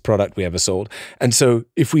greatest product we ever sold. And so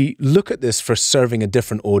if we look at this for serving a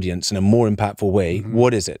different audience in a more impactful way,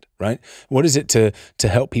 what is it, right? What is it to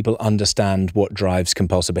help people understand what drives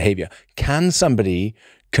compulsive behavior? Can somebody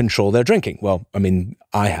control their drinking? Well, I mean,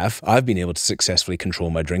 I've been able to successfully control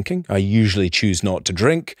my drinking. I usually choose not to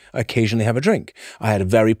drink. I occasionally have a drink. I had a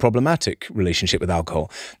very problematic relationship with alcohol.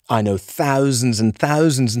 I know thousands and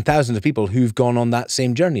thousands and thousands of people who've gone on that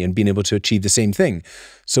same journey and been able to achieve the same thing.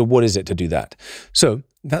 So what is it to do that? So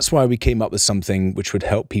that's why we came up with something which would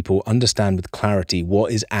help people understand with clarity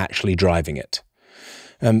what is actually driving it.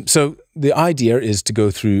 So the idea is to go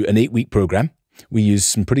through an 8-week program. We use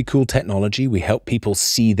some pretty cool technology. We help people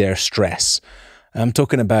see their stress. I'm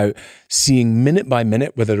talking about seeing minute by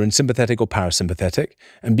minute, whether they're in sympathetic or parasympathetic,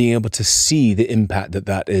 and being able to see the impact that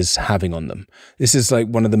that is having on them. This is like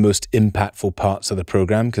one of the most impactful parts of the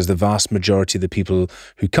program, because the vast majority of the people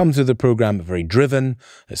who come through the program are very driven.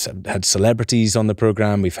 It's had celebrities on the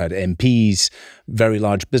program. We've had MPs, very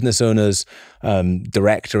large business owners,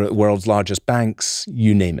 director at the world's largest banks,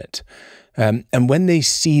 you name it. And when they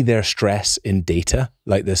see their stress in data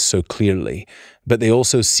like this so clearly, but they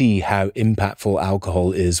also see how impactful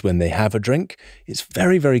alcohol is when they have a drink, it's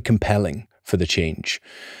very, very compelling for the change.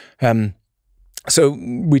 So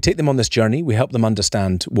we take them on this journey. We help them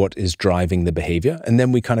understand what is driving the behavior, and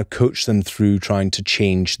then we kind of coach them through trying to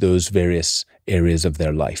change those various areas of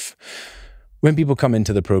their life. When people come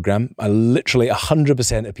into the program, literally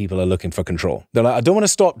 100% of people are looking for control. They're like, I don't want to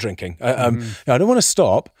stop drinking. I don't want to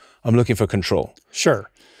stop. I'm looking for control. Sure.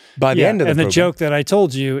 By the end of the program, the joke that I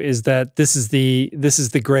told you is that this is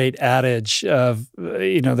the great adage of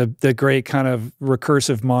the great kind of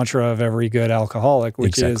recursive mantra of every good alcoholic,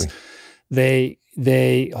 which is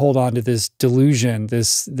they hold on to this delusion,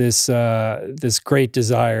 this great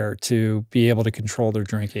desire to be able to control their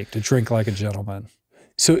drinking, to drink like a gentleman.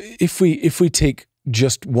 So if we take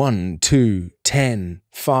just 1, 2, 10,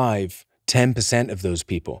 5, 10% of those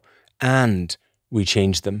people and we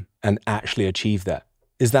change them and actually achieve that,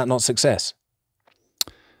 is that not success?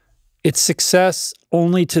 It's success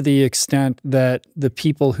only to the extent that the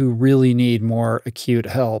people who really need more acute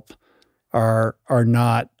help are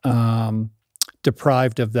not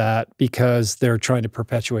deprived of that because they're trying to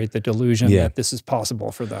perpetuate the delusion that this is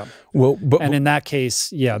possible for them. Well, and in that case,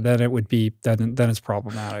 then it would be then it's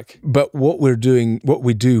problematic. But what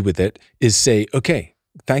we do with it is say, okay,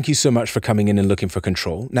 thank you so much for coming in and looking for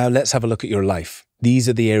control. Now let's have a look at your life. These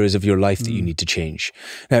are the areas of your life that you need to change.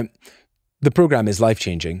 Now, the program is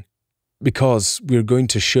life-changing because we're going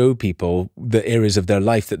to show people the areas of their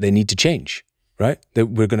life that they need to change, right? That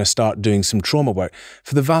we're going to start doing some trauma work.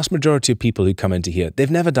 For the vast majority of people who come into here,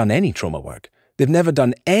 they've never done any trauma work. They've never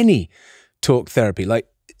done any talk therapy. Like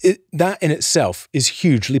that in itself is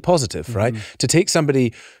hugely positive, right? To take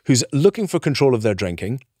somebody who's looking for control of their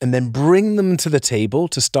drinking and then bring them to the table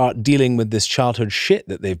to start dealing with this childhood shit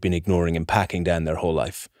that they've been ignoring and packing down their whole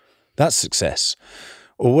life. That's success.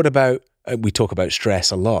 Or what about, we talk about stress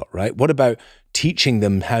a lot, right? What about teaching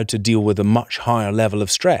them how to deal with a much higher level of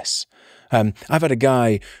stress? I've had a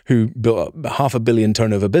guy who built a $500 million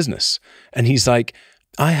turnover business, and he's like,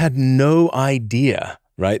 I had no idea,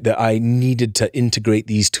 right, that I needed to integrate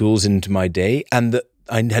these tools into my day, and that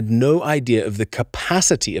I had no idea of the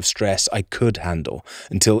capacity of stress I could handle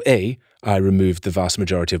until I removed the vast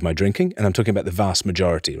majority of my drinking. And I'm talking about the vast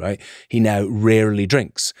majority, right? He now rarely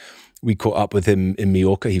drinks. We caught up with him in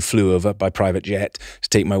Mallorca. He flew over by private jet to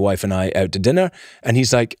take my wife and I out to dinner. And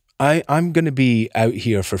he's like, I'm going to be out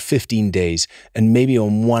here for 15 days, and maybe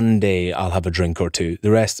on one day I'll have a drink or two.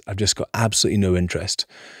 The rest, I've just got absolutely no interest.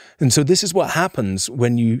 And so this is what happens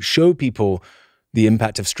when you show people the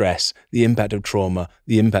impact of stress, the impact of trauma,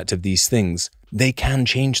 the impact of these things. They can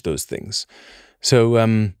change those things. So,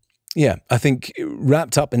 I think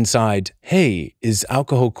wrapped up inside, hey, is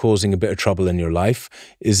alcohol causing a bit of trouble in your life?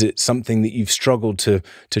 Is it something that you've struggled to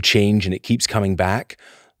change and it keeps coming back?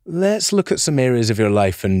 Let's look at some areas of your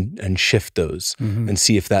life and shift those and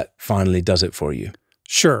see if that finally does it for you.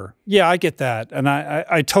 Sure. Yeah, I get that. And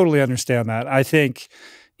I totally understand that. I think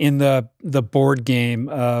in the board game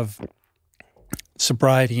of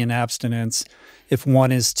sobriety and abstinence, if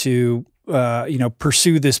one is to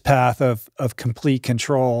pursue this path of complete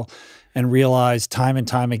control and realize time and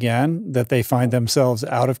time again that they find themselves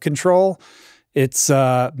out of control, it's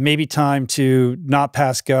maybe time to not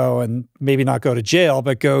pass go and maybe not go to jail,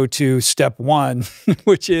 but go to step one,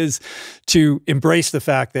 which is to embrace the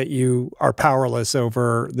fact that you are powerless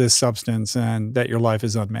over this substance and that your life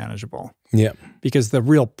is unmanageable. Yeah. Because the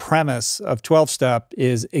real premise of 12-step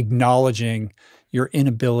is acknowledging your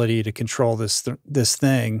inability to control this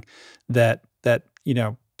thing that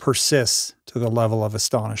persists to the level of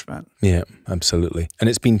astonishment. Yeah, absolutely. And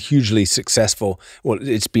it's been hugely successful. Well, it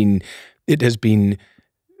has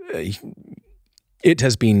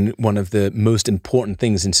been one of the most important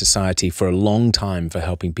things in society for a long time for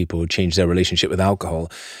helping people change their relationship with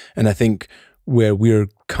alcohol. And I think where we're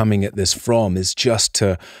coming at this from is just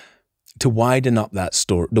to widen up that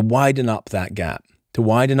story, to widen up that gap, to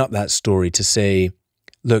widen up that story, to say,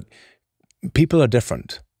 look, people are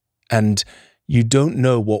different, and you don't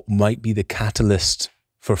know what might be the catalyst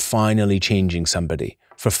for finally changing somebody,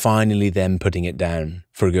 for finally them putting it down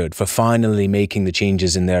for good, for finally making the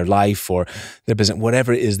changes in their life or their business,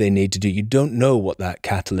 whatever it is they need to do. You don't know what that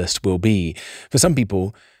catalyst will be. For some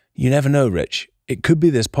people, you never know, Rich. It could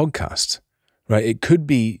be this podcast, right? It could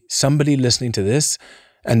be somebody listening to this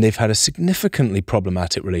and they've had a significantly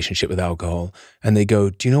problematic relationship with alcohol, and they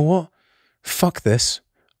go, do you know what? Fuck this.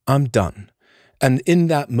 I'm done. And in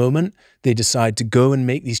that moment, they decide to go and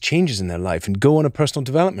make these changes in their life and go on a personal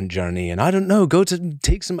development journey. And I don't know, go to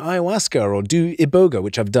take some ayahuasca or do iboga,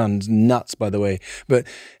 which I've done. It's nuts, by the way.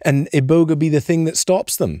 And iboga be the thing that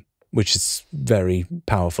stops them, which is very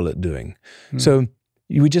powerful at doing. So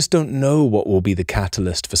we just don't know what will be the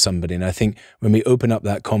catalyst for somebody. And I think when we open up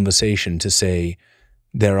that conversation to say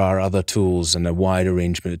there are other tools and a wide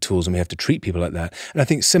arrangement of tools, and we have to treat people like that. And I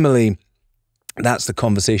think similarly, that's the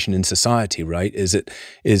conversation in society, right? At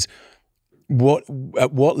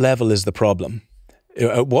what level is the problem?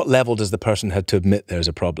 At what level does the person have to admit there's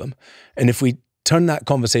a problem? And if we turn that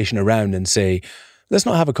conversation around and say, let's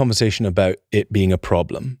not have a conversation about it being a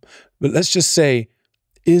problem, but let's just say,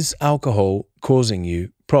 is alcohol causing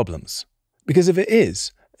you problems? Because if it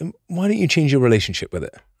is, why don't you change your relationship with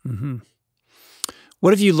it? Mm-hmm.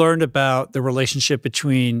 What have you learned about the relationship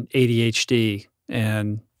between ADHD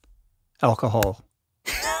and alcohol?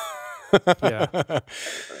 Yeah.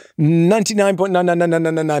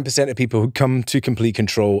 99.99999% of people who come to complete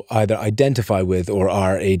control either identify with or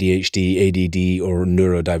are ADHD, ADD, or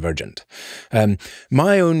neurodivergent.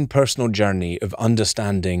 My own personal journey of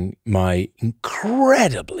understanding my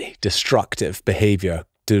incredibly destructive behavior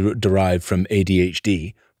derived from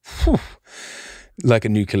ADHD, like a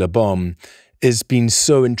nuclear bomb, has been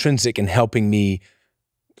so intrinsic in helping me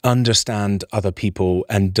understand other people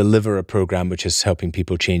and deliver a program which is helping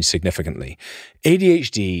people change significantly.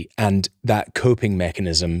 ADHD and that coping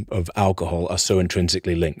mechanism of alcohol are so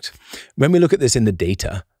intrinsically linked. When we look at this in the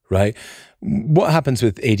data, right, what happens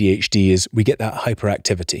with ADHD is we get that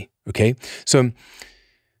hyperactivity, okay? So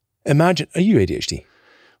imagine, are you ADHD?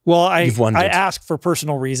 Well, I asked for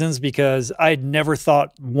personal reasons because I'd never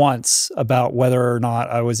thought once about whether or not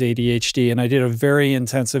I was ADHD, and I did a very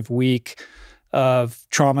intensive week of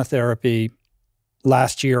trauma therapy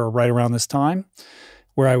last year, right around this time,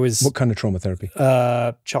 where I was— What kind of trauma therapy?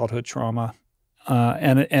 Childhood trauma,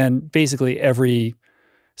 and basically every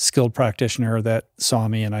skilled practitioner that saw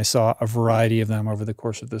me, and I saw a variety of them over the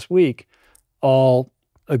course of this week, all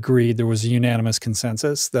agreed, there was a unanimous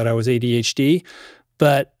consensus that I was ADHD,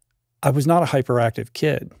 but I was not a hyperactive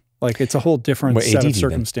kid. Like, it's a whole different set of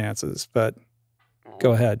circumstances, then. But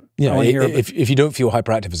go ahead. Yeah, if you don't feel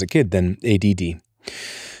hyperactive as a kid, then ADD.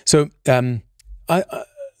 So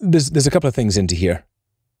there's a couple of things into here.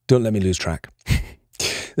 Don't let me lose track.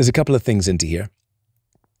 There's a couple of things into here.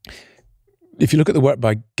 If you look at the work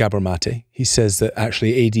by Gabor Mate, he says that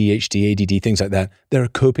actually ADHD, ADD, things like that, they're a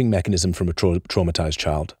coping mechanism from a traumatized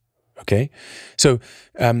child. Okay? So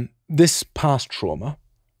this past trauma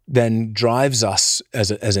then drives us as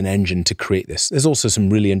an engine to create this. There's also some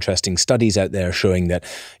really interesting studies out there showing that,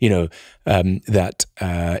 that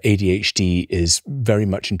ADHD is very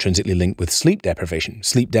much intrinsically linked with sleep deprivation.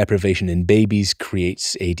 Sleep deprivation in babies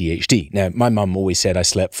creates ADHD. Now, my mum always said I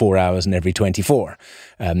slept 4 hours in every 24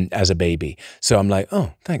 as a baby. So I'm like,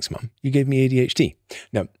 oh, thanks, Mum. You gave me ADHD.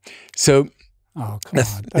 No. So... Oh, come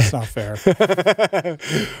on. That's not fair.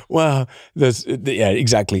 Well, yeah,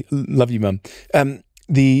 exactly. Love you, Mum.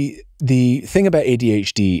 The thing about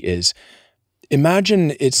ADHD is,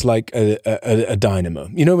 imagine it's like a dynamo.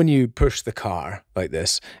 You know when you push the car like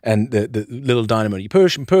this, and the little dynamo, you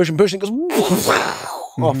push and push and push, and it goes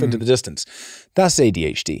off into the distance. That's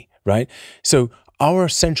ADHD, right? So our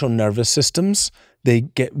central nervous systems, they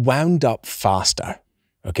get wound up faster.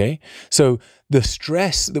 Okay, so the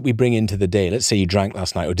stress that we bring into the day, let's say you drank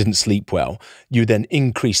last night or didn't sleep well, you then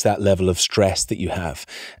increase that level of stress that you have.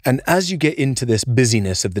 And as you get into this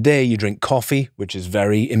busyness of the day, you drink coffee, which is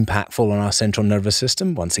very impactful on our central nervous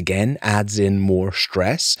system, once again, adds in more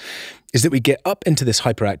stress, is that we get up into this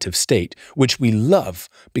hyperactive state, which we love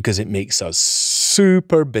because it makes us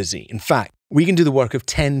super busy. In fact, we can do the work of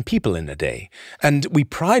 10 people in a day. And we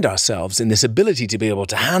pride ourselves in this ability to be able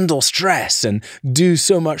to handle stress and do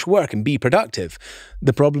so much work and be productive.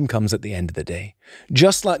 The problem comes at the end of the day.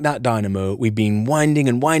 Just like that dynamo, we've been winding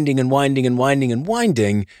and winding and winding and winding and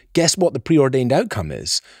winding. Guess what the preordained outcome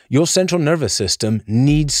is? Your central nervous system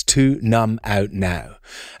needs to numb out now.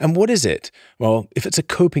 And what is it? Well, if it's a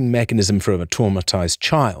coping mechanism for a traumatized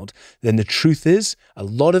child, then the truth is a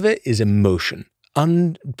lot of it is emotion.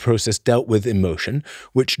 Unprocessed, dealt with emotion,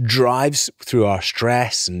 which drives through our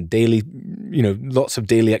stress and daily, lots of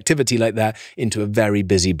daily activity like that into a very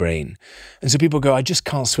busy brain. And so people go, I just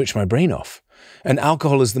can't switch my brain off. And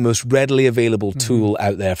alcohol is the most readily available tool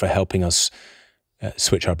out there for helping us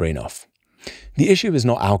switch our brain off. The issue is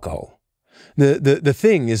not alcohol. The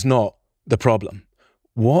thing is not the problem.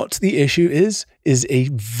 What the issue is a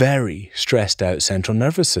very stressed out central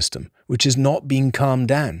nervous system, which is not being calmed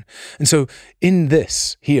down. And so in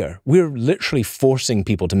this here, we're literally forcing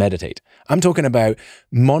people to meditate. I'm talking about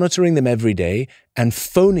monitoring them every day and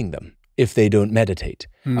phoning them if they don't meditate.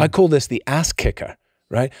 I call this the ass kicker,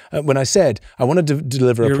 right? When I said I wanted to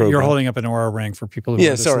deliver a program. You're holding up an Oura ring for people who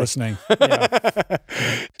are just listening. Yeah.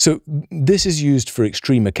 So this is used for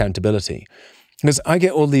extreme accountability. Because I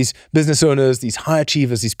get all these business owners, these high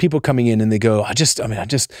achievers, these people coming in and they go, I just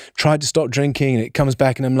tried to stop drinking, and it comes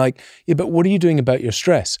back and I'm like, yeah, but what are you doing about your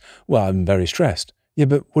stress? Well, I'm very stressed. Yeah,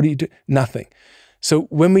 but what do you do? Nothing. So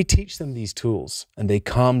when we teach them these tools and they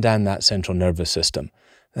calm down that central nervous system,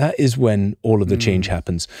 that is when all of the change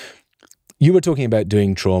happens. You were talking about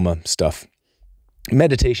doing trauma stuff.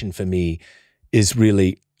 Meditation for me is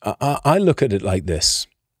really, I look at it like this.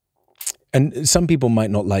 And some people might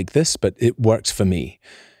not like this, but it works for me.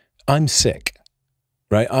 I'm sick,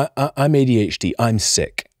 right? I'm ADHD. I'm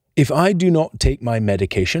sick. If I do not take my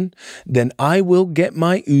medication, then I will get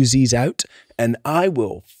my Uzis out and I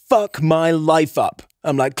will fuck my life up.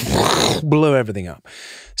 I'm like, blow everything up.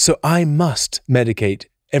 So I must medicate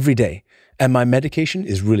every day. And my medication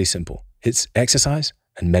is really simple. It's exercise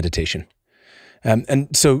and meditation. And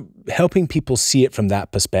so helping people see it from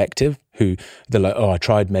that perspective, who they're like, oh, I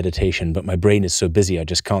tried meditation, but my brain is so busy, I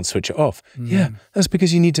just can't switch it off. Yeah, that's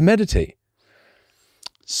because you need to meditate.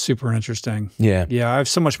 Super interesting. Yeah. Yeah, I have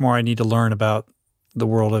so much more I need to learn about the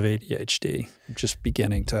world of ADHD. I'm just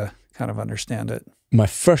beginning to kind of understand it. My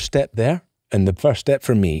first step there, and the first step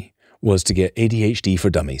for me, was to get ADHD for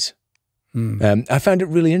Dummies. I found it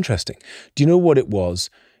really interesting. Do you know what it was?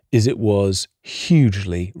 It was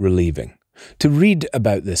hugely relieving to read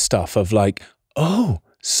about this stuff of like, oh,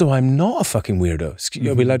 so I'm not a fucking weirdo.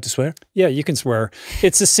 Are we allowed to swear? Yeah, you can swear.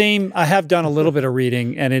 It's the same. I have done a little bit of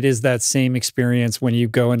reading, and it is that same experience when you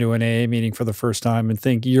go into an AA meeting for the first time and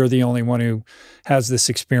think you're the only one who has this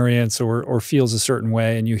experience or feels a certain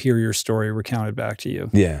way, and you hear your story recounted back to you.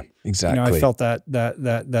 Yeah, exactly. I felt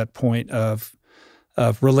that point of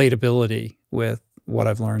relatability with what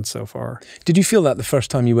I've learned so far. Did you feel that the first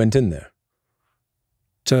time you went in there?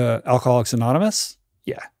 To Alcoholics Anonymous?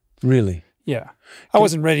 Yeah. Really? Yeah. I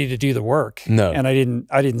wasn't ready to do the work. No. And I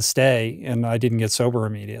didn't stay, and I didn't get sober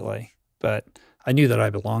immediately, but I knew that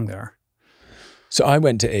I belonged there. So I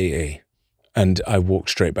went to AA and I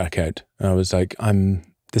walked straight back out. And I was like,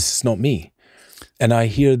 this is not me. And I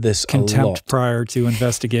hear this Contempt a lot. Prior to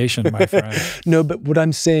investigation, my friend. No, but what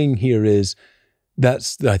I'm saying here is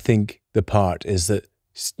that's, I think, the part is that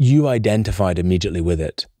you identified immediately with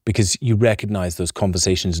it because you recognize those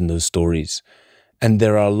conversations and those stories. And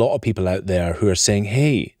there are a lot of people out there who are saying,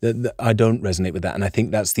 hey, I don't resonate with that. And I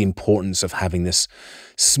think that's the importance of having this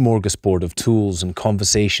smorgasbord of tools and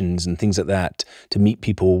conversations and things like that to meet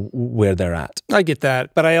people where they're at. I get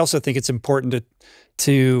that. But I also think it's important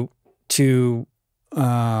to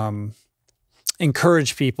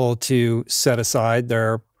encourage people to set aside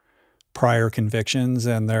their prior convictions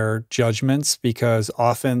and their judgments, because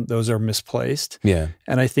often those are misplaced. Yeah.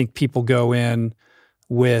 And I think people go in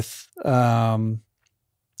with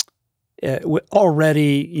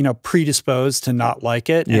already, predisposed to not like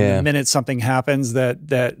it. And the minute something happens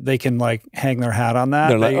that they can like hang their hat on that,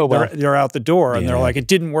 they're out the door and they're like, it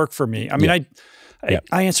didn't work for me. I mean,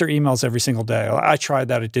 I answer emails every single day. I tried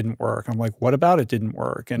that, it didn't work. I'm like, what about it didn't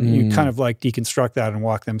work? And you kind of like deconstruct that and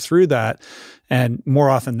walk them through that. And more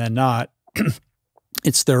often than not,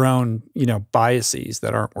 it's their own, biases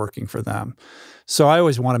that aren't working for them. So I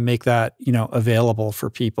always want to make that, available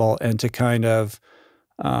for people and to kind of,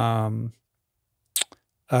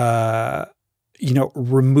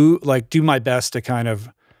 remove, like do my best to kind of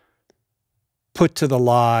put to the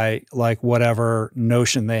lie, like whatever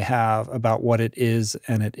notion they have about what it is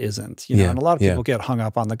and it isn't. You know, and a lot of people get hung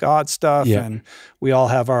up on the God stuff, and we all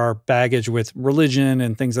have our baggage with religion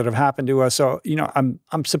and things that have happened to us. So, you know,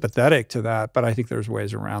 I'm sympathetic to that, but I think there's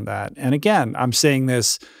ways around that. And again, I'm saying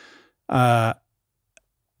this from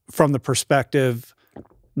the perspective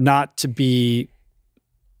not to be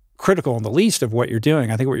critical in the least of what you're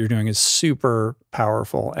doing. I think what you're doing is super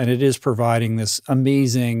powerful, and it is providing this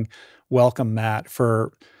amazing welcome mat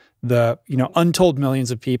for the, you know, untold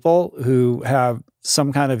millions of people who have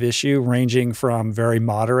some kind of issue ranging from very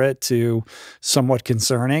moderate to somewhat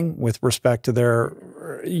concerning with respect to their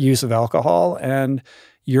use of alcohol. And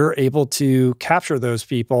you're able to capture those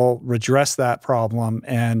people, redress that problem,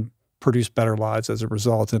 and produce better lives as a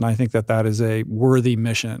result. And I think that that is a worthy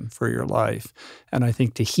mission for your life. And I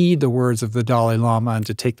think to heed the words of the Dalai Lama and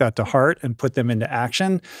to take that to heart and put them into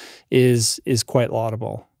action is quite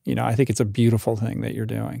laudable. You know, I think it's a beautiful thing that you're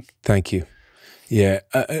doing. Thank you. Yeah.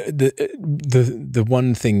 The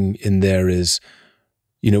one thing in there is,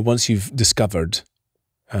 you know, once you've discovered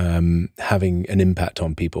having an impact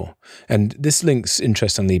on people, and this links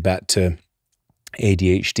interestingly back to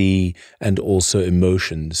ADHD and also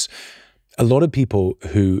emotions. A lot of people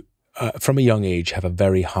who, from a young age, have a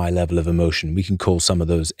very high level of emotion, we can call some of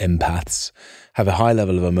those empaths, have a high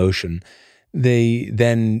level of emotion, they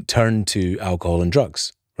then turn to alcohol and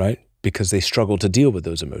drugs, right? Because they struggle to deal with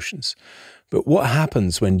those emotions. But what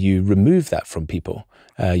happens when you remove that from people?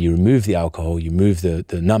 You remove the alcohol, you remove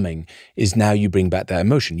the numbing, is now you bring back that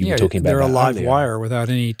emotion. You were talking about they're that a live earlier. wire without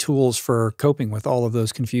any tools for coping with all of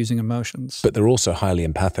those confusing emotions. But they're also highly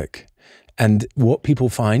empathic. And what people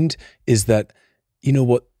find is that, you know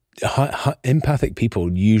what, empathic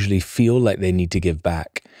people usually feel like they need to give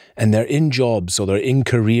back. And they're in jobs or they're in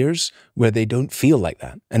careers where they don't feel like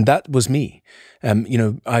that. And that was me. You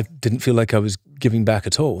know, I didn't feel like I was giving back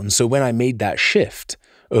at all. And so when I made that shift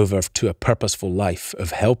over to a purposeful life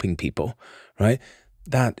of helping people, right?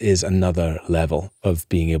 That is another level of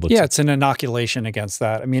being able to... Yeah, it's an inoculation against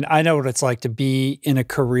that. I mean, I know what it's like to be in a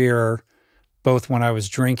career, both when I was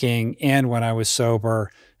drinking and when I was sober,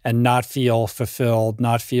 and not feel fulfilled,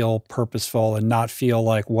 not feel purposeful, and not feel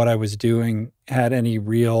like what I was doing had any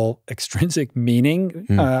real extrinsic meaning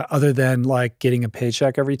other than like getting a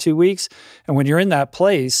paycheck every 2 weeks. And when you're in that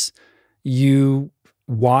place, you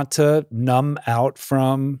want to numb out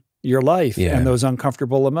from your life and those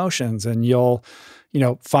uncomfortable emotions. And you'll, you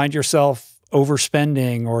know, find yourself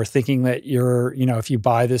overspending or thinking that you're, you know, if you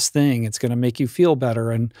buy this thing, it's going to make you feel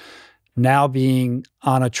better. And now being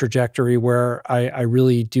on a trajectory where I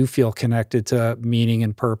really do feel connected to meaning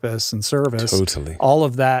and purpose and service. Totally. All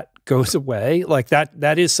of that goes away. Like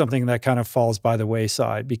that is something that kind of falls by the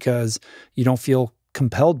wayside because you don't feel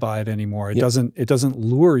compelled by it anymore. It doesn't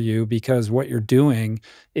lure you because what you're doing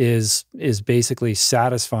is basically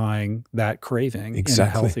satisfying that craving in a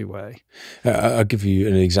healthy way. I'll give you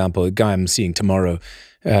an example. A guy I'm seeing tomorrow,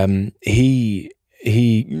 he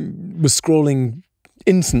was scrolling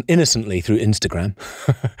innocently through Instagram,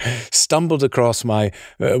 stumbled across my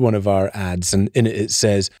one of our ads, and in it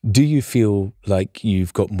says, "Do you feel like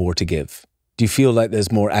you've got more to give? Do you feel like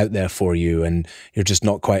there's more out there for you and you're just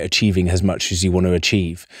not quite achieving as much as you want to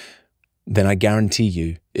achieve?" Then I guarantee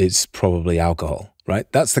you it's probably alcohol,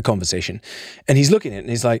 right? That's the conversation. And he's looking at it and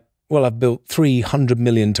he's like, well, I've built 300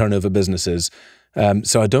 million turnover businesses,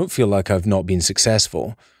 so I don't feel like I've not been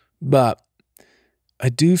successful, but I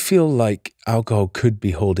do feel like alcohol could be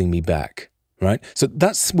holding me back, right? So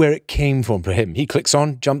that's where it came from for him. He clicks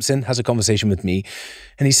on, jumps in, has a conversation with me,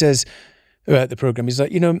 and he says about the program, he's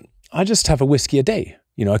like, you know, I just have a whiskey a day.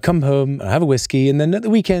 You know, I come home, I have a whiskey, and then at the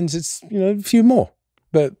weekends, it's, you know, a few more.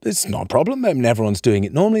 But it's not a problem. I mean, everyone's doing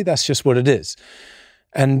it normally. That's just what it is.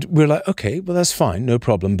 And we're like, okay, well, that's fine, no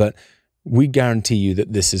problem. But we guarantee you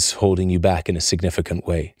that this is holding you back in a significant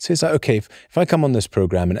way. So it's like, okay, if I come on this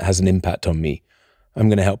program and it has an impact on me, I'm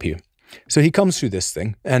going to help you. So he comes through this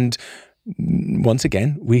thing, and once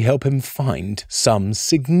again, we help him find some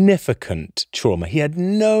significant trauma he had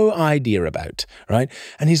no idea about, right?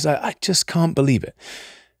 And he's like, I just can't believe it.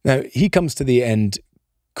 Now, he comes to the end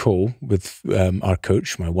call with our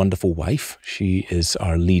coach, my wonderful wife. She is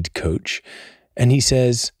our lead coach. And he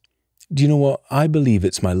says, do you know what? I believe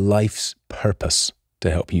it's my life's purpose to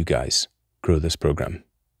help you guys grow this program.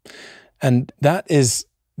 And that is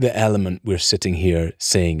the element we're sitting here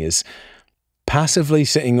saying is passively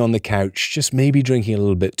sitting on the couch, just maybe drinking a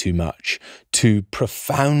little bit too much, to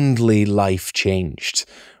profoundly life changed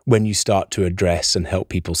when you start to address and help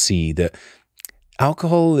people see that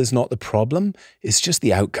alcohol is not the problem, it's just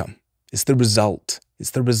the outcome. It's the result.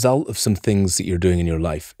 It's the result of some things that you're doing in your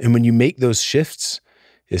life. And when you make those shifts,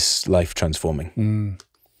 it's life transforming.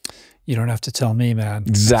 You don't have to tell me, man.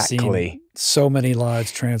 Exactly. I've seen so many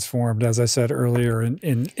lives transformed, as I said earlier,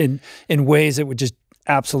 in ways that would just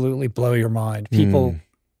absolutely blow your mind. People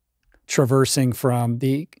traversing from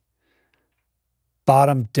the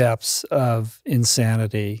bottom depths of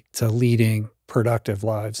insanity to leading productive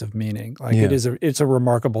lives of meaning. Like it's a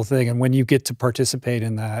remarkable thing. And when you get to participate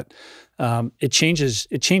in that, it changes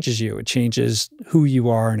you. It changes who you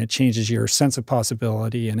are, and it changes your sense of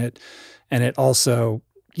possibility. And it also,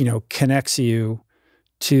 connects you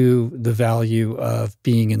to the value of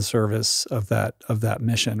being in service of that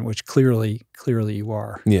mission, which clearly you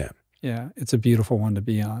are. Yeah. Yeah. It's a beautiful one to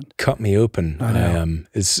be on. Cut me open. I know.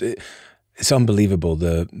 It's unbelievable,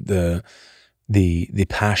 the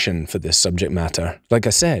passion for this subject matter. Like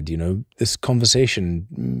I said, this conversation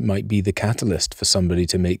might be the catalyst for somebody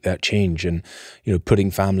to make that change, and,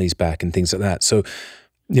 putting families back and things like that. So,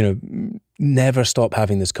 never stop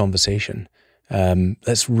having this conversation.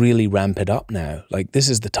 Let's really ramp it up now. Like, this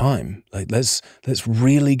is the time. Like, let's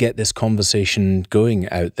really get this conversation going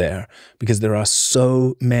out there, because there are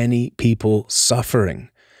so many people suffering.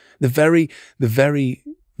 The very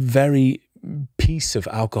piece of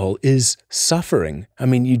alcohol is suffering. I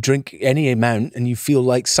mean, you drink any amount and you feel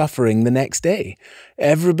like suffering the next day.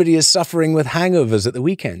 Everybody is suffering with hangovers at the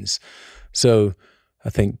weekends. So I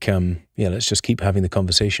think, let's just keep having the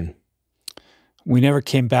conversation. We never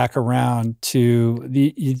came back around to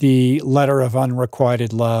the letter of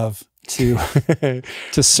unrequited love to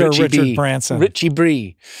Sir Richard Branson. Richie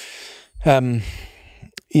Bree.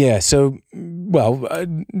 So,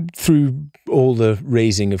 through all the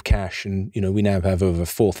raising of cash, and, we now have over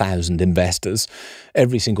 4,000 investors.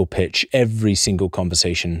 Every single pitch, every single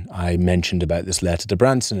conversation, I mentioned about this letter to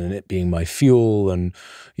Branson and it being my fuel, and,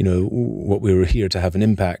 what we were here to have an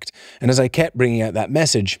impact. And as I kept bringing out that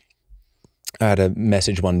message, I had a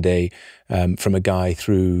message one day from a guy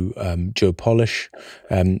through Joe Polish,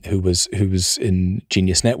 who was in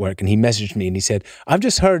Genius Network, and he messaged me and he said, "I've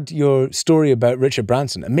just heard your story about Richard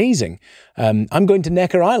Branson. Amazing. I'm going to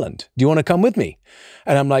Necker Island. Do you want to come with me?"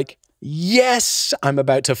 And I'm like, yes, I'm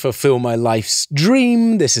about to fulfill my life's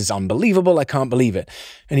dream. This is unbelievable. I can't believe it.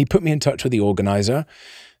 And he put me in touch with the organizer.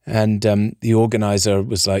 And the organizer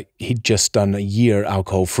was like, he'd just done a year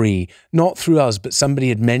alcohol free, not through us, but somebody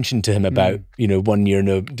had mentioned to him about, 1 year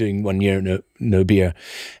doing 1 year no beer.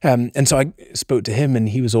 And so I spoke to him, and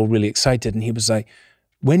he was all really excited. And he was like,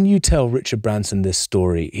 when you tell Richard Branson this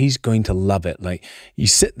story, he's going to love it. Like, you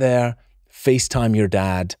sit there, FaceTime your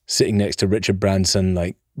dad sitting next to Richard Branson.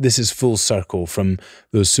 Like, this is full circle from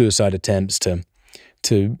those suicide attempts to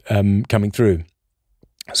coming through.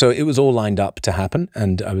 So it was all lined up to happen,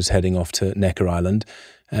 and I was heading off to Necker Island,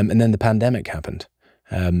 and then the pandemic happened,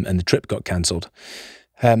 and the trip got cancelled.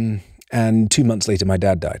 And 2 months later, my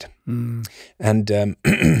dad died. And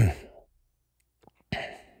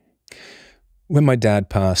when my dad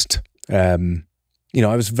passed, I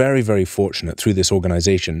was very, very fortunate through this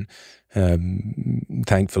organization,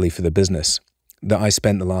 thankfully for the business, that I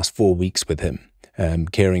spent the last 4 weeks with him,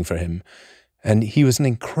 caring for him. And he was an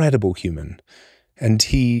incredible human. And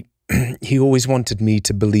he always wanted me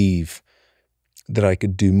to believe that I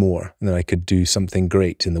could do more, that I could do something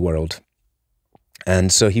great in the world.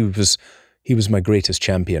 And so he was my greatest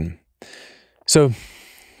champion. So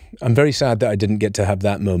I'm very sad that I didn't get to have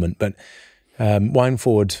that moment. But wind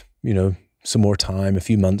forward, some more time, a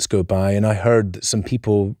few months go by, and I heard that some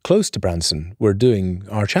people close to Branson were doing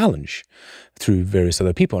our challenge through various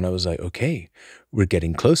other people. And I was like, okay, we're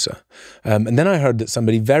getting closer. And then I heard that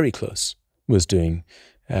somebody very close was doing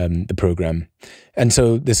the program. And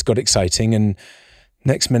so this got exciting, and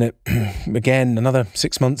next minute, again, another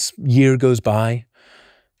 6 months, year goes by,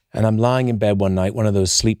 and I'm lying in bed one night, one of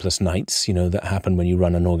those sleepless nights, that happen when you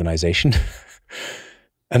run an organization.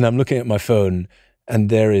 And I'm looking at my phone, and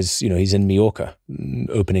there is, he's in Mallorca,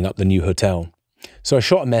 opening up the new hotel. So I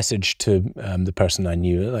shot a message to the person I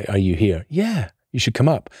knew, like, "Are you here?" "Yeah, you should come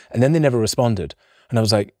up." And then they never responded. And I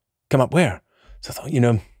was like, "Come up where?" So I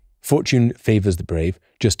thought, fortune favors the brave,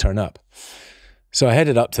 just turn up. So I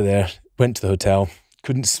headed up to there, went to the hotel,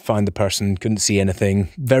 couldn't find the person, couldn't see anything,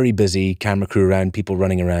 very busy, camera crew around, people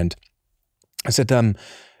running around. I said, I'm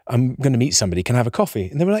going to meet somebody, can I have a coffee?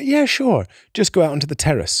 And they were like, "Yeah, sure, just go out onto the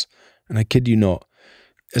terrace." And I kid you not,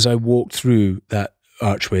 as I walked through that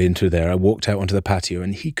archway into there, I walked out onto the patio,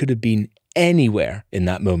 and he could have been anywhere in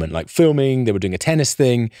that moment, like filming, they were doing a tennis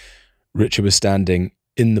thing. Richard was standing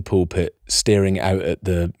in the pulpit, staring out at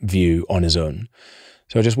the view on his own.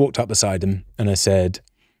 So I just walked up beside him and I said,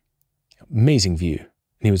 "Amazing view."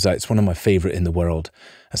 And he was like, it's one of my favorite in the world.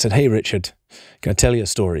 I said, hey, Richard, can I tell you a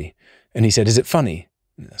story? And he said, is it funny?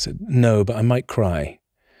 I said, no, but I might cry.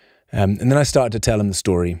 And then I started to tell him the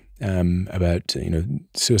story about,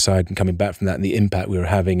 suicide and coming back from that and the impact we were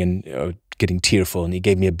having, and getting tearful. And he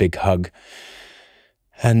gave me a big hug.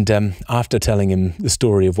 And after telling him the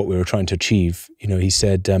story of what we were trying to achieve, he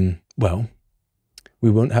said, well,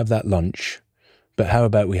 we won't have that lunch, but how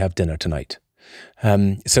about we have dinner tonight?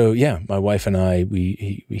 So yeah, my wife and I,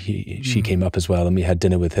 she came up as well, and we had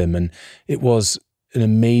dinner with him, and it was an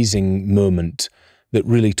amazing moment that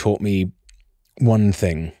really taught me one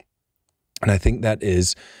thing. And I think that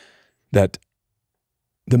is that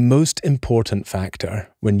the most important factor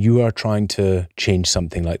when you are trying to change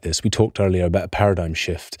something like this, we talked earlier about a paradigm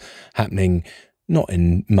shift happening not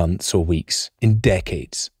in months or weeks, in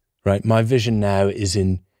decades, right? My vision now is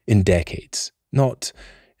in decades,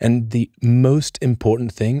 and the most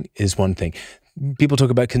important thing is one thing. People talk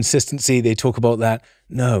about consistency, they talk about that.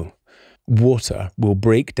 No, water will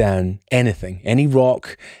break down anything, any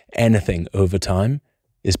rock, anything over time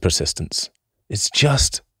is persistence. It's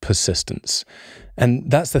just persistence. And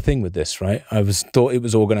that's the thing with this, right? I thought it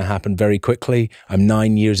was all going to happen very quickly. I'm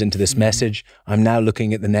 9 years into this message. I'm now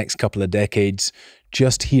looking at the next couple of decades,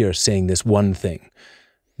 just here saying this one thing,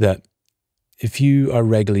 that if you are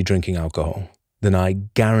regularly drinking alcohol, then I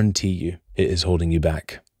guarantee you it is holding you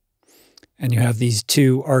back. And you have these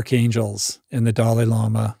two archangels in the Dalai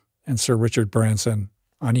Lama and Sir Richard Branson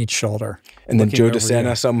on each shoulder. And then Joe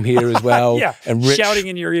DeSena, some here as well. Yeah, and Rich, shouting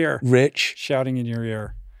in your ear. Rich. Shouting in your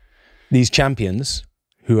ear. These champions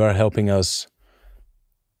who are helping us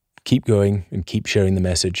keep going and keep sharing the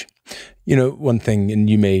message. One thing, and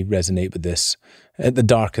you may resonate with this, at the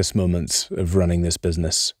darkest moments of running this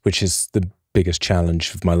business, which is the biggest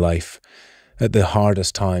challenge of my life, at the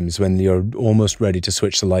hardest times when you're almost ready to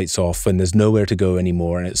switch the lights off, when there's nowhere to go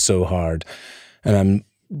anymore and it's so hard, and I'm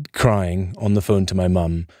crying on the phone to my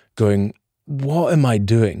mum, going, what am I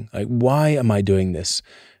doing? Like, why am I doing this?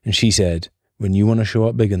 And she said, when you want to show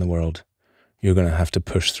up big in the world, you're going to have to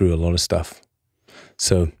push through a lot of stuff.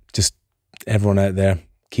 So just everyone out there,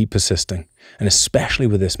 keep persisting. And especially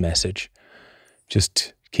with this message,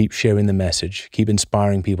 just keep sharing the message, keep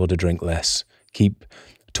inspiring people to drink less, keep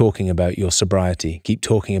talking about your sobriety, keep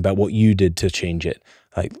talking about what you did to change it.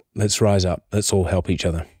 Like, let's rise up. Let's all help each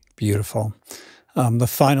other. Beautiful. The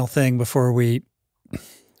final thing before we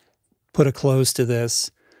put a close to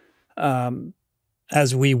this,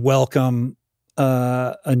 as we welcome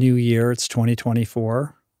a new year, it's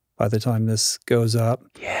 2024 by the time this goes up.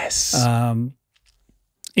 Yes.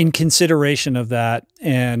 In consideration of that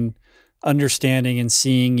and understanding and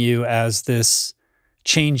seeing you as this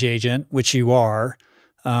change agent, which you are,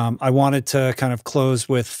 I wanted to kind of close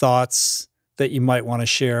with thoughts that you might want to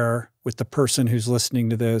share with the person who's listening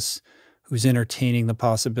to this, who's entertaining the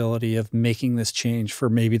possibility of making this change for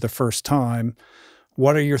maybe the first time.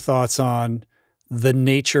 What are your thoughts on the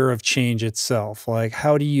nature of change itself? Like,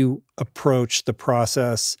 how do you approach the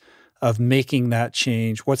process of making that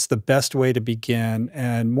change? What's the best way to begin?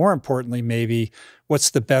 And more importantly, maybe,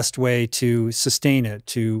 what's the best way to sustain it,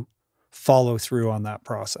 to follow through on that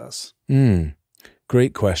process?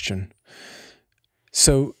 Great question.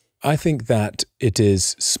 So I think that it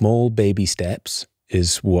is small baby steps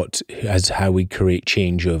is how we create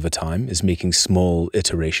change over time, is making small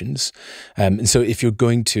iterations. And so if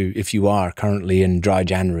you are currently in dry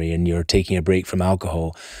January and you're taking a break from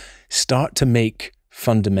alcohol, start to make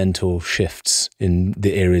fundamental shifts in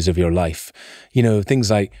the areas of your life. Things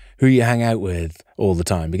like who you hang out with all the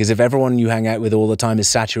time. Because if everyone you hang out with all the time is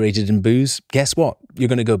saturated in booze, guess what? You're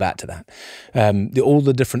going to go back to that. All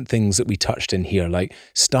the different things that we touched in here, like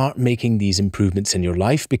start making these improvements in your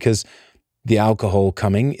life, because the alcohol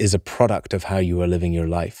coming is a product of how you are living your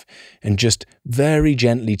life. And just very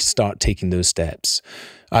gently start taking those steps.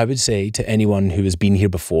 I would say to anyone who has been here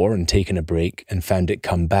before and taken a break and found it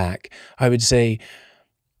come back, I would say,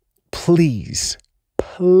 please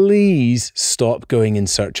stop going in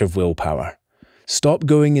search of willpower. Stop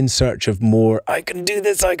going in search of more, I can do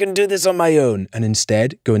this on my own. And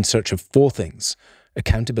instead, go in search of 4 things: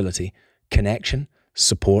 accountability, connection,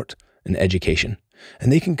 support, and education.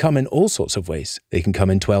 And they can come in all sorts of ways. They can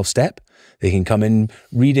come in 12-step. They can come in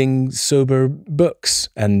reading sober books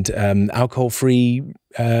and alcohol-free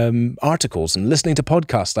articles and listening to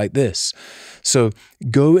podcasts like this. So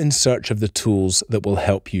go in search of the tools that will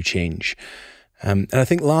help you change. And I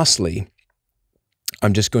think lastly,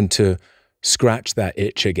 I'm just going to scratch that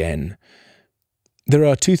itch again. There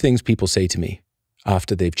are 2 things people say to me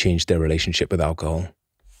after they've changed their relationship with alcohol.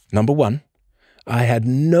 Number 1, I had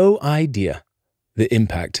no idea the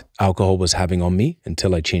impact alcohol was having on me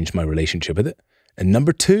until I changed my relationship with it. And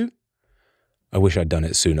number 2, I wish I'd done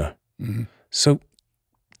it sooner. Mm-hmm. So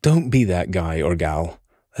don't be that guy or gal.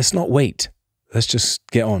 Let's not wait. Let's just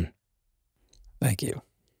get on. Thank you.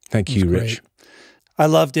 Thank you, Rich. I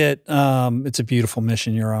loved it. It's a beautiful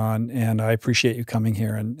mission you're on, and I appreciate you coming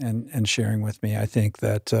here and sharing with me. I think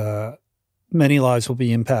that many lives will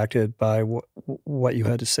be impacted by what you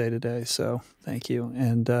had to say today. So thank you.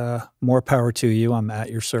 And more power to you. I'm at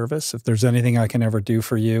your service. If there's anything I can ever do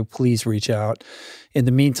for you, please reach out. In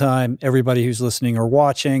the meantime, everybody who's listening or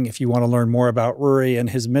watching, if you want to learn more about Ruari and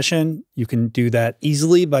his mission, you can do that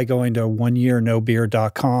easily by going to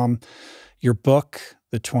oneyearnobeer.com. Your book,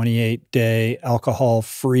 the 28-day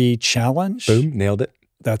alcohol-free challenge. Boom, nailed it.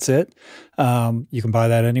 That's it. You can buy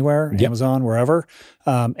that anywhere, Amazon, wherever.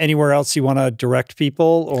 Anywhere else you want to direct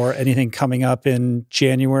people, or anything coming up in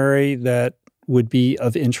January that would be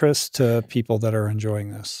of interest to people that are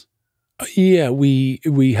enjoying this? Yeah, we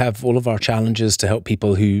have all of our challenges to help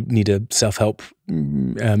people who need a self-help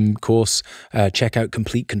course. Check out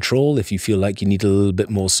Complete Control if you feel like you need a little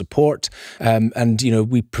bit more support. And, you know,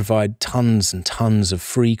 we provide tons and tons of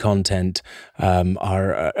free content.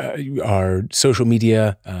 Our social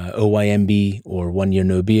media, OYB or 1 Year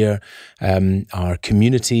No Beer, our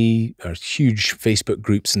community, our huge Facebook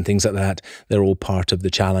groups and things like that, they're all part of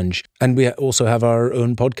the challenge. And we also have our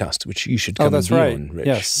own podcast, which you should come and be on, Rich.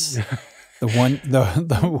 Yes.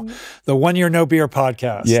 The 1 Year No Beer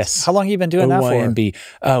podcast. Yes. How long have you been doing that for? ONYB.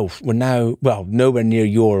 Oh, we're now, well, nowhere near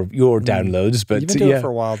your downloads, but you've been doing it for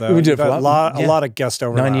a while, though. We've been doing it for a lot of guest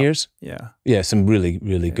overlap. 9 years. Yeah. Yeah, some really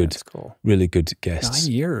good, that's cool. really good guests.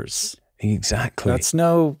 9 years. Exactly. That's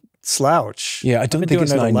no slouch. Yeah, I don't think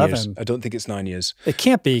it's 9 11. years. I don't think it's 9 years. It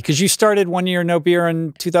can't be, because you started 1 Year No Beer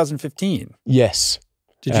in 2015. Yes.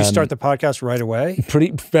 Did you start the podcast right away?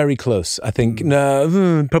 Very close. I think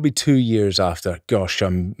probably 2 years after. Gosh,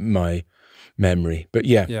 my memory. But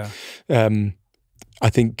yeah. I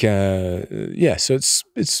think so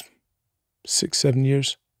it's 6-7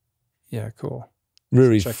 years. Yeah, cool.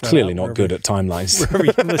 Ruari's clearly not good at timelines. Wherever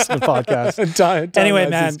you can listen to podcasts. Anyway,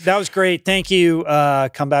 man, that was great. Thank you.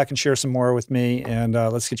 Come back and share some more with me, and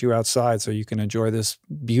let's get you outside so you can enjoy this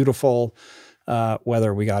beautiful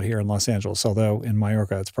weather we got here in Los Angeles, although in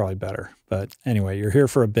Mallorca it's probably better. But anyway, you're here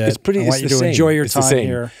for a bit. I want you to enjoy your time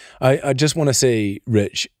here. I just want to say,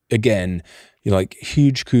 Rich, again,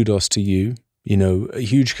 huge kudos to you.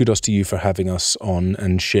 Huge kudos to you for having us on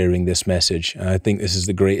and sharing this message. And I think this is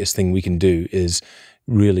the greatest thing we can do, is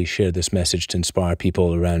really share this message to inspire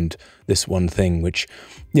people around this one thing, which,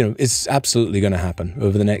 is absolutely going to happen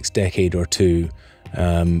over the next decade or two.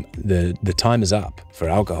 The time is up for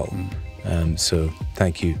alcohol. So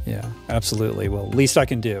thank you. Yeah, absolutely. Well, least I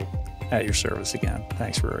can do. At your service again.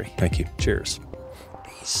 Thanks, Ruari. Thank you. Cheers.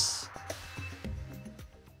 Peace.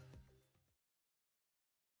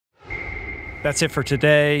 That's it for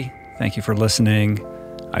today. Thank you for listening.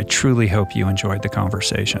 I truly hope you enjoyed the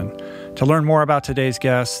conversation. To learn more about today's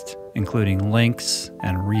guest, including links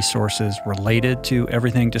and resources related to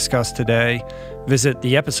everything discussed today, visit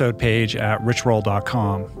the episode page at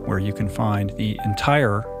richroll.com, where you can find the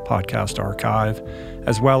entire podcast archive,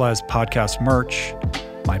 as well as podcast merch,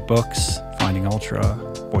 my books, Finding Ultra,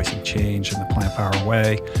 Voicing Change in the Plant Power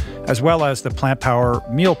Way, as well as the Plant Power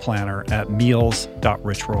Meal Planner at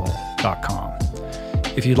meals.richroll.com.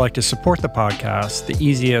 If you'd like to support the podcast, the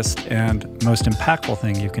easiest and most impactful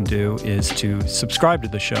thing you can do is to subscribe to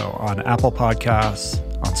the show on Apple Podcasts,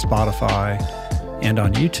 on Spotify, and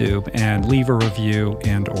on YouTube, and leave a review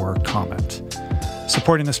and or comment.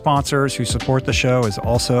 Supporting the sponsors who support the show is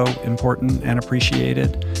also important and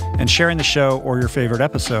appreciated. And sharing the show or your favorite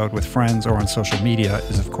episode with friends or on social media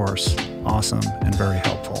is, of course, awesome and very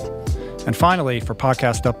helpful. And finally, for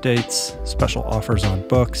podcast updates, special offers on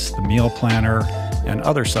books, the meal planner, and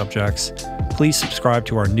other subjects, please subscribe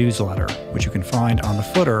to our newsletter, which you can find on the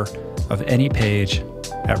footer of any page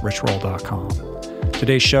at richroll.com.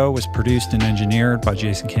 Today's show was produced and engineered by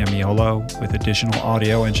Jason Camiolo, with additional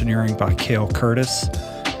audio engineering by Cale Curtis.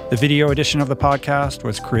 The video edition of the podcast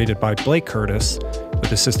was created by Blake Curtis,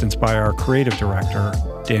 with assistance by our creative director,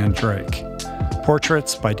 Dan Drake.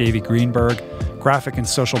 Portraits by Davey Greenberg. Graphic and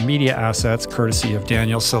social media assets courtesy of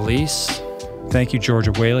Daniel Solis. Thank you,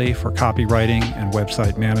 Georgia Whaley, for copywriting and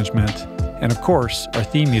website management. And of course, our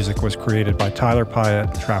theme music was created by Tyler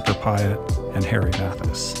Pyatt, Trapper Pyatt, and Harry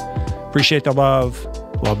Mathis. Appreciate the love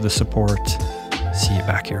the support. See you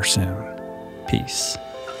back here soon. Peace.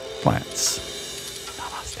 Plants.